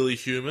really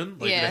human.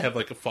 Like they have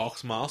like a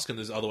fox mask and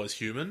is otherwise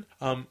human.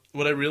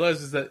 What I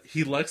realized is that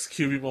he likes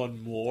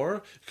Cubimon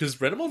more because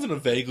Renamon's in a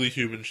vaguely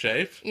human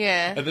shape.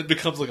 Yeah. And then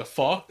becomes like a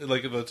fox,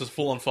 like just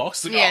full on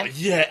fox. It's like, oh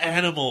yeah,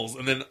 animals,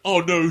 and then oh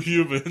no,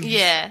 humans.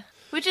 Yeah.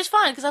 Which is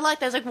fine because I like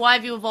that. It's like, why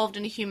have you evolved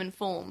in a human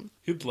form?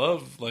 He'd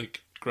love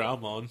like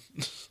Graumon.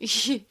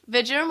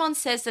 Vegeramon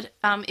says that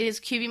it is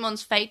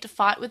Cubimon's fate to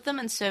fight with them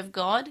and serve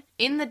God.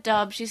 In the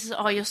dub, she says,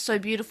 oh, you're so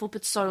beautiful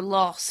but so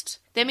lost.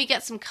 Then we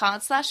get some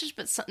card slashes,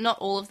 but not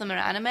all of them are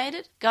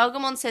animated.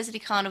 Gargamon says that he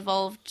can't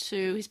evolve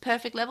to his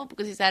perfect level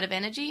because he's out of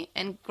energy,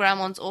 and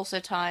Graumon's also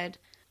tired.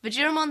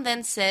 Vegeramon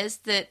then says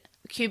that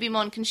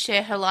Cubimon can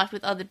share her life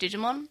with other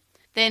Digimon.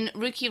 Then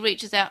Ruki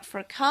reaches out for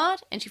a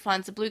card, and she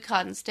finds the blue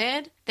card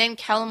instead. Then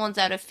Calamon's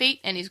at her feet,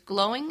 and he's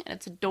glowing, and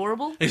it's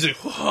adorable. And he's like,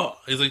 whoa!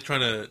 He's like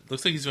trying to...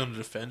 Looks like he's going to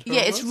defend her.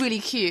 Yeah, it's really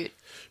cute.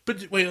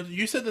 But wait,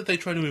 you said that they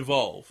tried to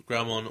evolve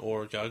Graumon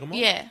or Gargamon?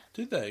 Yeah.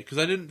 Did they? Because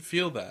I didn't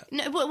feel that.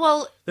 No,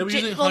 well... They were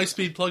using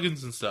high-speed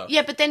plugins and stuff.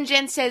 Yeah, but then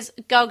Jen says,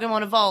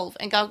 Gargamon evolve,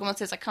 and Gargamon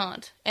says, I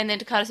can't. And then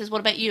Takata says, what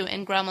about you?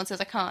 And Graumon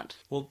says, I can't.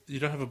 Well, you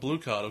don't have a blue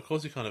card. Of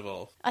course you can't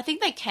evolve. I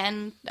think they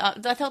can. I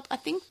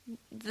think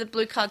the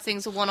blue card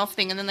thing's a one-off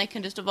thing, and then they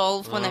can just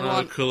evolve when they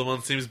want.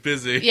 Kulamon seems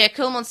busy. Yeah,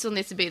 Kulamon still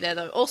needs to be there,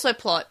 though. Also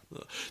plot.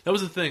 That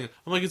was the thing.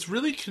 I'm like, it's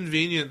really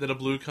convenient that a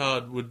blue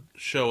card would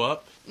show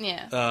up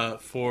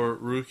for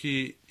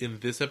Ruki in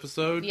this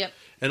episode. Yep.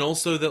 And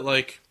also that,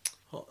 like...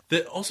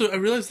 I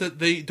realized that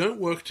they don't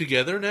work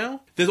together now.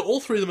 There's all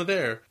three of them are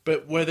there,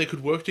 but where they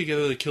could work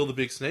together to kill the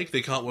big snake,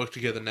 they can't work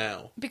together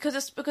now. Because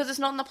it's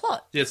not in the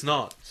plot. Yeah, it's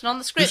not. It's not in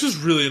the script. This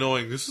is really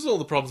annoying. This is all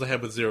the problems I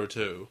had with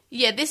 02.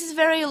 Yeah, this is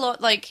very a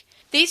lot like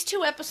these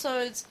two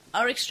episodes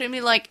are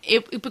extremely like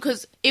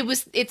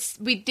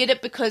we did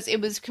it because it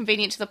was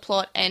convenient to the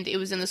plot and it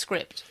was in the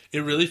script. It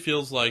really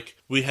feels like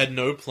we had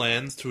no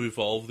plans to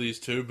evolve these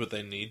two, but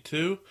they need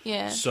to.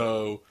 Yeah.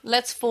 So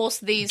let's force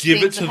these. Give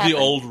it things to happen. the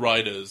old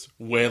writers.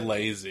 We're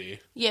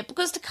lazy. Yeah,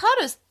 because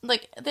Takato's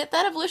like that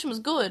evolution was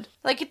good.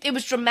 Like it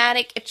was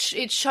dramatic.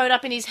 It showed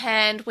up in his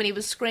hand when he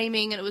was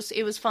screaming, and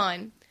it was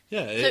fine.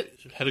 Yeah, it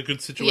had a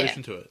good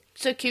situation to it.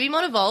 So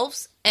Cubimon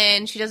evolves,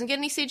 and she doesn't get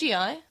any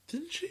CGI.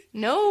 Didn't she?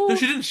 No. No,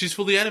 she didn't. She's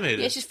fully animated.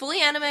 Yeah, she's fully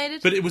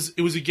animated. But it was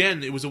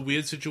a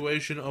weird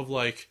situation of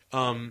like,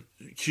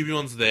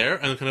 Cubimon's there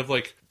and kind of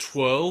like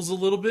twirls a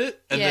little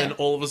bit, and Yeah. then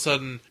all of a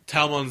sudden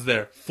Talmon's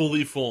there,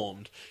 fully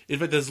formed. In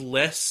fact, there's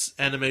less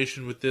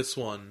animation with this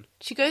one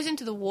She goes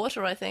into the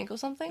water, I think, or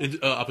something.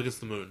 up against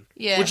the moon.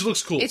 Yeah. Which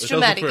looks cool. It's It does look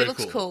dramatic. very It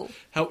looks cool.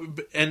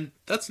 And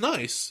that's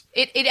nice.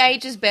 It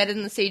ages better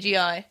than the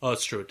CGI. Oh,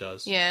 it's true, it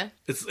does. Yeah.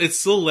 It's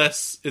still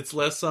less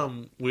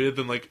weird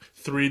than like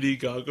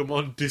 3D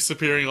Gargamon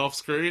disappearing off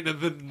screen and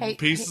then Hey,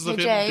 pieces hey, of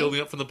him Jay.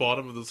 building up from the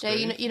bottom of the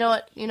Jay, screen. you know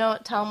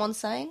what Talmon's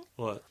saying?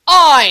 What?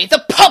 I,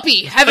 the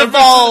puppy, have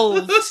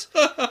evolved!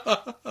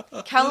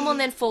 Calamon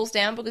then falls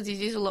down because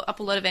he's used up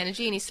a lot of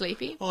energy and he's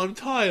sleepy. Oh, I'm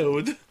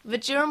tired.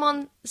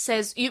 Vagiramon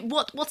says,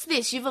 what's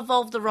this? You've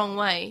evolved the wrong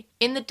way.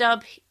 In the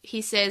dub,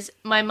 he says,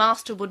 my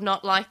master would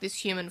not like this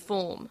human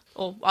form.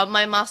 Or,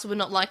 my master would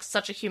not like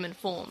such a human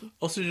form.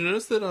 Also, did you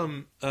notice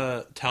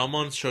that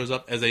Talmon shows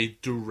up as a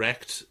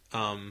direct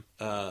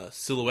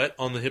silhouette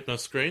on the Hypnos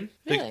screen?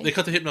 Really? They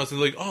cut to Hypnos and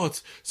they're like, oh,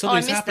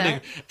 something's missed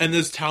happening. that. And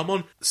there's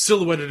Talmon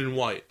silhouetted in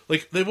white.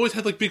 Like, they've always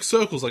had like big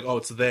circles, like, oh,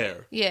 it's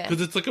there. Yeah.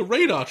 Because it's like a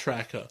radar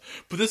tracker.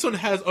 But this one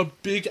has a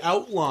big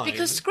outline.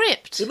 Because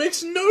script. It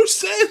makes no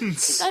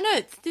sense. I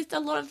know, a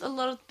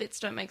lot of bits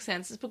don't make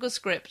sense. It's because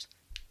script.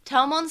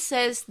 Talmon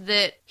says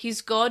that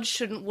his god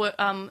shouldn't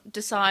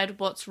decide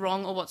what's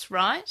wrong or what's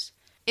right.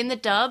 In the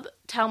dub,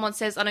 Talmon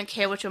says, I don't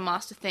care what your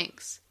master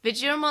thinks.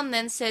 Vagiramon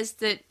then says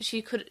that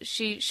she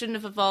shouldn't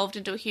have evolved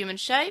into a human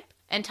shape,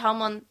 and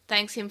Talmon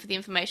thanks him for the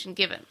information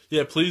given.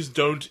 Yeah, please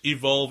don't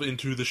evolve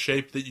into the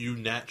shape that you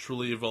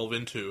naturally evolve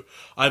into.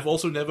 I've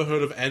also never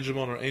heard of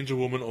Angemon or Angel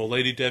Woman or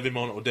Lady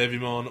Devimon or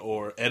Devimon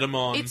or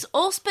Edamon. It's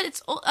all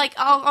like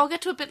I'll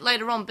get to a bit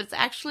later on, but it's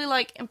actually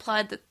like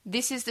implied that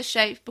this is the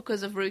shape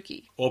because of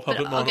Ruki. Or But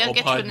Puppetmon I'll get or to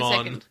it in a Piedmon.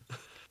 second.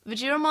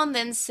 Vagiramon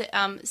then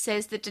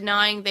says that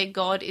denying their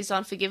god is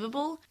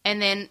unforgivable, and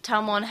then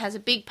Talmon has a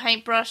big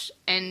paintbrush,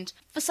 and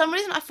for some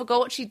reason I forgot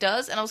what she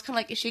does, and I was kind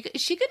of like, is she going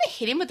to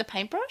hit him with the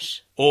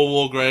paintbrush? Or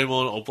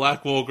Wargreymon or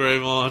Black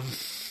Wargreymon.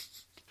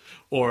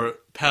 or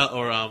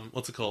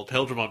what's it called?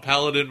 Peldramon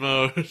Paladin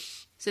mode.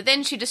 So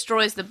then she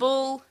destroys the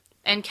bull,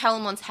 and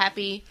Calamon's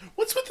happy.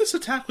 What's with this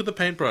attack with the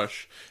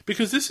paintbrush?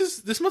 Because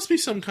this must be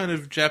some kind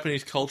of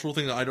Japanese cultural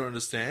thing that I don't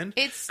understand.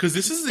 It's because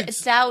this is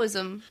it's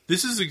Taoism.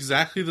 this is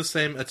exactly the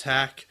same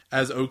attack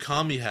as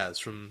Okami has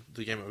from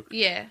the game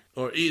Yeah.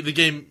 or the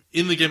game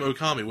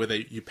Okami, where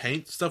you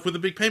paint stuff with a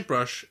big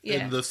paintbrush Yeah.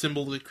 and the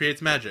symbol that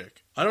creates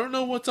magic. I don't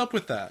know what's up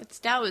with that. It's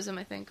Taoism,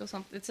 I think, or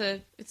something.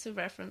 It's a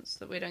reference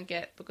that we don't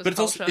get because But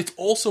culture. it's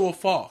also a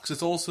fox.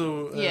 It's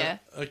also Yeah.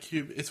 a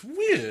cube. It's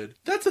weird.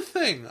 That's a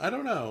thing. I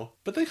don't know.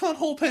 But they can't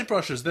hold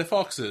paintbrushes. They're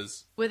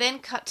foxes. We're then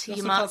cut to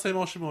They also can't say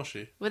moshi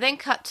moshi. We're then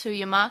cut to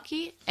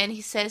Yamaki, and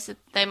he says that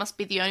they must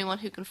be the only one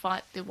who can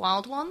fight the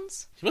wild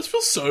ones. You must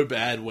feel so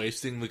bad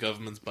wasting the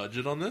government's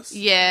budget on this.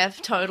 Yeah,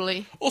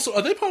 totally. Also,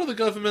 are they part of the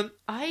government?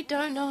 I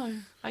don't know.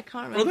 I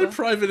can't Or are they remember.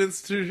 private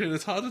institution?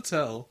 It's hard to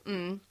tell.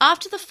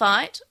 After the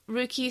fight,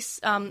 Ruki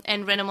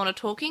and Renamon are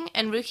talking,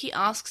 and Ruki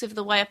asks if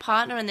the way a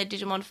partner and their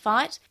Digimon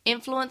fight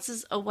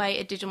influences a way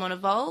a Digimon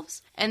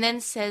evolves, and then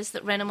says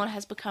that Renamon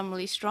has become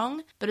really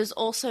strong, but has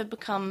also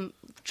become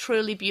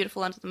truly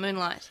beautiful under the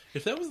moonlight.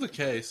 If that was the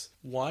case,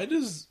 why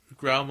does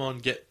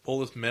Graumon get all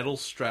this metal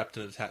strapped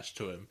and attached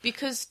to him?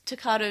 Because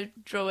Takato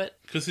drew it.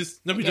 Because he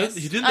Yes.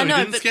 didn't I know, know,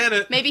 he didn't but scan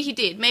it. Maybe he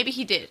did. I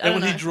And don't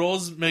when know. he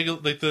draws Mega,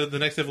 like the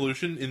next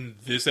evolution in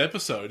this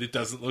episode, it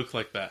doesn't look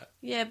like that.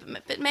 Yeah,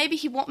 but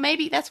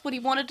maybe that's what he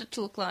wanted it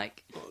to look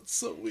like. Oh, it's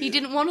so weird. He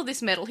didn't want all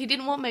this metal. He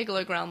didn't want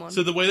Megalograumon.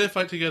 So the way they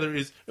fight together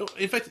is,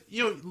 in fact,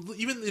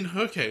 even in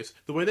her case,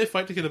 the way they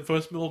fight together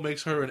first of all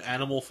makes her an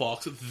animal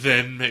fox,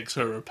 then makes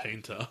her a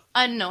painter.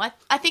 I don't know.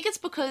 I think it's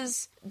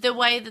because the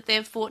way that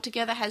they've fought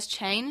together has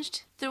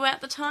changed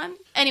throughout the time.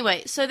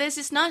 Anyway, so there's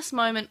this nice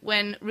moment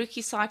when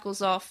Ruki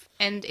cycles off,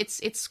 and it's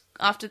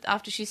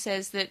after she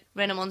says that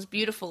Renamon's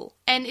beautiful,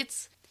 and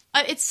it's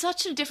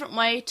such a different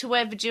way to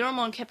where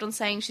Vagiramon kept on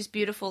saying she's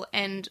beautiful,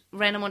 and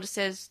Renamon just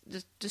says,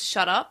 just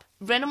shut up.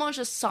 Renamon's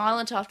just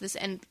silent after this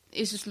and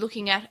is just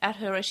looking at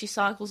her as she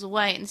cycles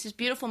away. And it's this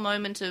beautiful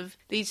moment of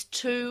these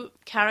two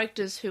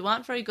characters who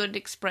aren't very good at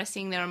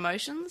expressing their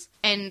emotions.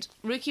 And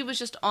Ruki was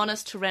just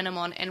honest to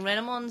Renamon, and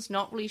Renamon's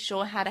not really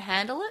sure how to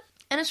handle it.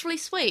 And it's really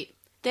sweet.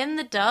 Then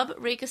the dub,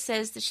 Rika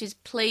says that she's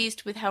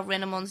pleased with how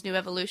Renamon's new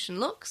evolution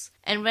looks,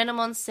 and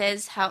Renamon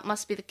says how it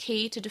must be the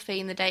key to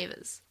defeating the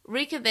Devas.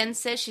 Rika then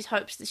says she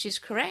hopes that she's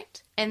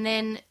correct, and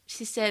then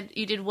she said,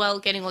 you did well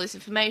getting all this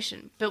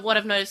information. But what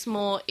I've noticed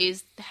more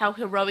is how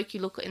heroic you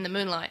look in the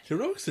moonlight.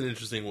 Heroic's an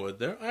interesting word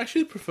there. I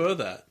actually prefer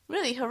that.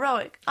 Really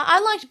heroic. I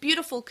liked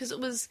beautiful because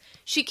Renamon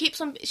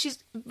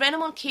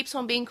keeps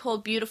on being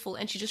called beautiful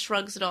and she just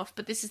shrugs it off,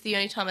 but this is the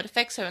only time it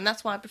affects her, and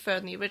that's why I prefer it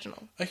in the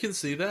original. I can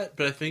see that,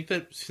 but I think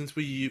that since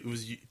it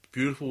was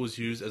beautiful was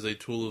used as a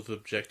tool of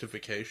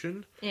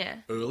objectification Yeah.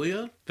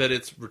 earlier, that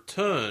its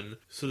return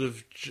sort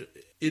of...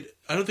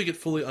 I don't think it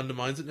fully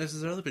undermines it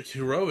necessarily, but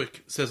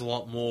Heroic says a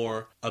lot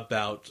more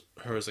about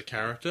her as a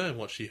character and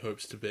what she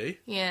hopes to be.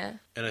 Yeah.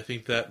 And I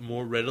think that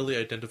more readily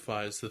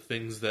identifies the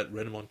things that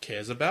Renamon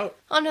cares about.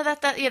 Oh, no,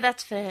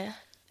 that's fair.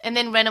 And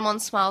then Renamon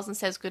smiles and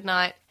says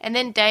goodnight. And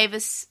then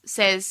Davis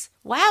says,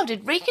 wow,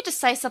 did Rika just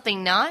say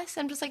something nice?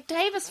 I'm just like,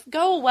 Davis,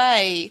 go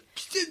away.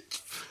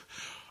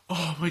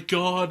 Oh my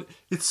god,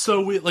 it's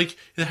so weird. Like,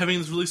 they're having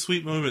this really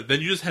sweet moment.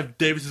 Then you just have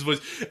Davis's voice.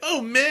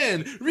 Oh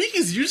man,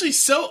 Rika's usually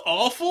so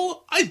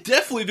awful. I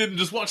definitely didn't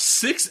just watch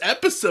 6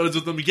 episodes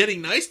of them getting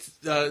nice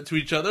to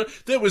each other.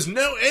 There was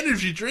no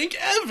energy drink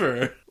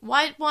ever.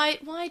 Why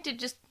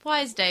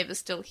is Davis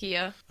still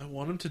here? I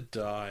want him to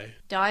die.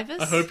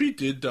 Davis? I hope he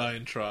did die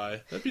and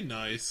try. That'd be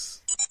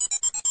nice.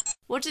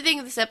 What do you think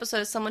of this episode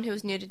as someone who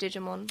is new to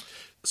Digimon?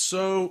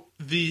 So,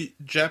 the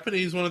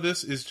Japanese one of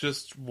this is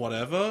just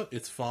whatever.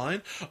 It's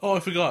fine. Oh, I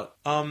forgot.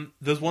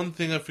 There's one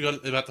thing I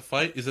forgot about the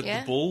fight. Is it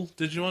the bull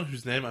Digimon,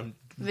 whose name I'm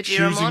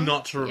choosing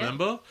not to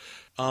remember?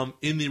 Yeah.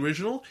 In the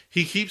original,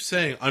 he keeps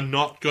saying, I'm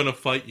not gonna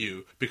fight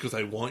you because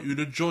I want you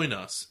to join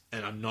us,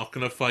 and I'm not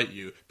gonna fight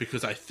you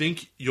because I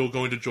think you're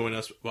going to join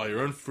us by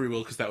your own free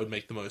will because that would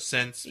make the most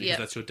sense because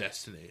that's your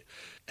destiny.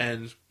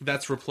 And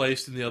that's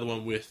replaced in the other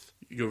one with,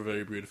 you're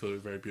very beautiful, you're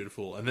very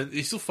beautiful. And then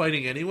he's still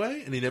fighting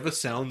anyway, and he never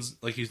sounds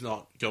like he's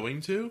not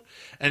going to.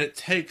 And it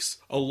takes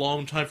a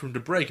long time for him to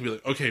break and be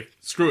like, okay,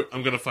 screw it,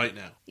 I'm going to fight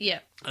now. Yeah.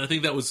 And I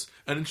think that was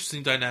an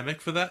interesting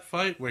dynamic for that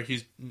fight, where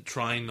he's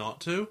trying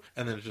not to,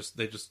 and then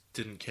they just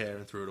didn't care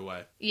and threw it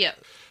away. Yeah.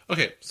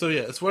 Okay, so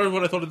yeah, as far as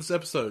what I thought of this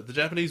episode, the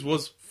Japanese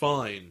was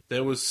fine.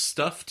 There was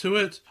stuff to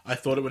it. I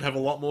thought it would have a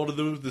lot more to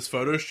do with this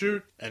photo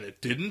shoot, and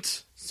it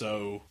didn't.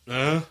 So,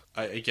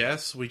 I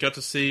guess we got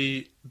to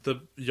see the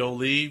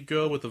Yoli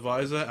girl with the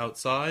visor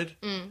outside,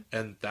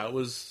 and that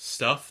was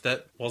stuff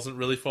that wasn't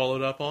really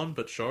followed up on,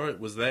 but sure, it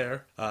was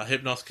there.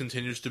 Hypnos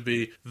continues to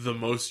be the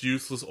most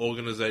useless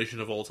organization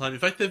of all time. In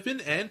fact, they've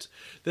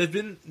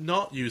been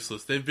not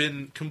useless. They've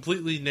been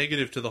completely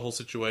negative to the whole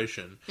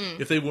situation.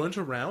 If they weren't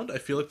around, I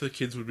feel like the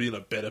kids would be in a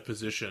better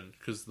position,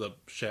 because the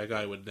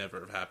Shagai would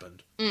never have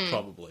happened.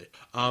 Probably.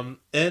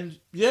 And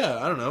yeah,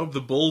 I don't know,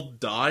 the bull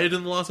died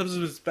in the last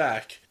episode, it's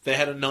back. They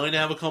had a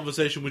 9-hour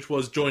conversation which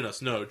was, join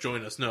us, no,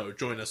 join us, no,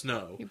 join us,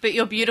 no. But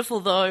you're beautiful,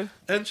 though.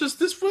 And just,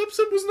 this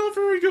episode was not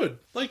very good.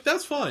 Like,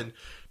 that's fine.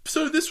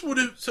 So this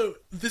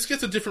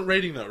gets a different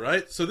rating though,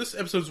 right? So this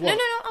episode's what?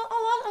 No,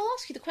 I'll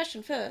ask you the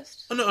question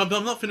first. Oh no, I'm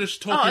not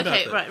finished talking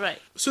about that. Right.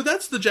 So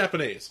that's the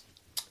Japanese.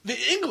 The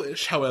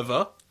English,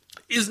 however,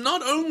 is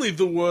not only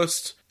the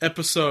worst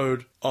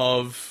episode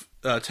of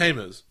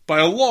Tamers, by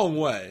a long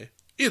way.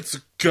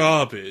 It's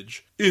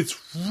garbage. It's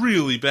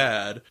really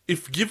bad.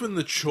 If given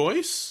the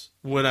choice,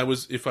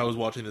 if I was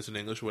watching this in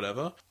English or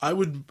whatever, I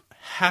would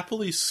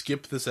happily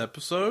skip this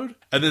episode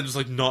and then just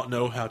like not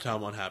know how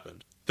Talmon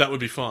happened. That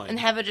would be fine. And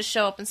have her just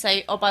show up and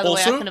say, oh, by the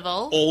way, I can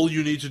evolve. All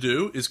you need to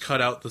do is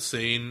cut out the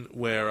scene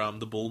where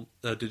the bull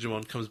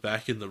Digimon comes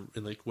back in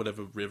like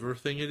whatever river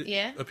thing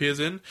it appears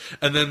in,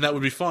 and then that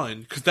would be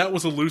fine, because that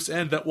was a loose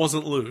end that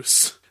wasn't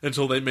loose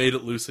until they made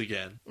it loose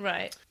again.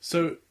 Right.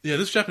 So, yeah,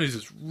 this Japanese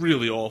is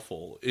really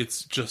awful.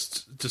 It's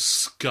just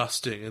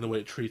disgusting in the way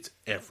it treats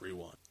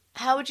everyone.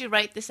 How would you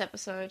rate this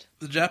episode?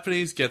 The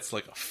Japanese gets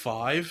like a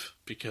 5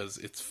 because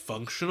it's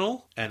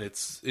functional and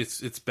its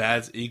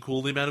bads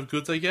equal the amount of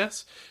goods, I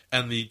guess.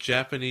 And the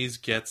Japanese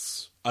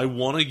gets, I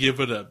want to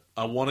give it a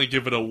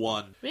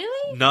 1.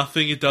 Really?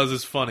 Nothing it does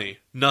is funny.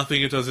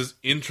 Nothing it does is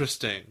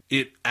interesting.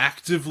 It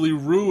actively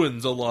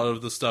ruins a lot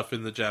of the stuff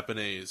in the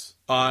Japanese.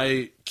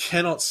 I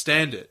cannot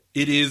stand it.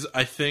 It is,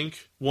 I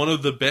think, one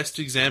of the best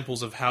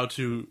examples of how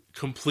to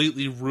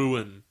completely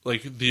ruin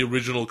like the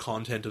original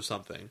content of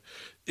something.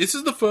 This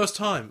is the first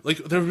time. Like,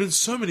 there have been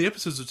so many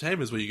episodes of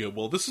Tamers where you go,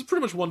 well, this is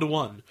pretty much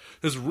 1-to-1.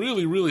 There's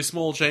really, really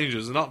small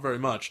changes and not very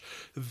much.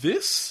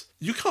 This,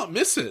 you can't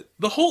miss it.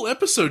 The whole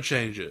episode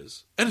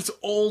changes. And it's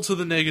all to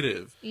the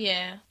negative.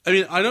 Yeah. I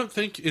mean, I don't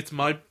think it's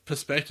my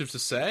perspective to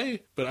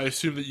say, but I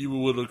assume that you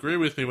would agree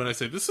with me when I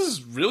say this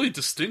is really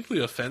distinctly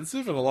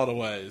offensive in a lot of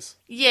ways.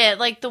 Yeah,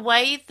 like the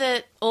way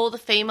that all the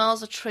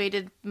females are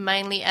treated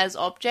mainly as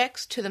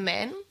objects to the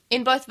men.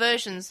 In both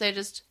versions, they're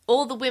just,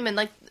 all the women,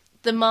 like,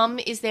 the mum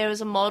is there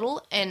as a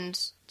model, and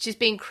she's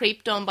being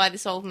creeped on by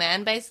this old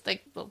man,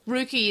 basically. Well,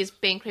 Ruki is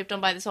being creeped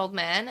on by this old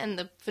man, and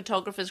the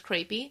photographer's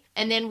creepy.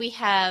 And then we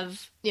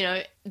have,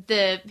 the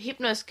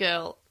Hypnos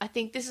girl. I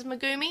think this is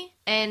Megumi,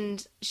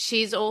 and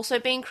she's also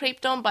being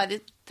creeped on by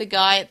the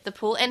guy at the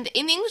pool. And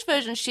in the English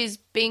version, she's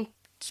being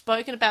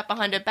spoken about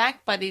behind her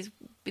back by these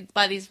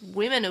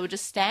women who are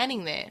just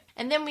standing there.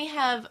 And then we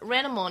have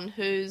Renamon,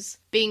 who's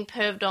being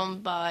perved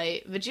on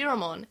by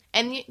Vigiramon.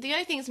 And the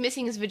only thing that's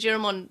missing is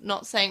Vigiramon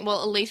not saying,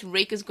 well, at least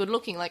Rika's good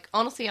looking. Like,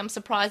 honestly, I'm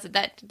surprised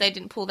that they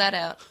didn't pull that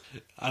out.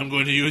 I'm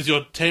going to use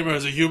your Tamer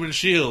as a human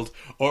shield,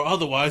 or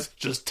otherwise,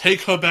 just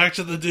take her back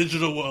to the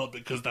digital world,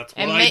 because that's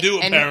what I do,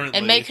 apparently.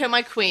 And make her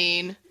my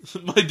queen.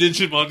 My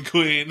Digimon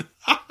queen.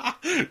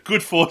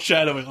 Good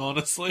foreshadowing,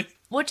 honestly.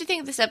 What do you think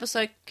of this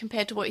episode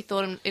compared to what you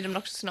thought in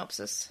Obnoxious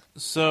Synopsis?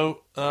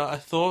 So, I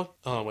thought...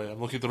 Oh, wait, I'm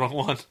looking at the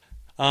wrong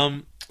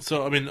one.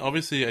 So, I mean,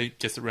 obviously, I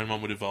guess that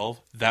Renamon would evolve.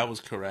 That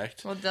was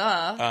correct. Well,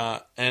 duh.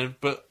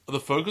 But the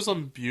focus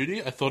on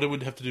beauty, I thought it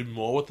would have to do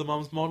more with the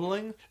mum's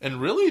modeling.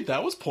 And really,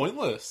 that was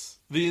pointless.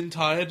 The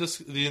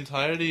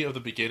entirety of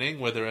the beginning,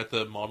 where they're at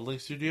the modeling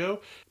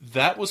studio,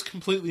 that was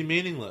completely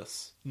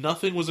meaningless.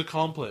 Nothing was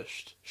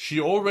accomplished. She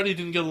already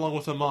didn't get along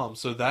with her mom,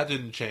 so that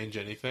didn't change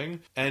anything.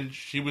 And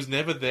she was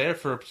never there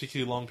for a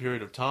particularly long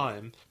period of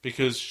time,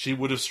 because she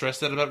would have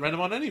stressed out about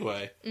Renamon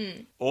anyway.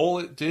 All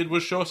it did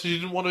was show us she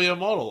didn't want to be a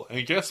model.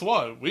 And guess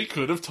what? We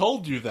could have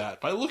told you that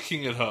by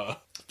looking at her.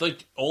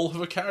 Like, all of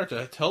her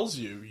character tells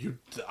you,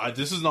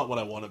 this is not what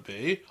I want to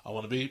be. I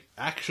want to be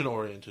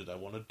action-oriented. I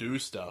want to do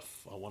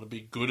stuff. I want to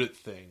be good at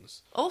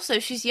things. Also,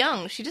 she's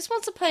young. She just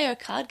wants to play her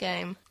card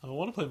game. I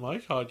want to play my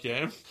card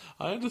game.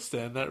 I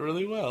understand that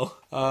really well.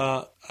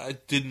 I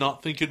did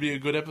not think it'd be a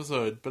good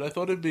episode, but I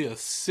thought it'd be a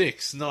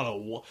 6, not a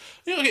 1.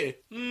 Okay,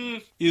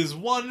 is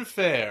 1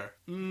 fair?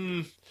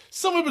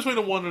 Somewhere between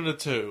a 1 and a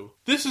 2.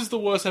 This is the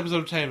worst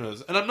episode of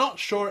Tamers, and I'm not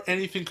sure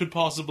anything could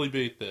possibly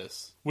beat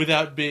this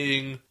without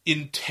being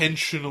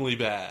intentionally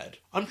bad.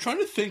 I'm trying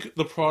to think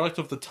the product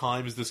of the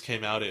times this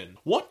came out in.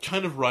 What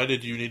kind of writer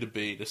do you need to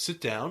be to sit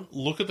down,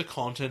 look at the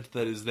content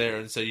that is there,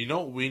 and say, you know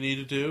what we need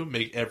to do?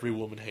 Make every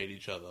woman hate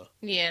each other.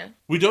 Yeah.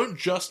 We don't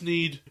just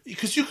need...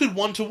 Because you could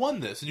one-to-one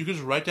this, and you could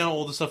just write down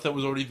all the stuff that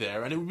was already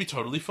there, and it would be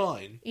totally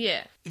fine.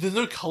 Yeah. There's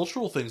no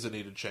cultural things that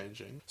needed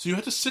changing. So you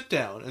had to sit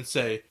down and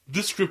say,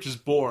 this script is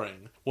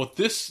boring. What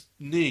this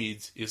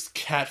needs is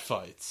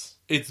catfights.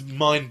 It's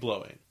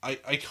mind-blowing. I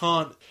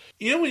can't...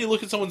 You know when you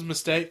look at someone's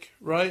mistake,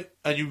 right?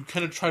 And you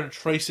kind of try to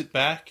trace it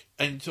back,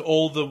 and to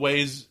all the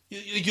ways...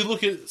 You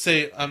look at,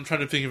 say, I'm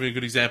trying to think of a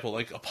good example,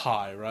 like a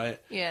pie, right?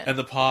 Yeah. And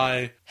the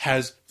pie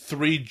has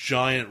 3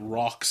 giant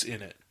rocks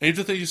in it. And you have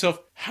to think to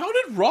yourself, how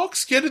did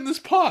rocks get in this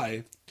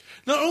pie?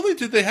 Not only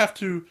did they have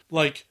to,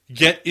 like,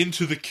 get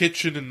into the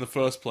kitchen in the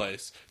first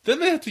place, then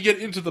they had to get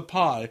into the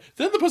pie,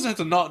 then the person had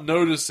to not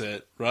notice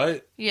it,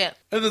 right? Yeah.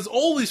 And there's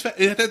all these...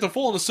 It had to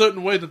fall in a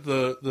certain way that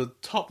the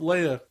top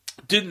layer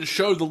didn't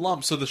show the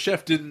lump, so the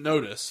chef didn't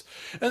notice.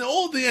 And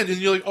all at the end, and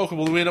you're like, okay,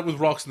 well, we end up with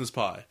rocks in this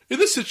pie. In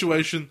this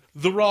situation,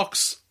 the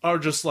rocks are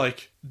just,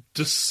 like,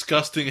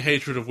 disgusting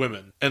hatred of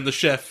women, and the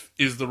chef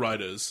is the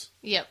writers.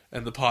 Yep.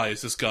 And the pie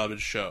is this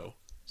garbage show.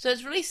 So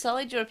it's really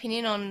solid, your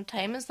opinion on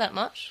Tamers that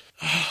much?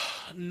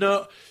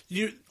 No,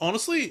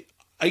 honestly,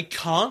 I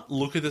can't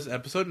look at this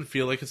episode and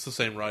feel like it's the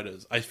same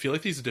writers. I feel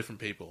like these are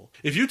different people.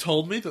 If you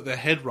told me that the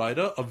head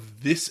writer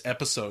of this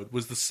episode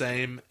was the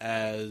same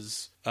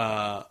as,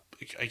 I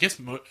guess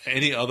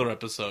any other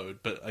episode,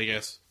 but I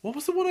guess... What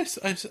was the one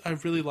I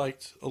really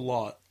liked a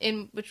lot?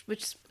 In which...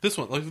 This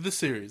one, like this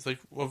series, like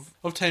of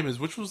Tamers,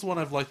 which was the one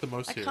I've liked the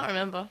most here? I can't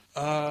remember.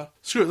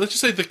 Screw it, let's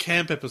just say the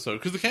camp episode,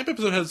 because the camp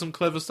episode had some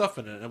clever stuff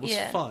in it, and it was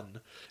Yeah.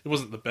 fun. It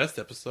wasn't the best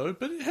episode,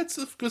 but it had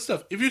some good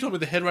stuff. If you told me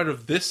the head writer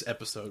of this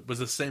episode was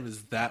the same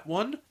as that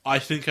one, I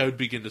think I would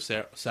begin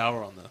to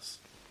sour on this.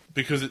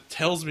 Because it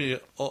tells me...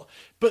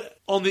 But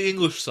on the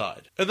English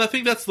side. And I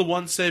think that's the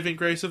one saving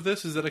grace of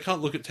this, is that I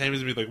can't look at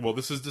Tamers and be like, well,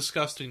 this is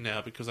disgusting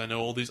now, because I know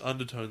all these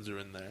undertones are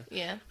in there.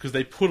 Yeah. Because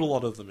they put a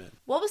lot of them in.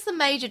 What was the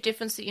major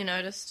difference that you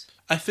noticed?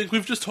 I think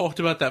we've just talked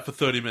about that for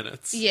 30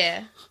 minutes.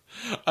 Yeah.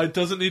 It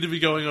doesn't need to be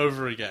going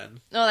over again.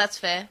 Oh, that's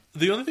fair.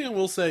 The only thing I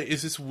will say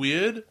is it's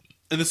weird,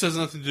 and this has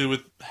nothing to do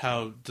with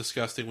how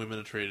disgusting women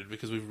are treated,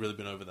 because we've really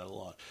been over that a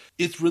lot.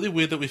 It's really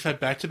weird that we've had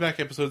back-to-back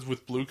episodes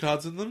with blue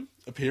cards in them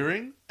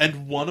appearing,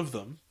 and one of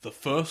them, the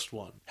first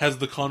one, has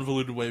the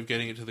convoluted way of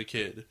getting it to the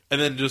kid. And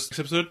then just this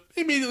episode,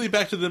 immediately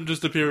back to them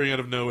just appearing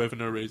out of nowhere for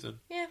no reason.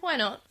 Yeah, why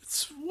not?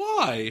 It's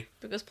why?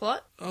 Because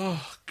plot?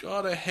 Oh,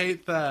 God, I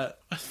hate that.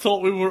 I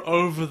thought we were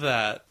over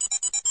that.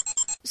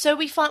 So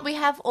we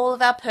have all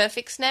of our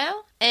perfects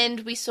now, and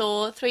we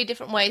saw 3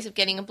 different ways of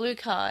getting a blue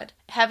card.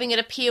 Having it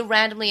appear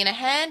randomly in a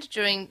hand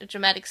during a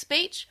dramatic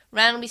speech,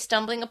 randomly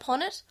stumbling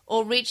upon it,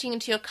 or reaching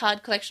into your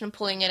card collection and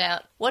pulling it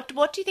out. What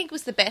do you think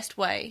was the best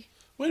way?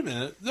 Wait a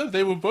minute. No,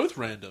 they were both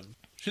random.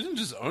 She didn't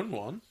just own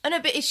one. Oh no,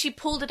 but she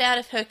pulled it out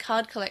of her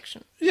card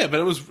collection. Yeah, but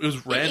it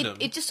was random.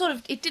 It just sort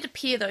of, it did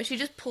appear though, she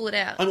just pulled it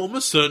out. I'm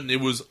almost certain it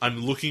was,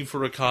 I'm looking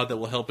for a card that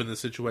will help in this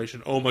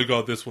situation. Oh my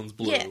god, this one's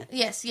blue. Yeah,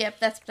 yes,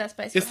 that's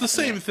basically It's the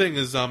same thing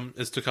as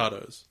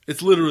Tocato's.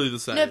 It's literally the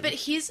same. No, but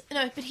his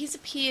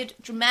appeared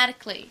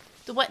dramatically.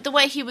 The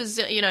way he was,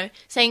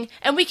 saying,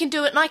 and we can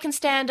do it, and I can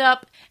stand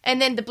up,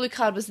 and then the blue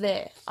card was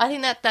there. I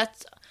think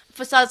that's,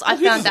 for starters, I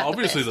found that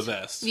obviously the the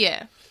best.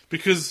 Yeah.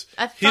 Because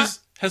his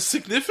has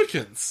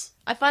significance.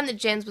 I find that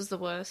Jen's was the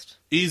worst.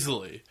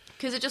 Easily.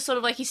 Because it just sort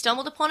of like he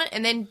stumbled upon it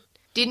and then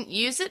didn't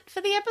use it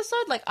for the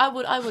episode. Like I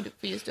would have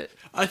used it.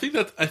 I think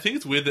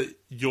it's weird that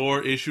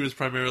your issue is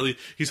primarily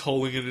he's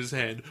holding it in his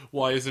hand.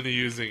 Why isn't he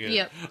using it?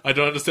 Yep. I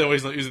don't understand why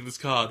he's not using this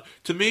card.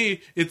 To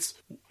me, it's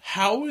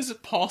how is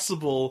it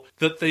possible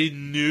that they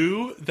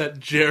knew that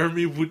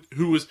Jeremy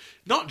who was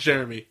not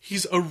Jeremy,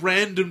 he's a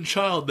random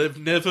child they've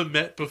never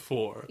met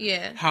before.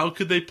 Yeah. How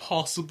could they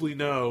possibly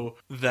know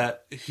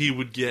that he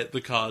would get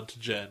the card to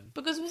Jen?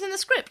 Because it was in the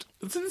script.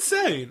 It's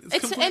insane. It's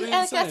completely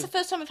and insane. that's the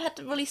first time I've had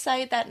to really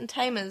say that in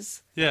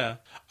Tamers. Yeah.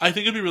 I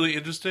think it'd be really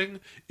interesting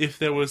if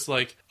there was,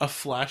 like, a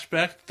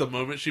flashback the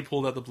moment she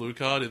pulled out the blue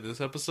card in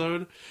this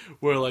episode,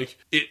 where, like,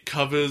 it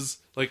covers,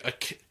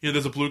 like,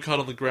 there's a blue card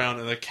on the ground,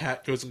 and a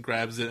cat goes and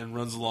grabs it and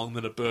runs along,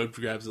 then a bird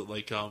grabs it,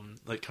 like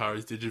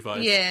Kari's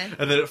Digivice. Yeah.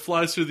 And then it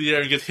flies through the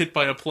air and gets hit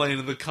by a plane,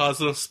 and the car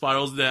sort of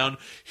spirals down,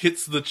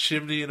 hits the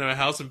chimney in her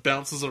house, and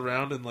bounces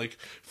around, and, like,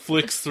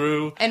 flicks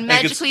through. And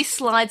magically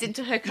slides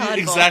into her card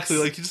box. Exactly.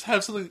 Like, you just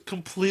have something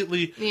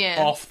completely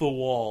off the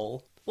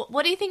wall.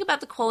 What do you think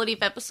about the quality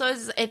of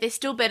episodes? Are they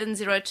still better than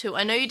 02?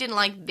 I know you didn't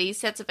like these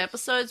sets of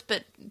episodes,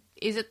 but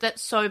is it that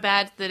so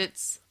bad that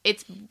it's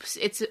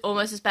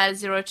almost as bad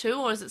as 02,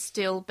 or is it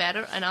still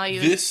better? And are you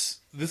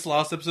This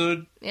last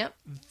episode, Yep.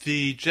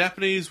 the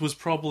Japanese was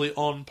probably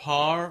on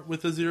par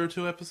with the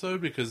 02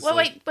 episode because... Well,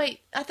 wait.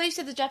 I thought you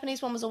said the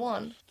Japanese one was a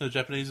 1. No,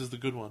 Japanese is the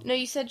good one. No,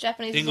 you said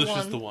Japanese English was a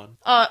 1. is the one.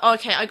 Oh,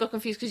 okay. I got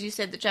confused because you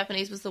said the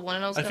Japanese was the 1,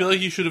 and I was I feel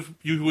like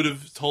you would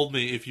have told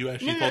me if you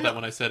actually thought that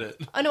when I said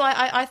it. Oh, no,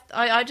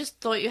 I just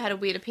thought you had a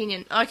weird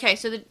opinion. Okay,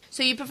 so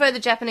you prefer the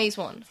Japanese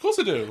one? Of course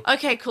I do.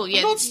 Okay, cool, yeah.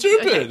 I'm not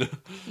stupid. Okay.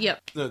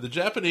 Yep. No, the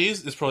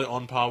Japanese is probably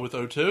on par with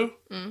 02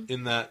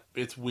 in that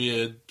it's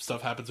weird,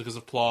 stuff happens because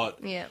of plot.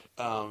 Yeah.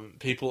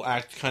 People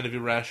act kind of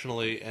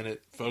irrationally and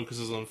it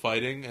focuses on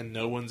fighting and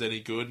no one's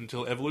any good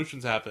until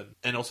evolutions happen.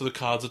 And also the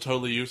cards are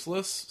totally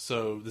useless,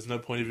 so there's no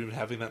point of even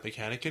having that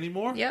mechanic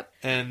anymore. Yep.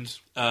 And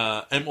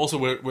also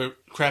we're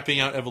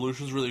crapping out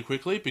evolutions really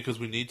quickly because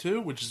we need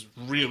to, which is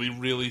really,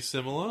 really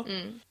similar.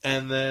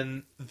 And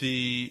then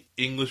the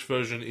English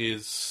version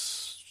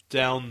is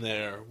down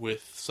there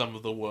with some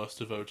of the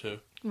worst of 02.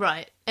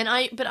 Right.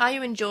 But are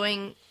you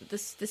enjoying the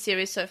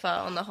series so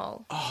far on the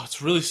whole? Oh,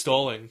 it's really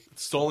stalling.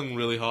 It's stalling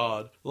really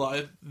hard.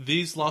 Like,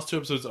 these last 2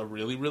 episodes are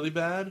really, really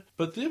bad,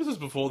 but the episodes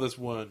before this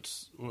weren't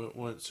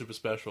super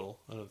special,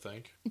 I don't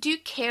think. Do you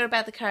care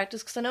about the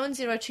characters? Because I know in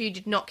 02 you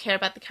did not care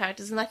about the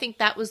characters, and I think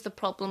that was the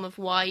problem of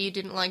why you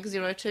didn't like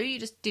 02. You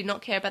just did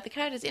not care about the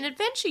characters. In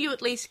Adventure, you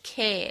at least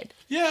cared.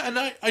 Yeah, and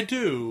I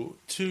do.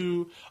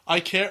 I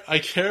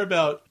care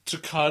about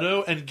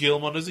Tokado and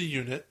Gilmon as a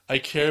unit. I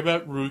care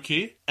about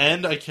Ruki,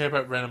 and I care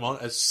about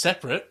Renamon as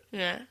separate.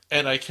 Yeah.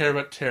 And I care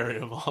about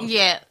Terriermon.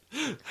 Yeah.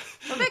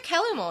 What about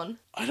Calamon?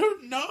 I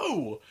don't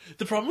know.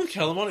 The problem with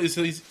Calamon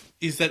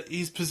is that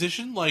he's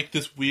positioned like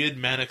this weird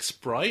manic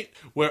sprite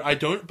where I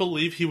don't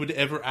believe he would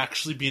ever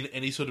actually be in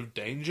any sort of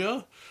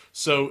danger.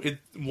 So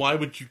why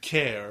would you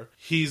care?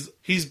 He's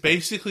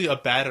basically a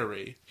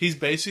battery. He's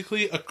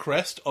basically a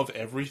crest of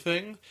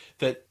everything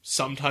that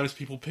sometimes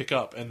people pick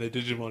up and their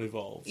Digimon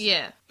evolves.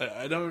 Yeah.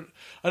 I don't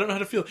know how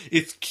to feel.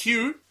 It's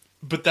cute,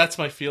 but that's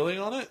my feeling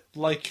on it.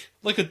 Like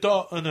a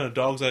dog. Oh no,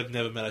 dogs I've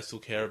never met I still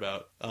care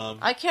about.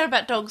 I care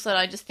about dogs that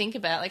I just think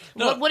about. Like,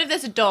 what if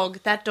there's a dog?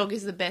 That dog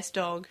is the best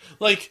dog.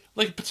 Like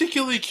a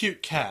particularly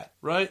cute cat,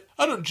 right?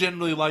 I don't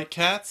generally like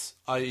cats,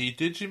 i.e.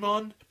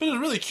 Digimon, but a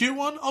really cute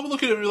one, I'll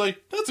look at it and be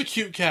like, that's a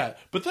cute cat.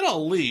 But then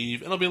I'll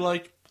leave and I'll be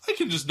like, I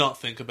can just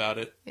not think about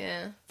it.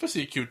 Yeah. If I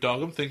see a cute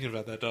dog, I'm thinking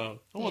about that dog.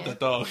 I want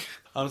that dog.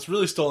 It's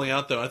really stalling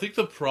out, though. I think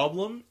the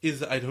problem is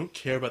that I don't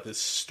care about this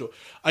story.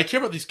 I care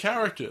about these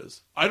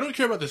characters. I don't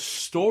care about this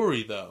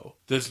story, though.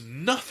 There's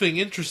nothing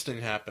interesting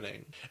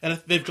happening. And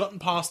if they've gotten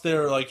past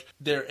their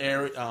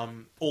area,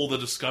 all the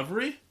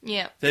discovery.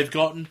 Yeah. They've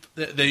gotten...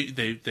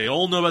 They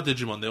all know about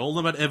Digimon. They all know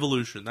about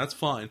evolution. That's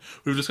fine.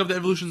 We've discovered that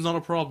evolution's not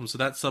a problem, so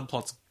that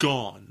subplot's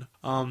gone.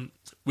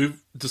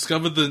 We've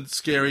discovered the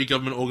scary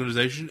government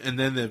organization, and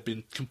then they've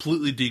been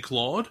completely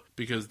declawed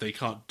because they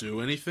can't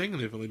do anything,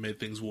 and they've only made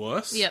things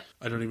worse. Yep.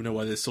 I don't even know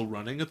why they're still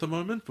running at the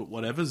moment, but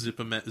whatever.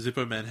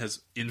 Zippo Man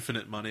has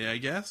infinite money, I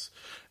guess.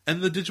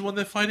 And the Digimon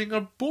they're fighting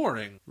are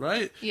boring,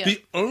 right? Yeah.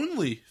 The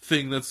only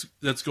thing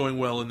that's going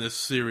well in this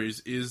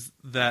series is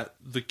that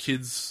the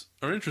kids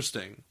are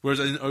interesting. Whereas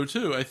in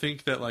 02, I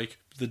think that, like,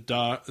 the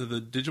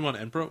Digimon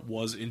Emperor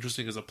was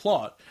interesting as a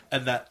plot,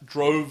 and that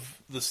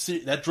drove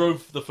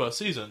the first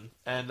season.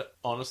 And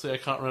honestly, I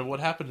can't remember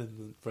what happened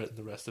in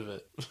the rest of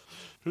it.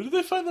 Who did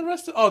they find the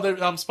rest of? Oh,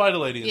 they're Spider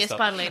Lady and stuff.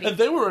 Spider Lady. And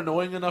they were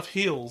annoying enough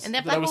heels. And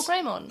they're that Blackwell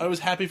Greymon. I was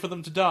happy for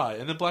them to die,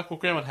 and then Blackwell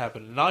Greymon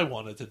happened, and I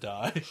wanted to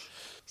die.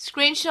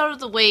 Screenshot of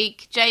the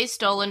week. Jay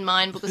stolen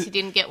mine because he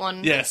didn't get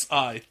one. Yes,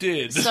 I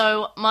did.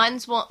 So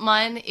mine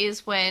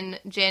is when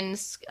Jen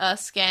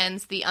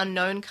scans the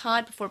unknown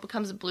card before it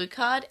becomes a blue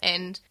card,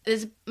 and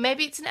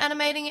maybe it's an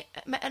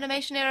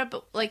animation error,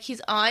 but like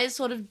his eyes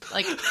sort of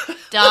like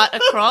dart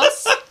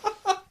across,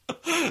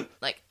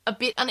 like a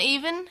bit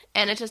uneven,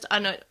 and I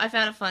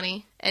found it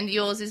funny, and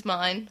yours is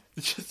mine.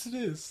 Yes, it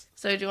is.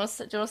 So do you want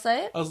to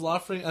say it? I was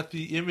laughing at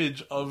the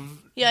image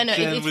of Jen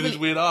with his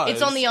weird eyes.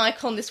 It's on the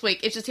icon this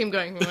week. It's just him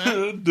going.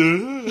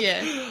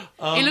 Yeah.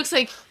 It looks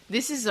like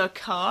this is a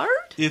card.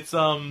 It's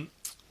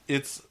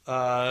what's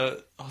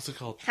it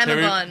called?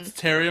 Hammerbun.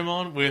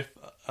 Terriermon with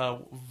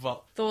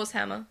Thor's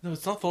hammer. No,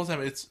 it's not Thor's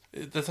hammer.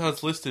 That's how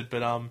it's listed.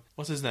 But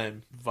what's his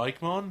name?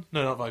 Vikemon?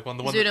 No, not Vikemon.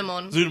 The one.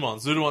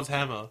 Zudamon. Zudamon's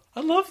hammer.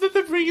 I love that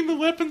they're bringing the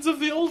weapons of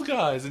the old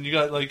guys, and you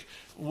got like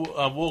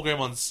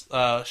Wargreymmon's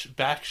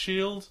back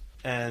shield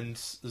and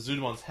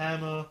Zudamon's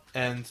hammer,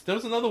 and there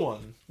was another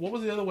one. What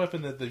was the other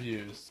weapon that they've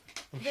used?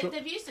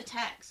 They've used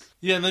attacks.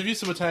 Yeah, and they've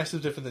used some attacks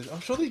of different things. I'm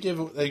sure they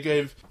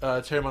gave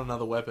Terramon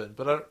another weapon,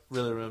 but I don't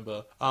really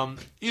remember.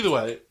 Either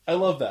way, I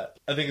love that.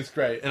 I think it's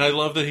great, and I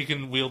love that he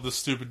can wield this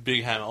stupid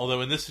big hammer. Although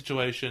in this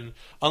situation,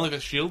 unlike a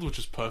shield, which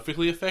is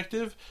perfectly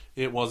effective,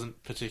 it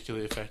wasn't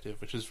particularly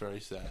effective, which is very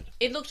sad.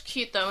 It looked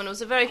cute though, and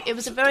it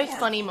was a very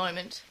funny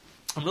moment.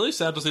 I'm really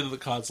sad to see that the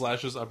card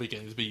slashes are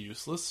beginning to be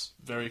useless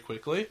very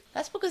quickly.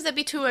 That's because they'd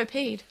be too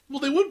OP'd. Well,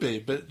 they would be,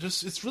 but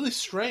just it's really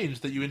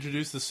strange that you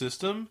introduce the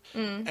system,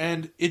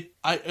 and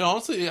I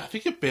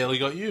think it barely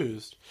got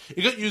used.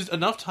 It got used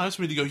enough times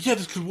for me to go, yeah,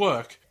 this could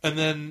work, and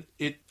then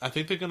I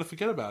think they're going to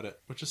forget about it,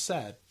 which is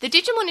sad. The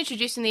Digimon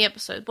introduced in the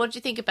episode, what did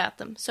you think about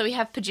them? So we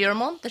have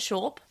Pajiramon, the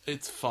Shorp.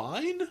 It's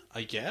fine,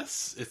 I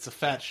guess. It's a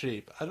fat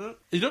sheep.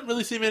 You don't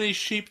really see many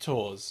sheep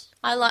tours.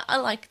 I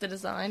like the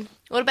design.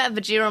 What about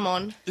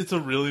Vajiramon? It's a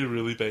really,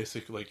 really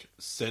basic, like,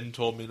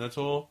 centaur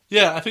minotaur.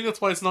 Yeah, I think that's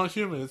why it's not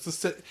human.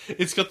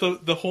 It's got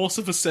the horse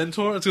of a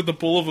centaur, it's got the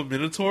bull of a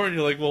minotaur, and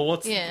you're like, well,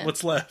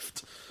 what's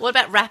left? What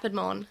about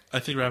Rapidmon? I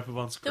think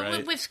Rapidmon's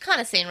great. We've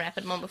kind of seen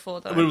Rapidmon before,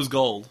 though. But it was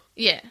gold.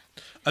 Yeah.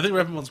 I think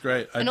Rapidmon's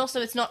great. And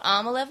also, it's not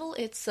armor level,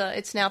 it's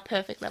now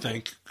perfect level.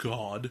 Thank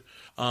God.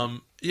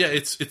 Yeah,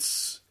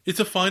 it's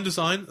a fine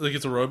design, like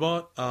it's a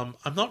robot.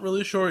 I'm not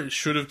really sure it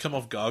should have come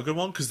off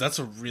Gargomon, because that's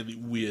a really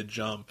weird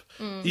jump.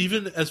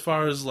 Even as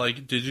far as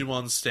like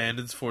Digimon's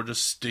standards for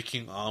just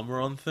sticking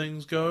armor on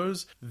things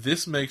goes,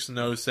 this makes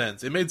no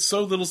sense. It made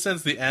so little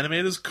sense the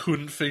animators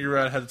couldn't figure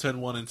out how to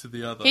turn one into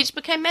the other. He just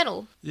became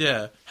metal.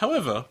 Yeah.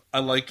 However, I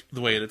like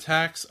the way it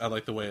attacks, I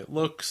like the way it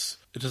looks.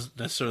 It doesn't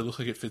necessarily look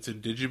like it fits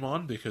in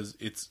Digimon because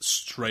it's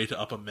straight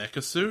up a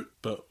mecha suit,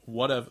 but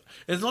whatever.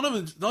 It's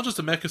not just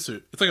a mecha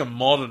suit. It's like a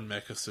modern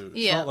mecha suit.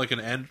 It's not like an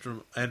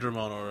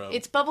Andromon or a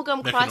It's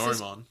Bubblegum Crisis.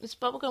 Mechanorimon. It's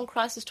Bubblegum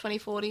Crisis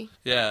 2040.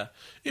 Yeah.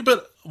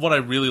 But what I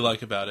really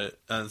like about it,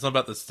 and it's not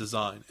about this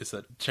design, is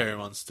that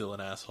Terrimon's still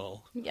an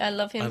asshole. Yeah, I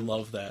love him. I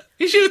love that.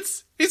 He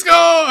shoots! He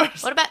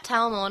scores! What about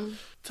Talmon?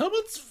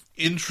 Talmon's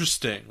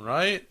interesting,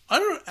 right? I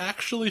don't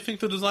actually think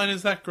the design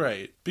is that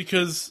great,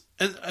 because...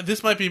 And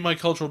this might be my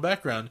cultural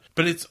background,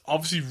 but it's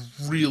obviously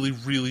really,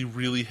 really,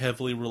 really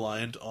heavily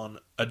reliant on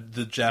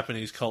the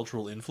Japanese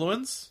cultural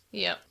influence.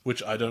 Yeah.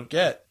 Which I don't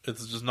get.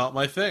 It's just not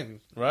my thing,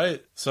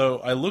 right? So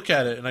I look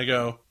at it and I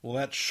go, well,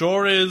 that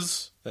sure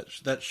is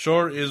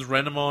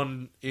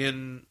Renamon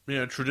in,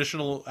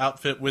 traditional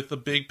outfit with a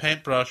big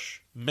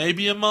paintbrush.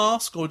 Maybe a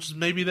mask, or just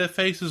maybe their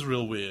face is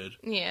real weird.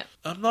 Yeah.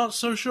 I'm not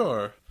so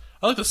sure.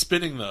 I like the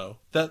spinning, though.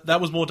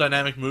 That was more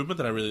dynamic movement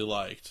that I really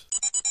liked.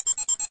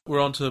 We're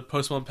on to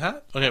Postmon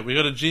Pat. Okay, we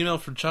got a Gmail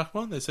from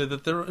Chuckmon. They say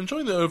that they're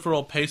enjoying the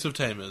overall pace of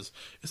Tamers.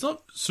 It's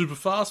not super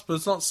fast, but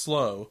it's not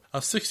slow.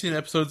 16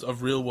 episodes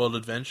of real-world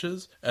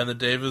adventures, and the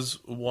Devas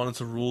wanted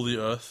to rule the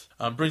Earth.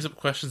 Brings up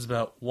questions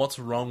about what's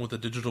wrong with the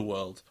digital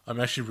world. I'm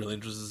actually really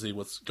interested to see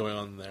what's going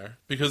on there.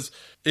 Because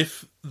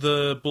if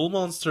the Bull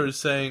Monster is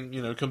saying,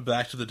 come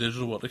back to the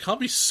digital world, it can't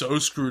be so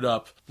screwed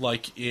up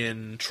like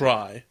in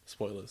Try.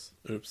 Spoilers.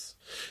 Oops.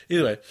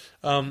 Either way,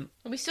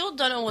 we still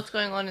don't know what's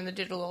going on in the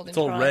digital world. It's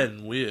all red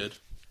and weird.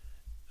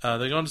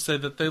 They're going to say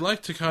that they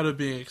like Tokaido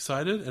being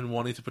excited and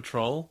wanting to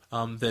patrol.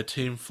 Their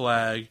team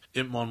flag,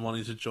 Impmon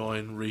wanting to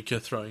join,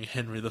 Rika throwing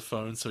Henry the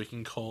phone so he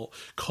can call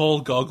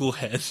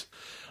Gogglehead,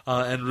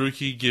 and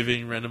Ruki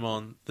giving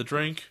Renamon the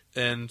drink,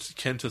 and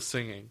Kenta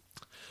singing.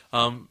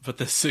 But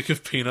they're sick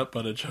of peanut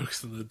butter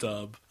jokes in the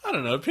dub. I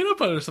don't know, peanut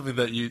butter is something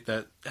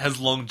that has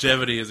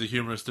longevity as a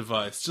humorous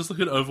device. Just look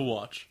at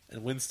Overwatch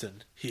and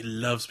Winston. He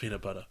loves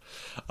peanut butter.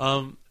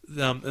 And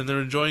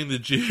they're enjoying the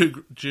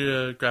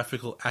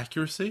geographical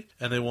accuracy,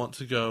 and they want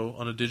to go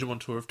on a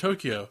Digimon tour of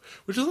Tokyo,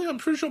 which is something I'm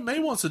pretty sure May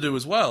wants to do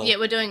as well. Yeah,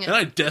 we're doing it. And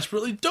I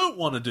desperately don't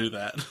want to do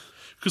that.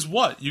 Because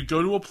what? You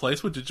go to a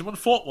place where Digimon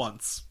fought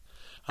once.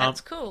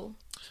 That's cool.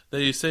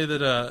 They say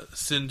that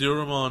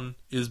Sinduramon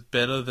is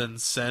better than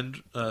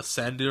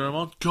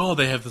Sandiramon. God,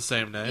 they have the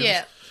same names.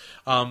 Yeah.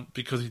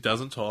 Because he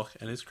doesn't talk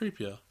and is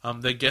creepier.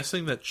 They're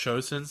guessing that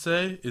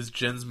Cho-sensei is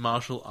Jen's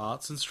martial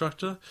arts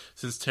instructor,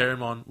 since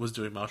Terriermon was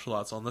doing martial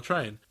arts on the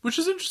train. Which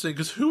is interesting,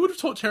 because who would have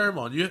taught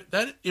Terriermon?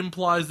 That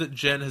implies that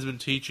Jen has been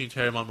teaching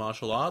Terriermon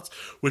martial arts,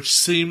 which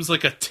seems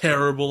like a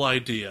terrible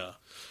idea.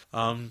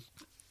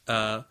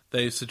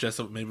 They suggest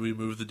that maybe we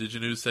move the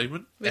DigiNews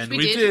segment. Which and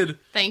we did.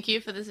 Thank you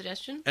for the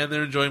suggestion. And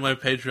they're enjoying my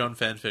Patreon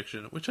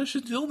fanfiction, which I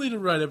should still need to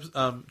write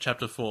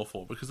chapter 4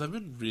 for, because I've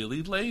been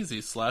really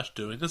lazy /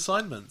 doing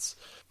assignments.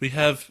 We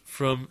have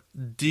from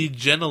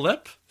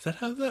DJenalep. Is that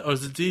how that? Or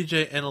is it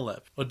DJ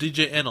Enalep? Or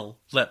DJ Enal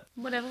Lep?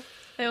 Whatever.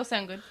 They all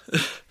sound good.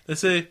 They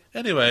say,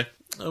 anyway,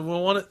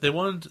 They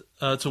wanted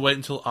to wait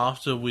until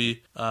after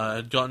we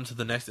had gotten to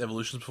the next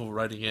evolutions before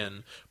writing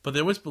in, but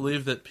they always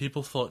believed that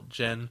people thought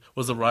Jen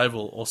was a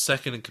rival or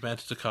second in command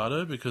to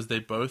Takado because they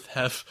both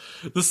have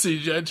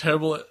the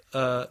terrible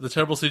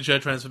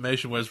CGI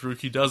transformation, whereas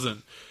Ruki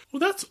doesn't. Well,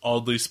 that's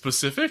oddly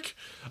specific.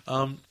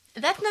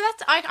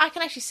 I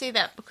can actually see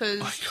that because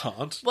I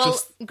can't. Well,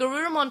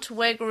 Garurumon to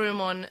Where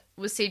Garurumon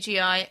was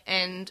CGI,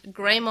 and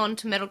Greymon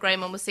to Metal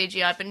Greymon was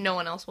CGI, but no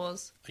one else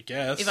was, I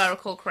guess. if I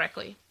recall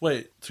correctly.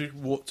 Wait, to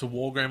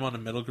War Greymon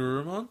and Metal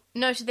Garurumon?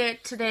 No, to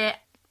their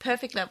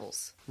perfect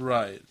levels.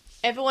 Right.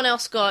 Everyone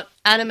else got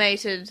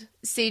animated,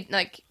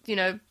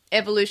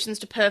 evolutions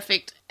to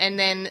perfect, and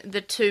then the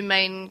two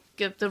main,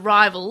 the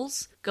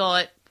rivals,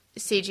 got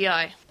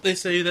CGI. They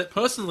say that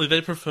personally they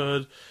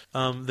preferred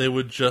they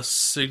were just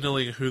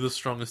signaling who the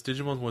strongest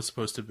Digimon was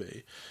supposed to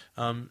be.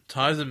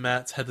 Ty's and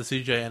Matt's had the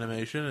CGI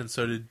animation, and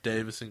so did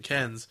Davis and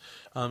Ken's,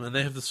 and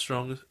they have the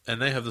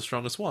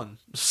strongest one.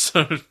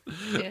 So,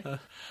 Yeah.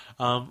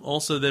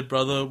 Also, their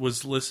brother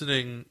was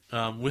listening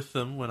with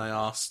them when I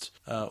asked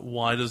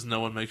why does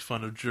no one make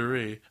fun of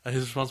Juri.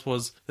 His response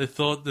was they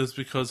thought it was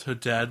because her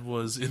dad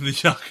was in the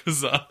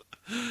Yakuza.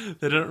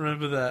 They don't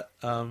remember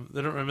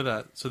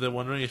that. So they're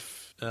wondering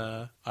if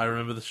I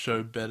remember the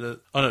show better.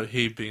 Oh no,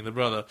 he being the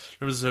brother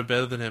remembers the show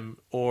better than him,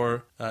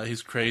 or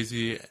he's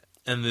crazy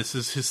and this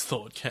is his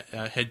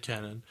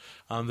headcanon.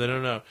 They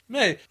don't know.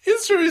 May,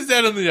 is Juri's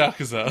dad in the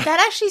Yakuza?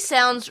 That actually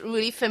sounds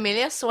really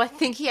familiar, so I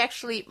think he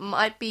actually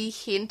might be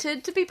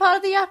hinted to be part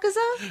of the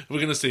Yakuza. We're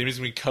gonna see him. He's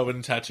gonna be covered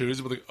in tattoos.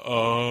 And we're like,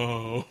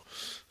 oh.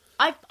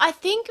 I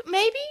think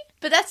maybe,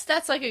 but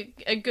that's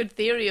like a good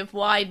theory of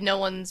why no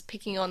one's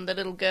picking on the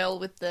little girl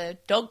with the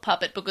dog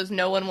puppet, because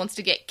no one wants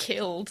to get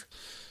killed.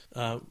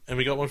 And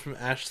we got one from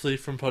Ashley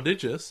from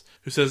Prodigious,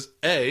 who says,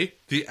 A,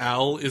 the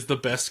owl is the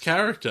best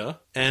character,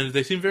 and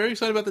they seem very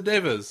excited about the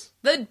Devas.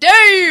 The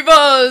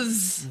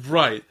Devas!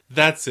 Right,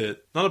 that's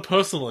it. Not a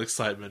personal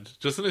excitement,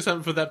 just an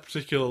excitement for that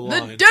particular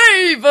line. The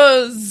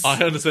Devas!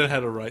 I understand how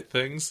to write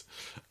things.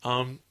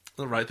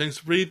 Write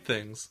things, read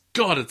things.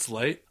 God, it's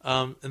late.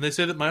 And they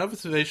say that my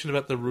observation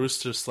about the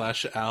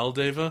rooster/owl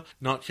Deva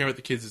not caring about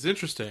the kids is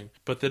interesting,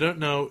 but they don't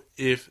know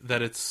if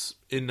that it's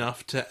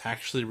enough to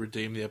actually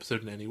redeem the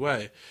episode in any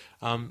way.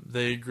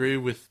 They agree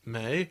with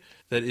May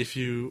that if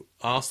you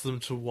ask them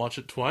to watch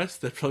it twice,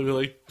 they'd probably be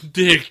like,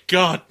 dear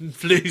God,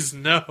 please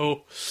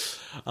no.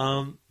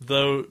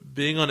 Though,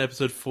 being on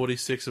episode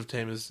 46 of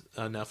Tamers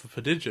now for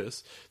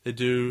Prodigious, they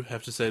do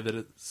have to say that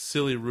a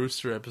silly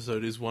rooster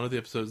episode is one of the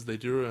episodes they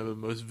do remember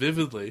most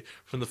vividly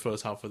from the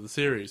first half of the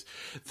series.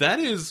 That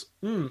is,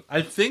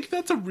 I think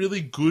that's a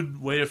really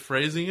good way of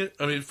phrasing it.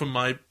 I mean, from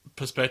my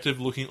perspective,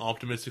 looking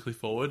optimistically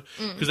forward,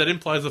 because that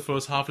implies the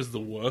first half is the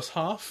worst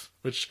half,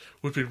 which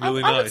would be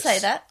really nice. I would say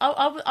that.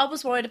 I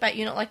was worried about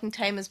you not liking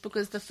Tamers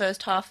because the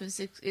first half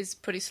is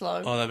pretty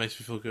slow. Oh, that makes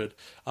me feel good.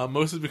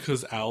 Mostly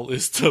because Owl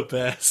is the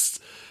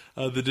best.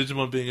 The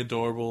Digimon being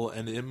adorable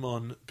and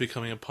Immon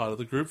becoming a part of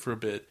the group for a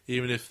bit,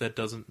 even if that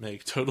doesn't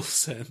make total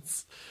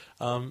sense.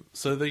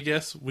 So they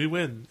guess we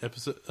win.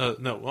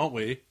 No, aren't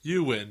we?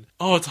 You win.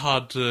 Oh, it's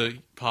hard to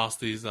pass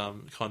these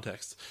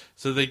contexts.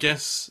 So they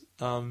guess,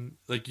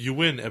 you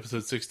win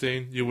episode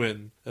 16, you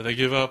win. And they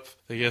give up.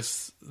 They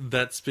guess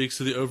that speaks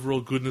to the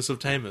overall goodness of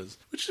Tamers,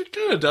 which it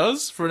kind of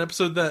does for an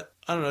episode that,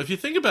 I don't know, if you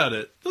think about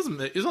it, doesn't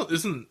make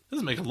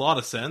a lot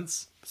of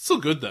sense. It's still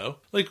good though.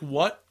 Like,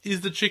 what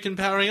is the chicken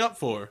powering up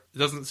for? It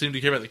doesn't seem to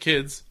care about the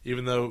kids,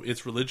 even though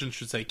its religion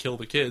should say kill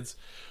the kids.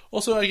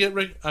 Also,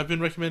 I've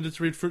been recommended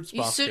to read Fruits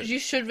Basket. You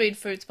should read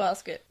Fruits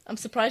Basket. I'm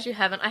surprised you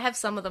haven't. I have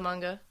some of the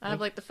manga. I have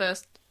the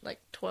first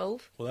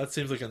 12. Well, that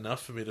seems like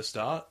enough for me to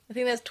start. I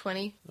think there's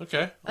 20.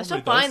 Okay. I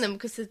stopped buying them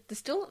because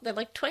they're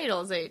like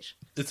 $20 each.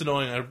 It's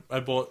annoying. I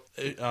bought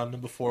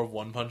number 4 of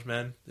One Punch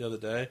Man the other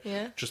day.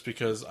 Yeah. Just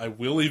because I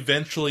will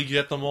eventually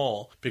get them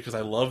all, because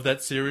I love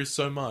that series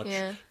so much.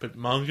 Yeah. But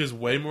manga's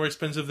way more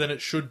expensive than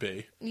it should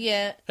be.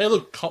 Yeah. Hey,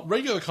 look,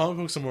 regular comic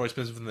books are more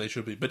expensive than they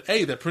should be. But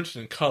A, they're printed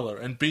in color,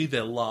 and B,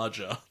 they're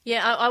larger.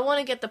 Yeah, I want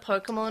to get the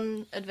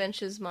Pokemon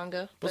Adventures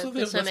manga, but Also,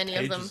 there's so less many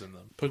of them. pages in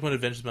them. Pokemon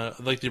Adventures manga,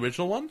 like the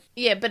original one?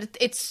 Yeah, but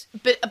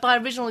but by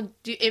original,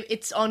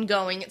 it's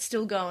ongoing. It's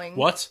still going.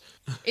 What?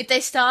 They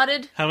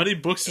started How many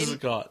books has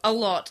it got? a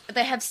lot.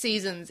 They have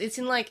seasons. It's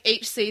in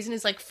each season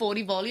is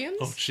 40 volumes.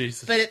 Oh,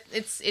 Jesus. But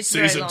it's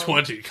Season very long.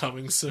 20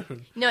 coming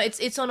soon. No,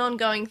 it's an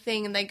ongoing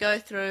thing, and they go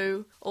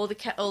through all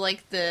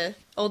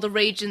the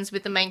regions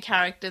with the main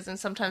characters, and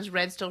sometimes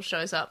Red still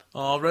shows up.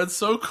 Oh, Red's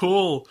so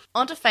cool.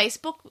 Onto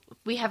Facebook,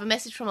 we have a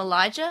message from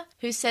Elijah,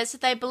 who says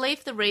that they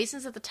believe the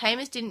reasons that the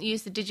Tamers didn't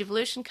use the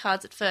Digivolution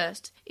cards at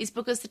first is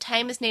because the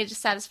Tamers needed to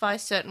satisfy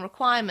certain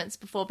requirements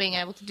before being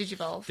able to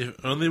Digivolve.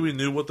 If only we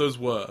knew what those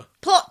were.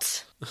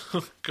 Plot!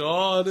 Oh,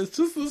 God, it's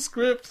just the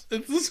script.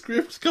 It's the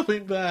script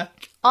coming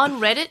back.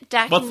 On Reddit,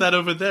 Dakin... What's that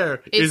over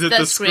there? It's Is it the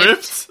the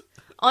script?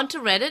 Onto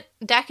Reddit,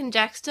 Dak and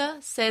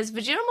Jackster says,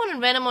 Vegeramon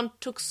and Renamon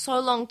took so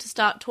long to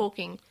start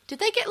talking. Did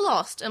they get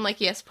lost? I'm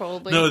like, yes,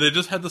 probably. No, they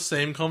just had the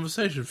same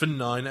conversation for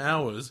 9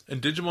 hours. And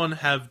Digimon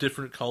have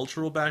different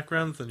cultural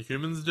backgrounds than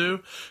humans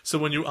do. So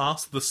when you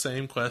ask the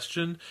same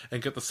question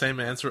and get the same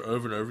answer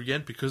over and over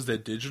again, because they're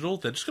digital,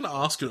 they're just going to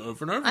ask it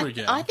over and over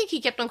again. I think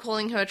he kept on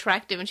calling her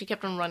attractive and she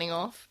kept on running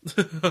off.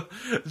 But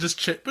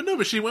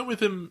she went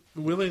with him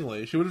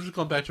willingly. She would have just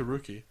gone back to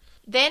Rookie.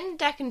 Then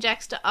Dak and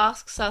Jackster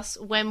asks us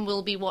when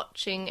we'll be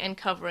watching and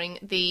covering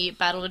the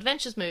Battle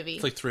Adventures movie.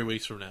 It's like 3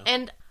 weeks from now.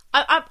 And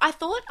I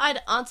thought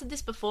I'd answered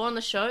this before on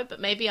the show,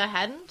 but maybe I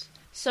hadn't.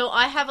 So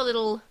I have a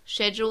little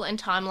schedule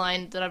and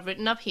timeline that I've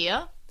written up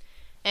here.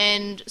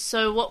 And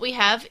so what we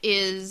have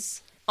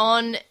is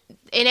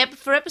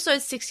for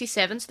episode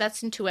 67, so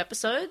that's in 2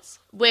 episodes,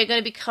 we're going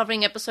to be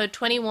covering episode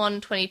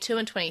 21, 22,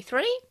 and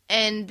 23,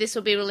 and this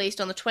will be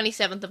released on the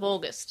 27th of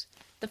August.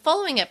 The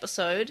following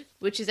episode,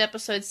 which is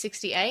episode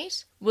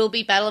 68, will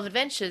be Battle of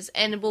Adventures,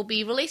 and we'll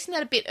be releasing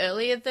that a bit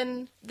earlier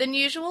than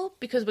usual,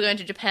 because we're going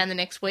to Japan the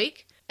next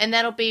week, and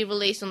that'll be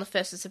released on the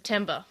 1st of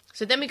September.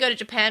 So then we go to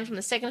Japan from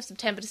the 2nd of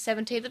September to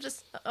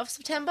 17th of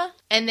September,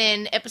 and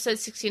then episode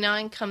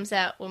 69 comes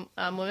out when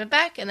we're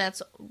back, and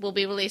will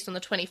be released on the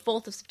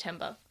 24th of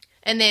September.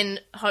 And then,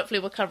 hopefully,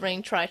 we're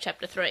covering Try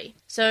Chapter 3.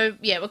 So,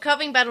 yeah, we're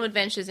covering Battle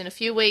Adventures in a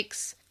few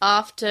weeks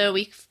after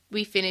we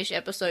finish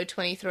episode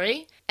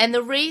 23. And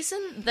the reason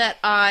that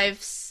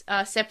I've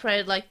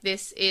separated like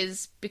this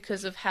is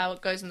because of how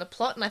it goes in the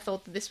plot, and I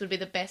thought that this would be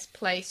the best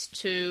place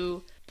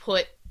to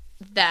put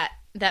that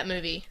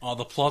movie. Oh,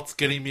 the plot's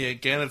getting me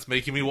again. It's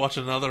making me watch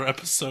another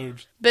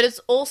episode. But it's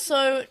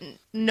also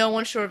no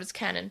one's sure if it's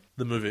canon.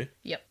 The movie?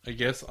 Yep. I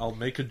guess I'll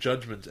make a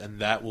judgment, and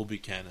that will be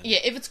canon. Yeah,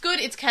 if it's good,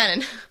 it's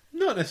canon.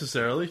 Not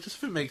necessarily, just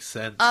if it makes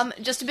sense.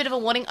 Just a bit of a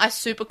warning, I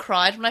super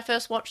cried when I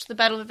first watched the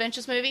Battle of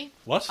Adventures movie.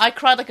 What? I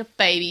cried like a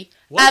baby.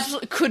 What?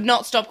 Absolutely could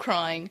not stop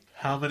crying.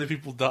 How many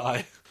people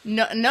die?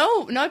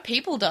 No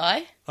people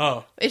die.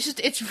 Oh.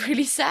 It's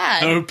really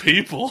sad. No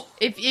people?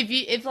 If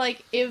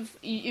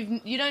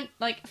you don't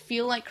like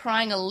feel like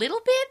crying a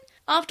little bit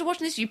after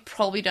watching this, you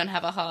probably don't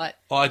have a heart.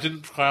 Oh, I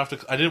didn't cry at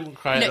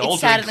all.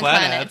 It's sadder than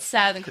Clannad. It's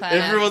sadder than Clannad.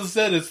 Everyone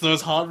said it's the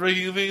most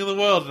heartbreaking thing in the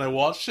world, and I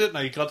watched it, and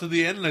I got to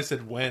the end, and I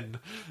said, when?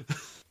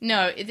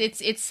 No,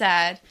 it's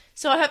sad.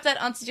 So I hope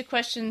that answers your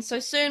question. So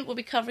soon, we'll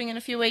be covering in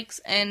a few weeks,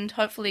 and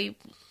hopefully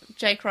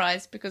Jay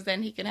cries, because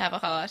then he can have a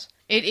heart.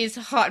 It is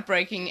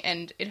heartbreaking,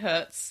 and it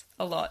hurts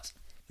a lot.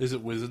 Is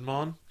it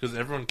Wizardmon? Because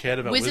everyone cared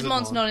about Wizardmon.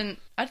 Wizardmon's not in...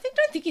 I don't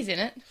think he's in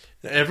it.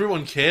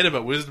 Everyone cared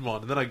about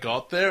Wizardmon, and then I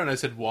got there, and I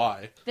said,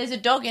 why? There's a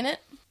dog in it.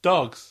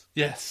 Dogs.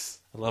 Yes.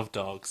 I love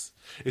dogs.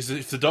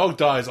 If the dog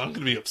dies, I'm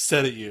going to be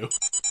upset at you.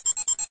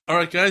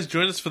 Alright guys,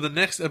 join us for the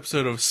next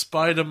episode of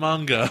Spider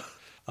Manga.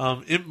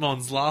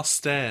 Impmon's Last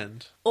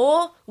Stand.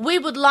 Or, we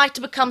would like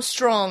to become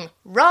strong.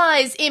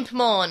 Rise,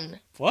 Impmon.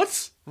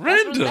 What?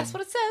 Random. That's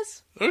what it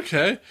says.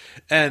 Okay.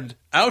 And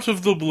Out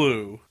of the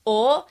Blue.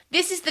 Or,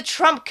 this is the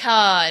trump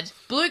card.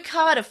 Blue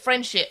card of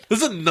friendship.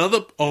 There's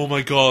another... Oh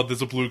my god,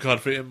 there's a blue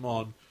card for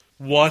Impmon.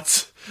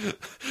 What?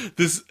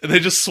 They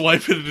just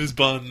swipe it in his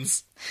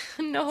buns.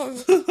 No.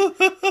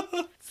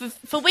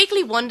 For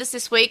Weekly Wonders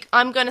this week,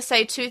 I'm going to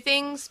say 2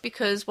 things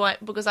because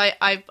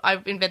I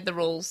invent the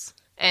rules.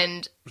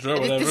 And sure,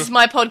 this is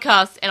my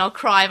podcast, and I'll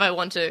cry if I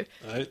want to.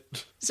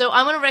 Right. So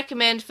I want to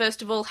recommend,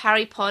 first of all,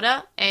 Harry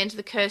Potter and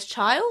the Cursed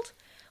Child.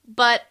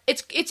 But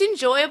it's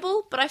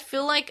enjoyable, but I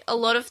feel like a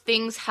lot of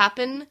things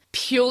happen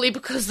purely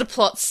because the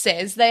plot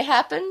says they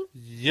happen.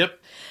 Yep.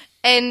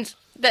 And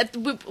that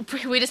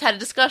we just had a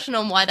discussion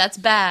on why that's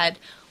bad.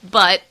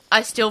 But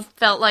I still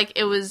felt like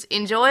it was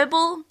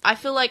enjoyable. I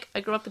feel like I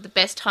grew up at the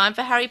best time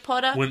for Harry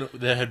Potter. When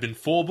there had been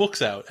 4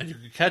 books out, and you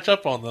could catch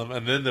up on them,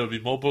 and then there would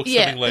be more books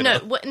coming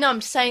later. No,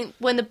 I'm saying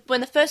when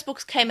the first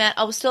books came out,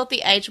 I was still at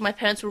the age where my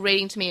parents were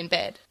reading to me in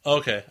bed.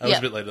 Okay, I was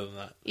a bit later than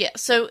that. Yeah,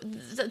 so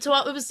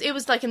it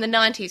was like in the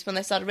 90s when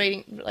they started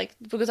reading, like,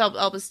 because I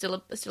was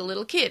still a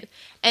little kid.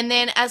 And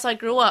then as I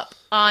grew up,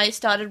 I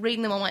started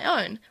reading them on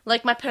my own.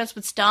 Like, my parents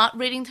would start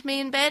reading to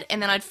me in bed,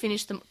 and then I'd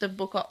finish the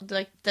book,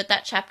 like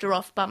that chapter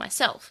off by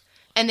myself.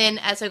 And then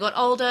as I got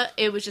older,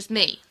 it was just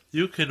me.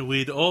 You can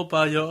read all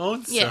by your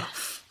own self. Yeah.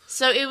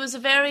 So it was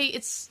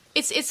it's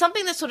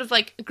something that sort of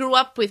like grew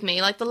up with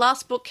me. Like the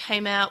last book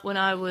came out when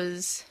I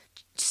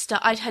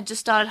had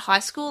just started high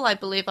school. I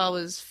believe I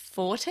was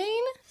 14?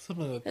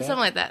 Something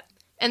like that.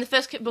 And the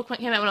first book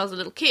came out when I was a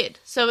little kid.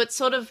 So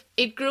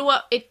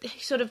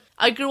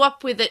I grew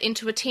up with it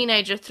into a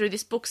teenager through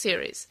this book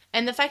series.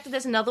 And the fact that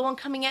there's another one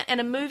coming out and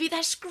a movie,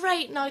 that's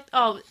great. And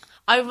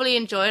I really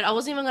enjoyed it. I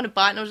wasn't even going to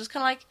buy it, and I was just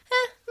kind of like,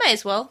 may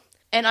as well.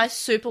 And I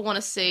super want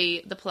to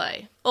see the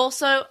play.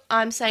 Also,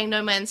 I'm saying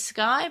No Man's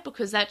Sky,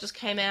 because that just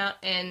came out,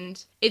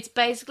 and it's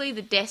basically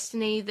the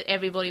Destiny that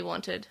everybody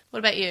wanted. What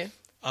about you?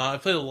 I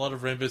played a lot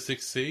of Rainbow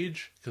Six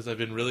Siege, because I've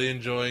been really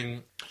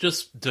enjoying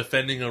just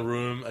defending a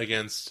room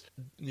against,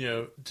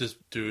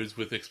 just dudes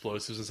with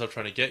explosives and stuff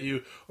trying to get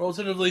you, or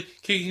alternatively,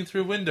 kicking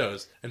through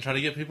windows and trying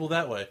to get people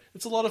that way.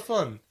 It's a lot of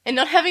fun. And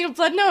not having a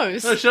blood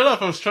nose. No, shut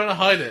up, I was trying to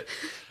hide it.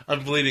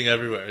 I'm bleeding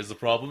everywhere is the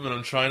problem, and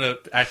I'm trying to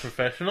act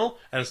professional,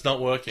 and it's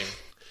not working.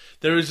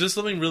 There is just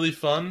something really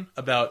fun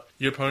about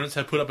your opponents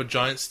have put up a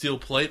giant steel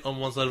plate on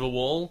one side of a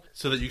wall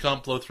so that you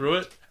can't blow through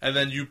it, and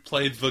then you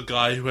play the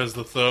guy who has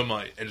the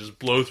thermite and just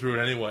blow through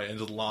it anyway and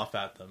just laugh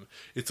at them.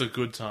 It's a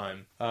good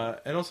time.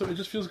 And also, it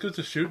just feels good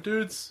to shoot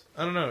dudes.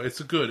 I don't know, it's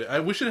good. I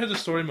wish it had a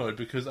story mode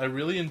because I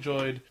really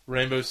enjoyed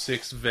Rainbow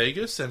Six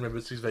Vegas and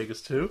Rainbow Six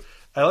Vegas 2.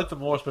 I liked them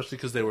more, especially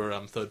because they were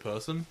third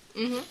person,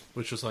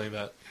 which was something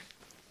that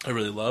I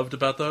really loved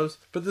about those.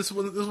 But this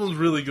one's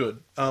really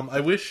good. I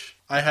wish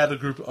I had a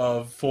group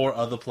of 4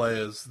 other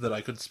players that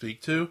I could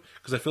speak to,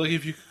 because I feel like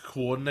if you could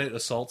coordinate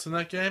assaults in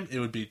that game, it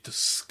would be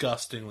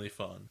disgustingly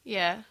fun.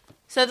 Yeah.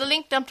 So the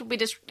link dumped will be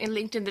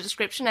linked in the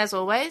description, as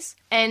always.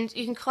 And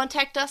you can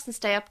contact us and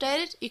stay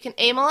updated. You can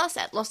email us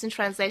at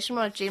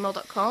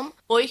lostintranslationmon@gmail.com,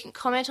 or you can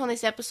comment on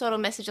this episode or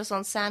message us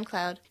on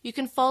SoundCloud. You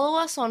can follow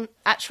us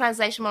at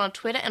TranslationMon on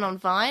Twitter and on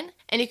Vine,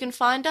 and you can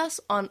find us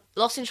on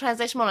Lost in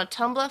Translation Mon on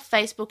Tumblr,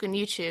 Facebook, and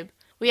YouTube.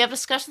 We have a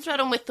discussion thread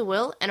on With the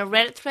Will and a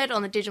Reddit thread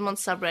on the Digimon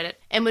subreddit,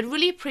 and we'd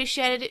really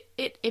appreciate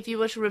it if you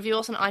were to review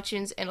us on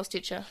iTunes and or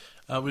Stitcher.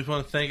 We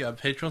want to thank our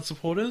Patreon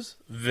supporters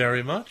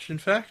very much, in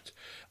fact.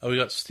 We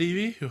got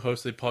Stevie, who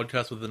hosts a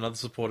podcast with another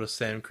supporter,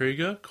 Sam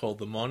Krieger, called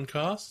The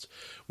Moncast,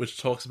 which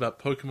talks about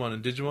Pokemon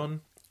and Digimon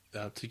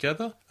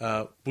together.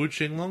 Wu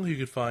Qinglong, who you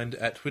can find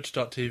at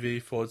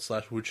twitch.tv/Wu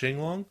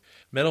Qinglong.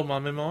 Metal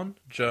Mamemon,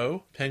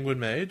 Joe, Penguin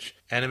Mage,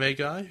 Anime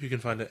Guy, who you can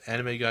find at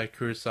Anime Guy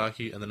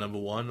Kurosaki and the number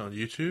 1 on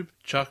YouTube.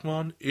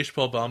 Chuckmon,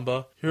 Ishbal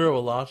Bamba,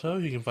 Hiro Olato,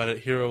 who you can find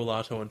at Hiro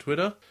Olato on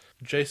Twitter.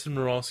 Jason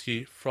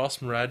Morosky,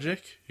 Frost Miragic,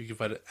 you can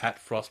find it at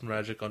Frost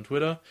Miragic on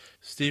Twitter.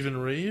 Stephen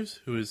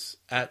Reeves, who is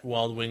at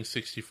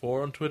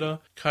WildWing64 on Twitter.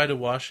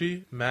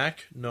 Kaidawashi,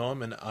 Mac,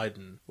 Noam, and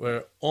Aiden.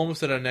 We're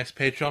almost at our next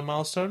Patreon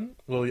milestone,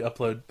 where we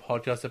upload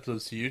podcast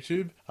episodes to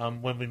YouTube.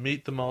 When we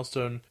meet the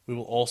milestone, we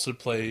will also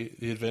play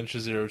the Adventure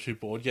 02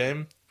 board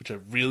game, which I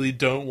really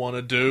don't want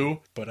to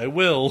do, but I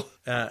will.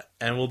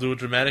 And we'll do a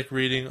dramatic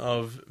reading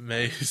of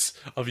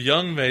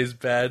young May's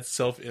bad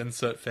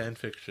self-insert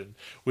fanfiction,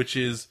 which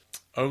is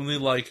only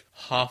like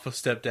half a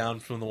step down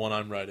from the one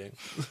I'm writing.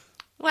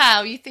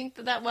 Wow, you think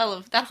that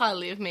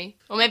highly of me.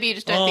 Or maybe you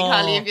just don't think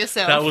highly of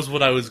yourself. That was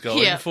what I was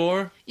going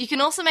for. You can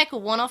also make a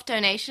one-off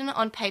donation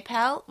on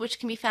PayPal, which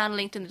can be found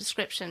linked in the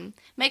description.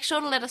 Make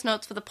sure to let us know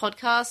it's for the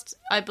podcast.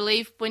 I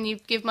believe when you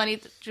give money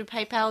through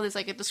PayPal, there's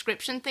like a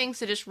description thing,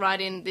 so just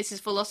write in, this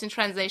is for Lost in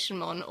Translation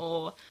Mon,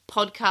 or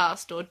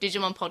podcast, or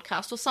Digimon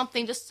Podcast, or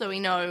something, just so we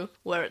know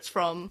where it's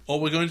from.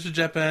 Or we're going to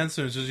Japan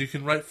soon, so you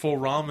can write for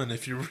ramen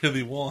if you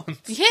really want.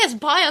 Yes,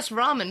 buy us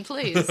ramen,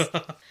 please.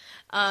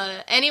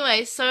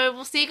 Anyway, so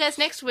we'll see you guys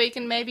next week,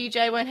 and maybe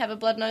Jay won't have a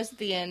blood nose at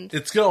the end.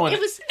 It's going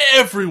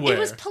everywhere. It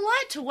was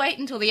polite to wait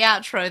until the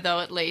outro, though,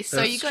 at least, so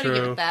That's you gotta true.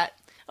 give it that.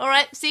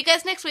 Alright, see you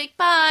guys next week.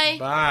 Bye!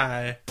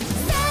 Bye.